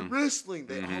rolling Why are you around. wrestling.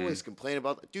 They always complain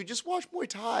about that. Dude, just watch Muay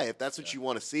Thai if that's what you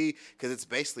want to see, because it's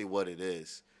basically what it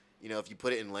is. If you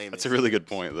put it in layman's That's a really good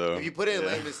point, though. If you put it in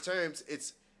layman's terms,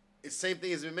 it's the same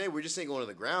thing as MMA. We're just ain't going to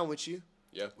the ground with you.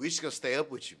 Yeah. We just gonna stay up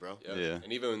with you, bro. Yeah.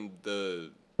 And even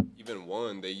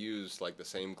one, they use like the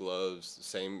same gloves, the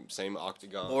same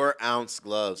octagon. 4-ounce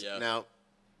gloves. Yeah. Now,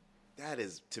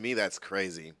 to me, that's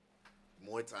crazy.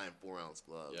 Muay Thai and 4-ounce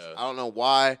gloves. Yeah. I don't know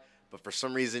why, but for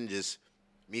some reason, just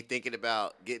me thinking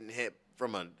about getting hit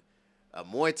from a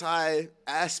Muay Thai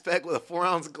aspect with a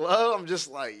 4-ounce glove, I'm just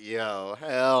like, yo,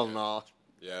 hell no.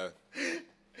 Yeah.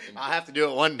 I'll have to do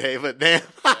it one day, but damn.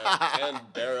 And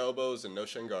bare elbows and no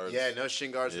shin guards. Yeah, no shin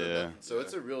guards. Yeah. So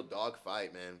it's a real dog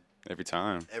fight, man. Every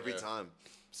time. Every time.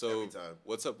 So Every time.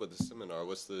 what's up with the seminar?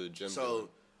 What's the gym So,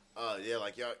 doing?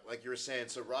 like you were saying,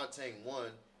 so Rod Tang won.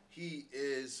 He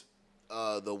is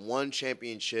the one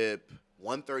championship,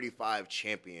 135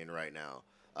 champion right now.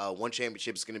 One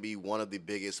championship is going to be one of the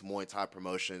biggest Muay Thai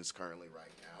promotions currently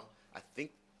right now. I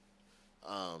think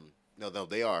No,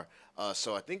 they are.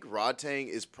 So I think Rodtang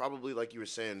is probably, like you were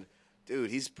saying,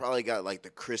 dude, he's probably got like the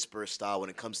crisper style when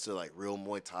it comes to like real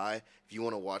Muay Thai. If you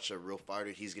want to watch a real fighter,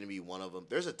 he's gonna be one of them.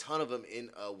 There's a ton of them in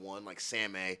one, like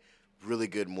Sam A, really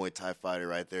good Muay Thai fighter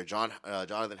right there.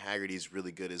 Jonathan Haggerty's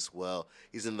really good as well.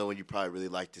 He's another one you probably really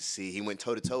like to see. He went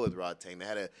toe to toe with Rodtang. They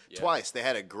had twice. They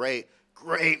had a great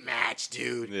match,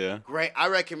 dude. Yeah. Great. I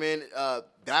recommend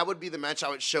that would be the match I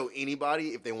would show anybody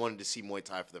if they wanted to see Muay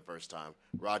Thai for the first time.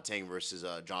 Rodtang versus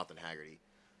Jonathan Haggerty.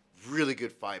 Really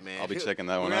good fight, man. I'll be checking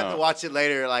that one We're gonna have out. to watch it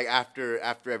later, like after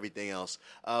everything else.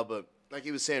 But like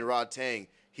he was saying, Rodtang,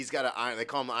 he's got an iron. They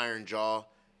call him the Iron Jaw.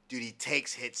 Dude, he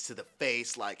takes hits to the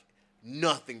face like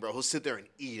nothing, bro. He'll sit there and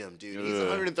eat him, dude. He's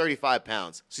 135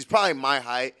 pounds. So he's probably my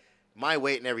height, my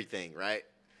weight, and everything, right?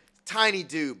 Tiny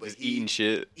dude, but Just eating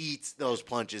shit. Eats those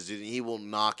punches, dude. And he will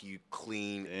knock you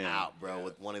clean out, bro,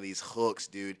 with one of these hooks,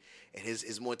 dude. And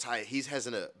his Muay Thai, he has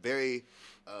a very,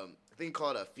 I think you call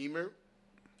it a femur,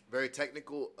 very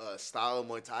technical style of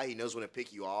Muay Thai. He knows when to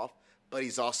pick you off, but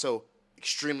he's also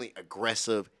extremely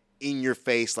aggressive, in your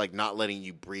face, like not letting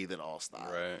you breathe at all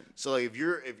style. Right. So like, if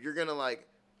you're gonna like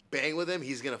bang with him,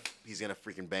 he's gonna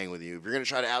freaking bang with you. If you're gonna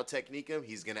try to out technique him,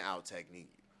 he's gonna out technique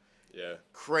you. Yeah.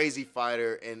 Crazy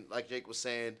fighter, and like Jake was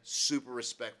saying, super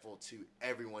respectful to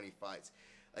everyone he fights.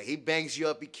 Like he bangs you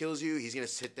up, he kills you, he's gonna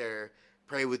sit there,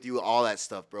 pray with you, all that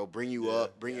stuff, bro. Bring you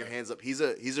up, bring your hands up. He's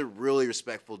a really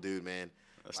respectful dude, man.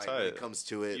 That's like, tight. when it comes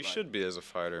to it. You like, should be as a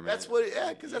fighter, man. That's what,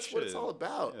 because that's what it's all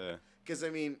about. Yeah. Because I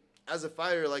mean, as a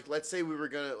fighter, like let's say we were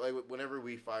gonna like whenever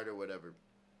we fight or whatever.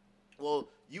 Well,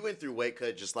 you went through weight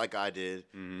cut just like I did.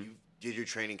 Mm-hmm. You did your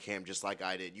training camp just like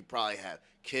I did. You probably have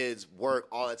kids, work,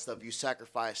 all that stuff. You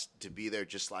sacrificed to be there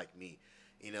just like me.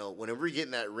 You know, whenever we get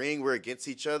in that ring, we're against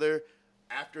each other.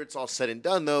 After it's all said and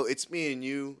done, though, it's me and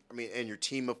you. I mean, and your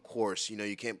team, of course. You know,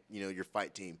 you can't, your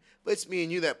fight team. But it's me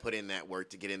and you that put in that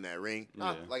work to get in that ring.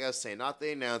 Not, like I was saying, not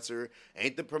the announcer,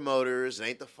 ain't the promoters,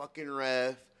 ain't the fucking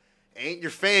ref, ain't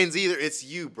your fans either. It's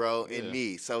you, bro, and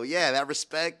me. So, yeah, that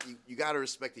respect, you got to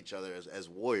respect each other as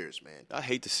warriors, man. I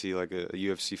hate to see like a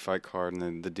UFC fight card and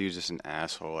then the dude's just an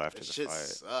asshole after That the shit fight.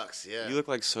 sucks, yeah. You look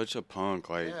like such a punk.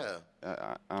 Like,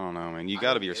 I don't know, man. You I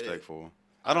got to don't be get it. respectful.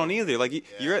 I don't either. Like,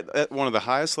 you're at one of the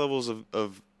highest levels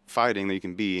of fighting that you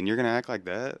can be, and you're going to act like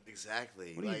that?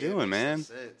 Exactly. What are you doing, man?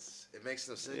 It makes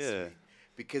no sense to me.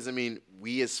 Because, I mean,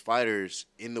 we as fighters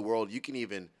in the world, you can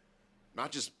even,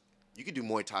 you can do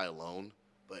Muay Thai alone,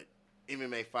 but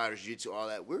MMA fighters, jiu-jitsu, all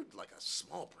that, we're like a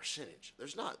small percentage.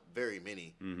 There's not very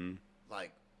many. Mm-hmm.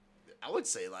 Like, I would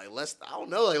say like less than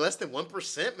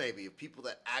 1% maybe of people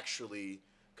that actually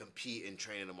compete and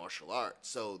train in a martial art.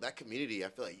 So that community, I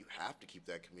feel like you have to keep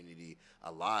that community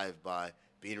alive by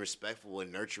being respectful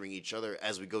and nurturing each other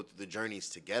as we go through the journeys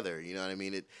together. You know what I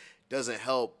mean? It doesn't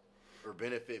help or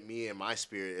benefit me and my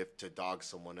spirit if to dog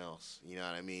someone else. You know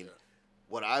what I mean? Yeah.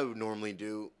 What I would normally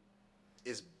do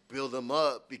is build him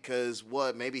up because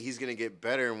maybe he's going to get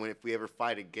better, and if we ever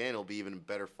fight again, it'll be even a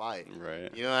better fight. Right.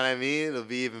 You know what I mean? It'll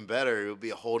be even better. It'll be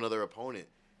a whole nother opponent,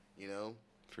 you know?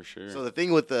 For sure. So the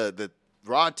thing with the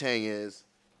Rodtang is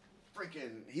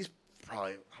he's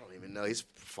probably, I don't even know, he's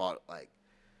fought like,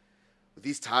 with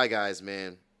these Thai guys,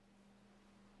 man,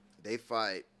 they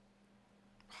fight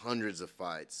hundreds of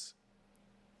fights.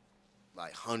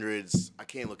 Like hundreds. I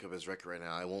can't look up his record right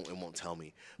now. It won't tell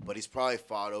me. But he's probably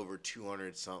fought over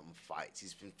 200 something fights.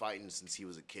 He's been fighting since he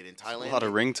was a kid in Thailand. A lot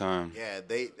of ring time. Yeah,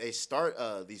 they start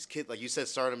these kids, like you said,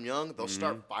 start them young. They'll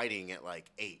start fighting at like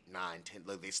 8, 9, 10.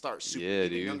 Like they start super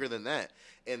even younger than that.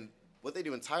 And what they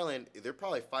do in Thailand, they're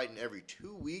probably fighting every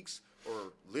 2 weeks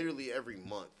or literally every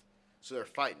month. So they're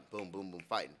fighting, boom, boom, boom,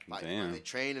 fighting. They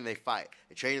train and they fight.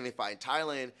 They train and they fight. In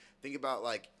Thailand, think about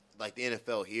like the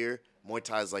NFL here. Muay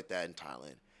Thai is like that in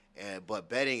Thailand. But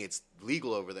betting, it's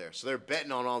legal over there. So they're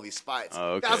betting on all these fights.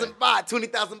 1,000 baht,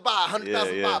 20,000 baht,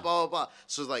 100,000 baht, blah, blah, blah.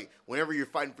 So it's like whenever you're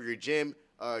fighting for your gym,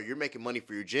 you're making money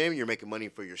for your gym, you're making money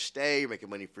for your stay, you're making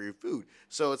money for your food.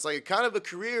 So it's like a kind of a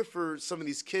career for some of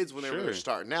these kids when they're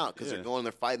starting out because they're going,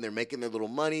 they're fighting, they're making their little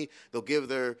money. They'll give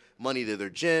their money to their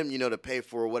gym, to pay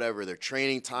for whatever their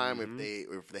training time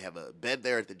if they have a bed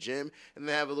there at the gym, and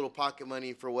they have a little pocket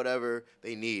money for whatever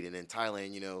they need. And in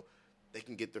Thailand, they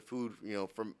can get their food,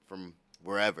 from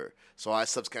wherever. So all that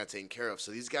stuff's kind of taken care of.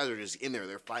 So these guys are just in there.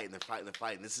 They're fighting.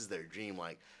 This is their dream.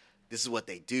 Like, this is what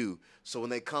they do. So when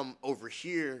they come over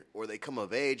here or they come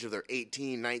of age, or they're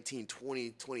 18, 19,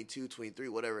 20, 22, 23,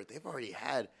 whatever, they've already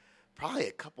had probably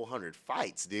a couple hundred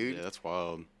fights, dude. Yeah, that's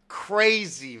wild.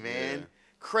 Crazy, man. Yeah.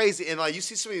 Crazy. And, like, you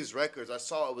see some of these records. I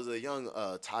saw it was a young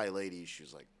Thai lady. She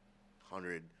was, like,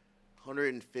 100,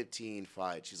 115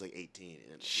 fights. She's like 18.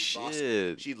 And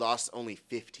she lost only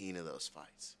 15 of those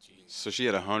fights. So she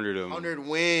had 100 of them. 100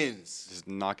 wins. Just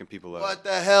knocking people out. What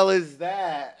the hell is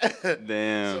that?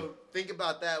 Damn. So think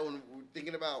about that when we're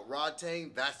thinking about Rod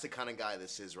Tang. That's the kind of guy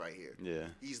this is right here. Yeah.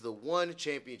 He's the one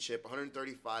championship,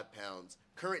 135 pounds,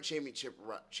 current championship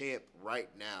champ right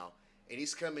now. And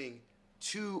he's coming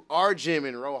to our gym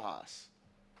in Rojas.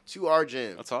 To our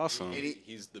gym. That's awesome. And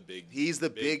He's the big. He's the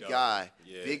big guy.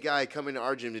 Yeah. Big guy coming to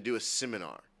our gym to do a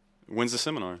seminar. When's the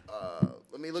seminar?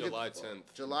 Let me look July at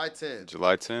 10th. July 10th.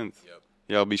 July 10th. Yep.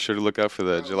 Yeah, I'll be sure to look out for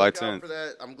that. July Look out 10th. for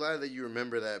that. I'm glad that you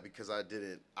remember that because I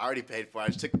didn't. I already paid for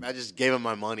it. I just gave him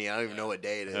my money. I don't even know what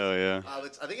day it is. Hell yeah.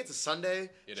 I think it's a Sunday,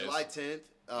 It July is. 10th.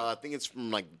 I think it's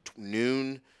from like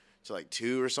noon to like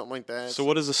 2 or something like that. So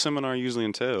what does a seminar usually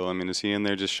entail? I mean, is he in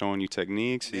there just showing you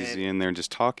techniques? Is Man. he in there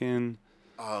just talking?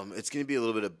 It's going to be a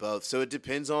little bit of both. So it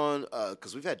depends on,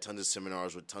 because we've had tons of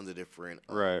seminars with tons of different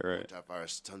Right. Muay Thai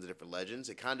fighters, tons of different legends.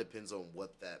 It kind of depends on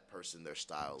what that person, their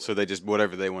style is. So they just,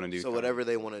 whatever they want to do. So whatever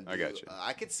they want to do. I got you.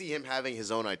 I could see him having his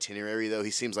own itinerary, though.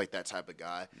 He seems like that type of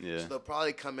guy. Yeah. So they'll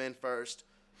probably come in first,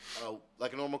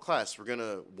 like a normal class. We're going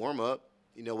to warm up,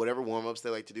 whatever warm-ups they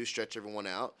like to do, stretch everyone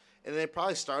out. And then they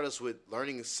probably start us with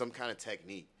learning some kind of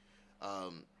technique.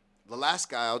 The last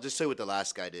guy, I'll just say what the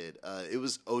last guy did. It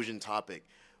was Ojen Topic.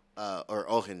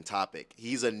 Ojen Topic.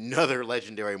 He's another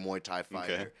legendary Muay Thai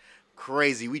fighter. Okay.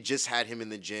 Crazy. We just had him in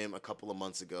the gym a couple of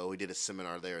months ago. We did a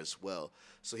seminar there as well.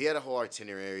 So he had a whole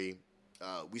itinerary.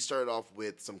 We started off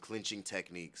with some clinching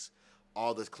techniques,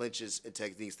 all the clinches and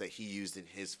techniques that he used in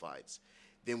his fights.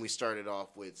 Then we started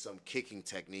off with some kicking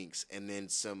techniques and then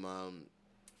some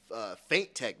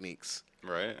feint techniques.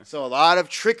 Right. So a lot of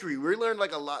trickery. We learned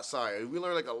like a lot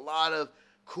of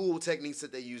cool techniques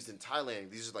that they used in Thailand.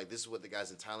 This is what the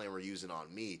guys in Thailand were using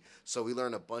on me. So we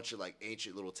learned a bunch of like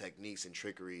ancient little techniques and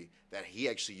trickery that he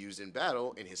actually used in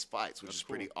battle in his fights, which is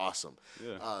pretty awesome.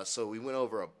 Yeah. So we went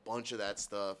over a bunch of that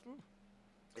stuff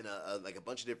and like a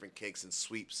bunch of different kicks and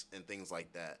sweeps and things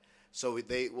like that. So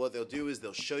what they'll do is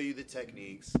they'll show you the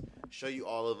techniques, show you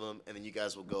all of them, and then you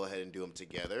guys will go ahead and do them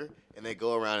together. And they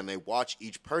go around and they watch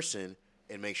each person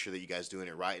and make sure that you guys doing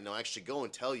it right. And they'll actually go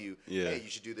and tell you, hey, you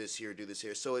should do this here, do this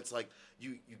here. So it's like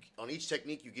you on each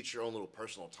technique, you get your own little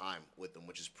personal time with them,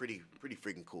 which is pretty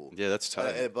freaking cool. Yeah, that's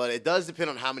tight. But it does depend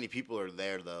on how many people are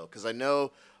there, though. Because I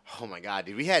know, oh, my God,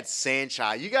 dude, we had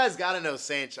Sanchai. You guys got to know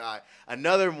Sanchai,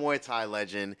 another Muay Thai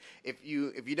legend. If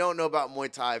you don't know about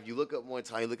Muay Thai, if you look up Muay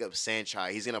Thai, you look up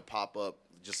Sanchai, he's going to pop up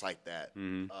just like that.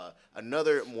 Mm-hmm.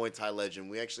 Another Muay Thai legend.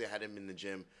 We actually had him in the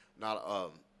gym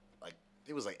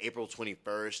it was like April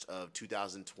 21st of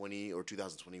 2020 or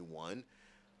 2021.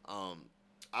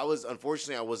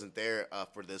 Unfortunately I wasn't there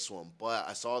for this one, but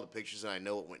I saw the pictures and I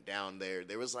know what went down there.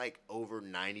 There was like over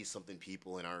 90 something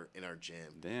people in our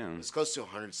gym. Damn. It was close to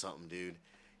 100 something, dude.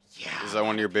 Yeah. Is that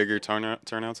one of your bigger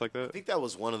turnouts like that? I think that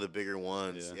was one of the bigger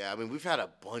ones. Yeah, I mean, we've had a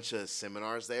bunch of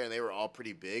seminars there, and they were all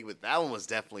pretty big, but that one was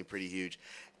definitely pretty huge.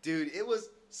 Dude, it was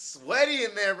sweaty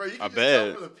in there, bro. You can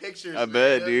tell from the pictures. I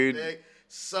bet, dude. Big.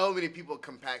 So many people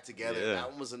compact together. Yeah.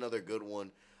 That one was another good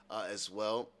one as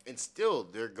well. And still,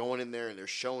 they're going in there, and they're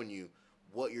showing you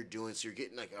what you're doing, so you're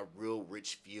getting like a real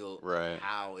rich feel of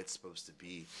how it's supposed to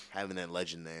be, having that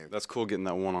legend there. That's cool getting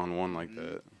that one-on-one like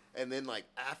that. And then, like,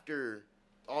 after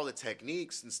all the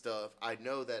techniques and stuff, I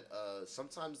know that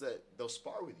sometimes that they'll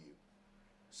spar with you.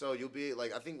 So you'll be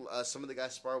like, I think some of the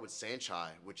guys spar with Sanchai,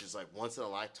 which is like once in a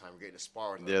lifetime getting to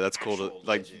spar with. Yeah, that's cool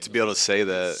to be able to say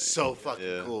that. It's so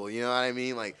fucking cool. You know what I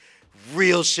mean? Like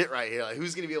real shit right here. Like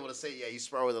who's gonna be able to say, yeah, you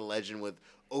spar with a legend with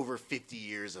over 50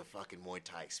 years of fucking Muay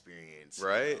Thai experience?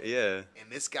 Right? Yeah. And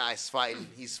this guy's fighting.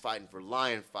 He's fighting for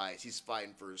lion fights. He's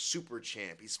fighting for super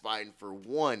champ. He's fighting for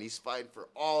one. He's fighting for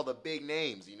all the big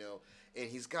names. You know. And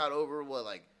he's got over,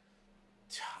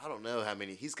 I don't know how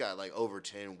many. He's got, over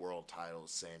 10 world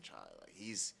titles, Sanchai. Like,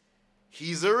 he's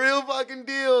a real fucking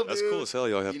deal, dude. That's cool as hell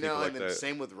y'all have people like and then that.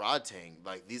 Same with Rod Tang.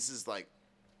 Like, this is,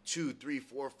 2, 3,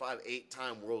 4, 5,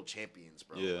 8-time world champions,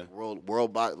 bro. Yeah.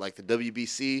 Like the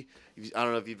WBC. I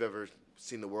don't know if you've ever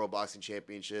seen the World Boxing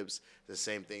Championships. The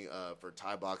same thing for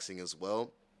Thai boxing as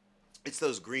well. It's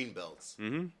those green belts.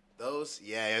 Mm-hmm. Those,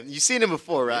 you've seen them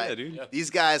before, right? Yeah, dude. These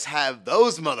guys have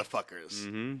those motherfuckers.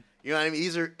 Mm-hmm. You know what I mean?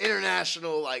 These are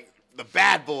international, the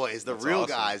bad boys, the real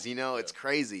awesome. guys. You know, it's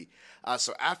crazy.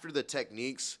 So after the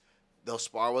techniques, they'll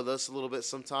spar with us a little bit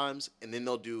sometimes, and then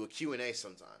they'll do a Q&A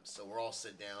sometimes. So we're all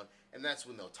sit down, and that's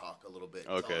when they'll talk a little bit.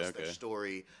 Tell us their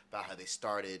story about how they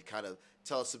started, kind of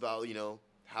tell us about,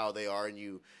 how they are, and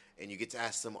and you get to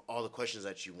ask them all the questions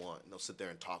that you want, and they'll sit there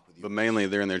and talk with you. But mainly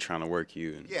they're in there trying to work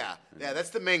you. Yeah, that's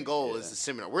the main goal is the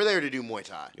seminar. We're there to do Muay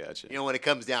Thai. Gotcha. You know, when it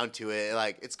comes down to it,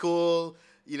 like, it's cool.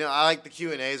 You know, I like the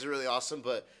Q&As are really awesome,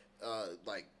 but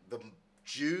like the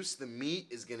juice, the meat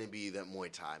is gonna be that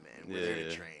Muay Thai, man. We're there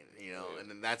to train, you know, and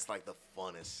then that's like the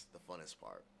funnest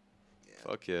part. Yeah.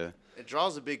 Fuck yeah. It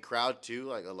draws a big crowd too,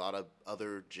 like a lot of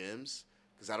other gyms,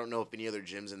 because I don't know if any other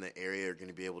gyms in the area are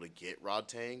gonna be able to get Rod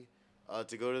Tang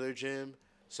to go to their gym.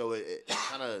 So it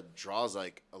kind of draws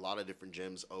like a lot of different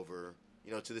gyms over,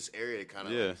 you know, to this area to kind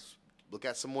of like, look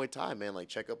at some Muay Thai, man. Like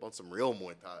check up on some real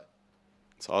Muay Thai.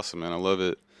 It's awesome, man. I love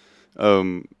it.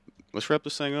 Let's wrap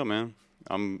this thing up, man.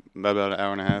 I'm about an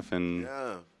hour and a half, and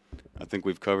I think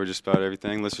we've covered just about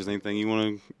everything. Unless there's anything you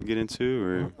want to get into,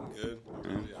 or Good.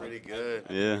 Yeah. Pretty good.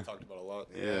 Yeah. We talked about a lot.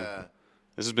 Yeah.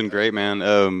 This has been great,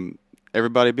 man.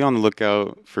 Everybody, be on the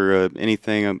lookout for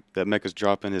anything that Mecca's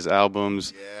dropping, his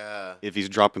albums. Yeah. If he's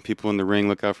dropping people in the ring,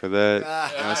 look out for that. You know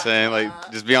what I'm saying? Like,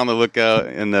 just be on the lookout.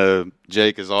 And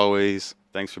Jake, as always,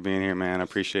 thanks for being here, man. I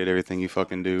appreciate everything you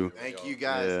fucking do. Thank you,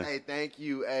 guys. Yeah. Hey, thank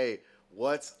you. Hey,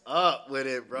 what's up with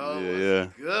it, bro? Yeah.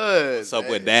 Good. What's up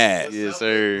with that? Yes,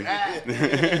 sir.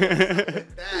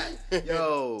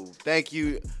 Yo, thank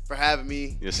you for having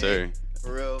me. Yes, sir.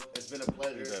 For real, it's been a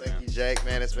pleasure. that, Thank you, Jake,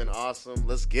 man. It's been awesome.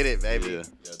 Let's get it, baby. Yeah.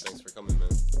 Yeah, thanks for coming, man.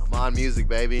 I'm on music,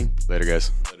 baby. Later,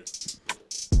 guys. Later.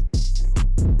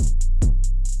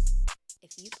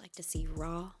 If you'd like to see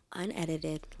raw,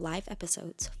 unedited, live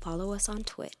episodes, follow us on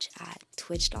Twitch at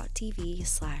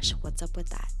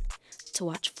twitch.tv/whatsupwiththat. To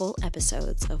watch full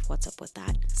episodes of What's Up With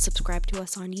That, subscribe to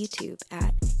us on YouTube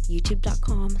at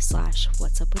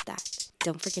youtube.com/whatsupwiththat.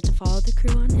 Don't forget to follow the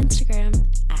crew on Instagram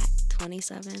at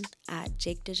 27, at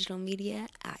Jake Digital Media,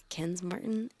 at Ken's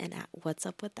Martin, and at What's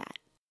Up With That.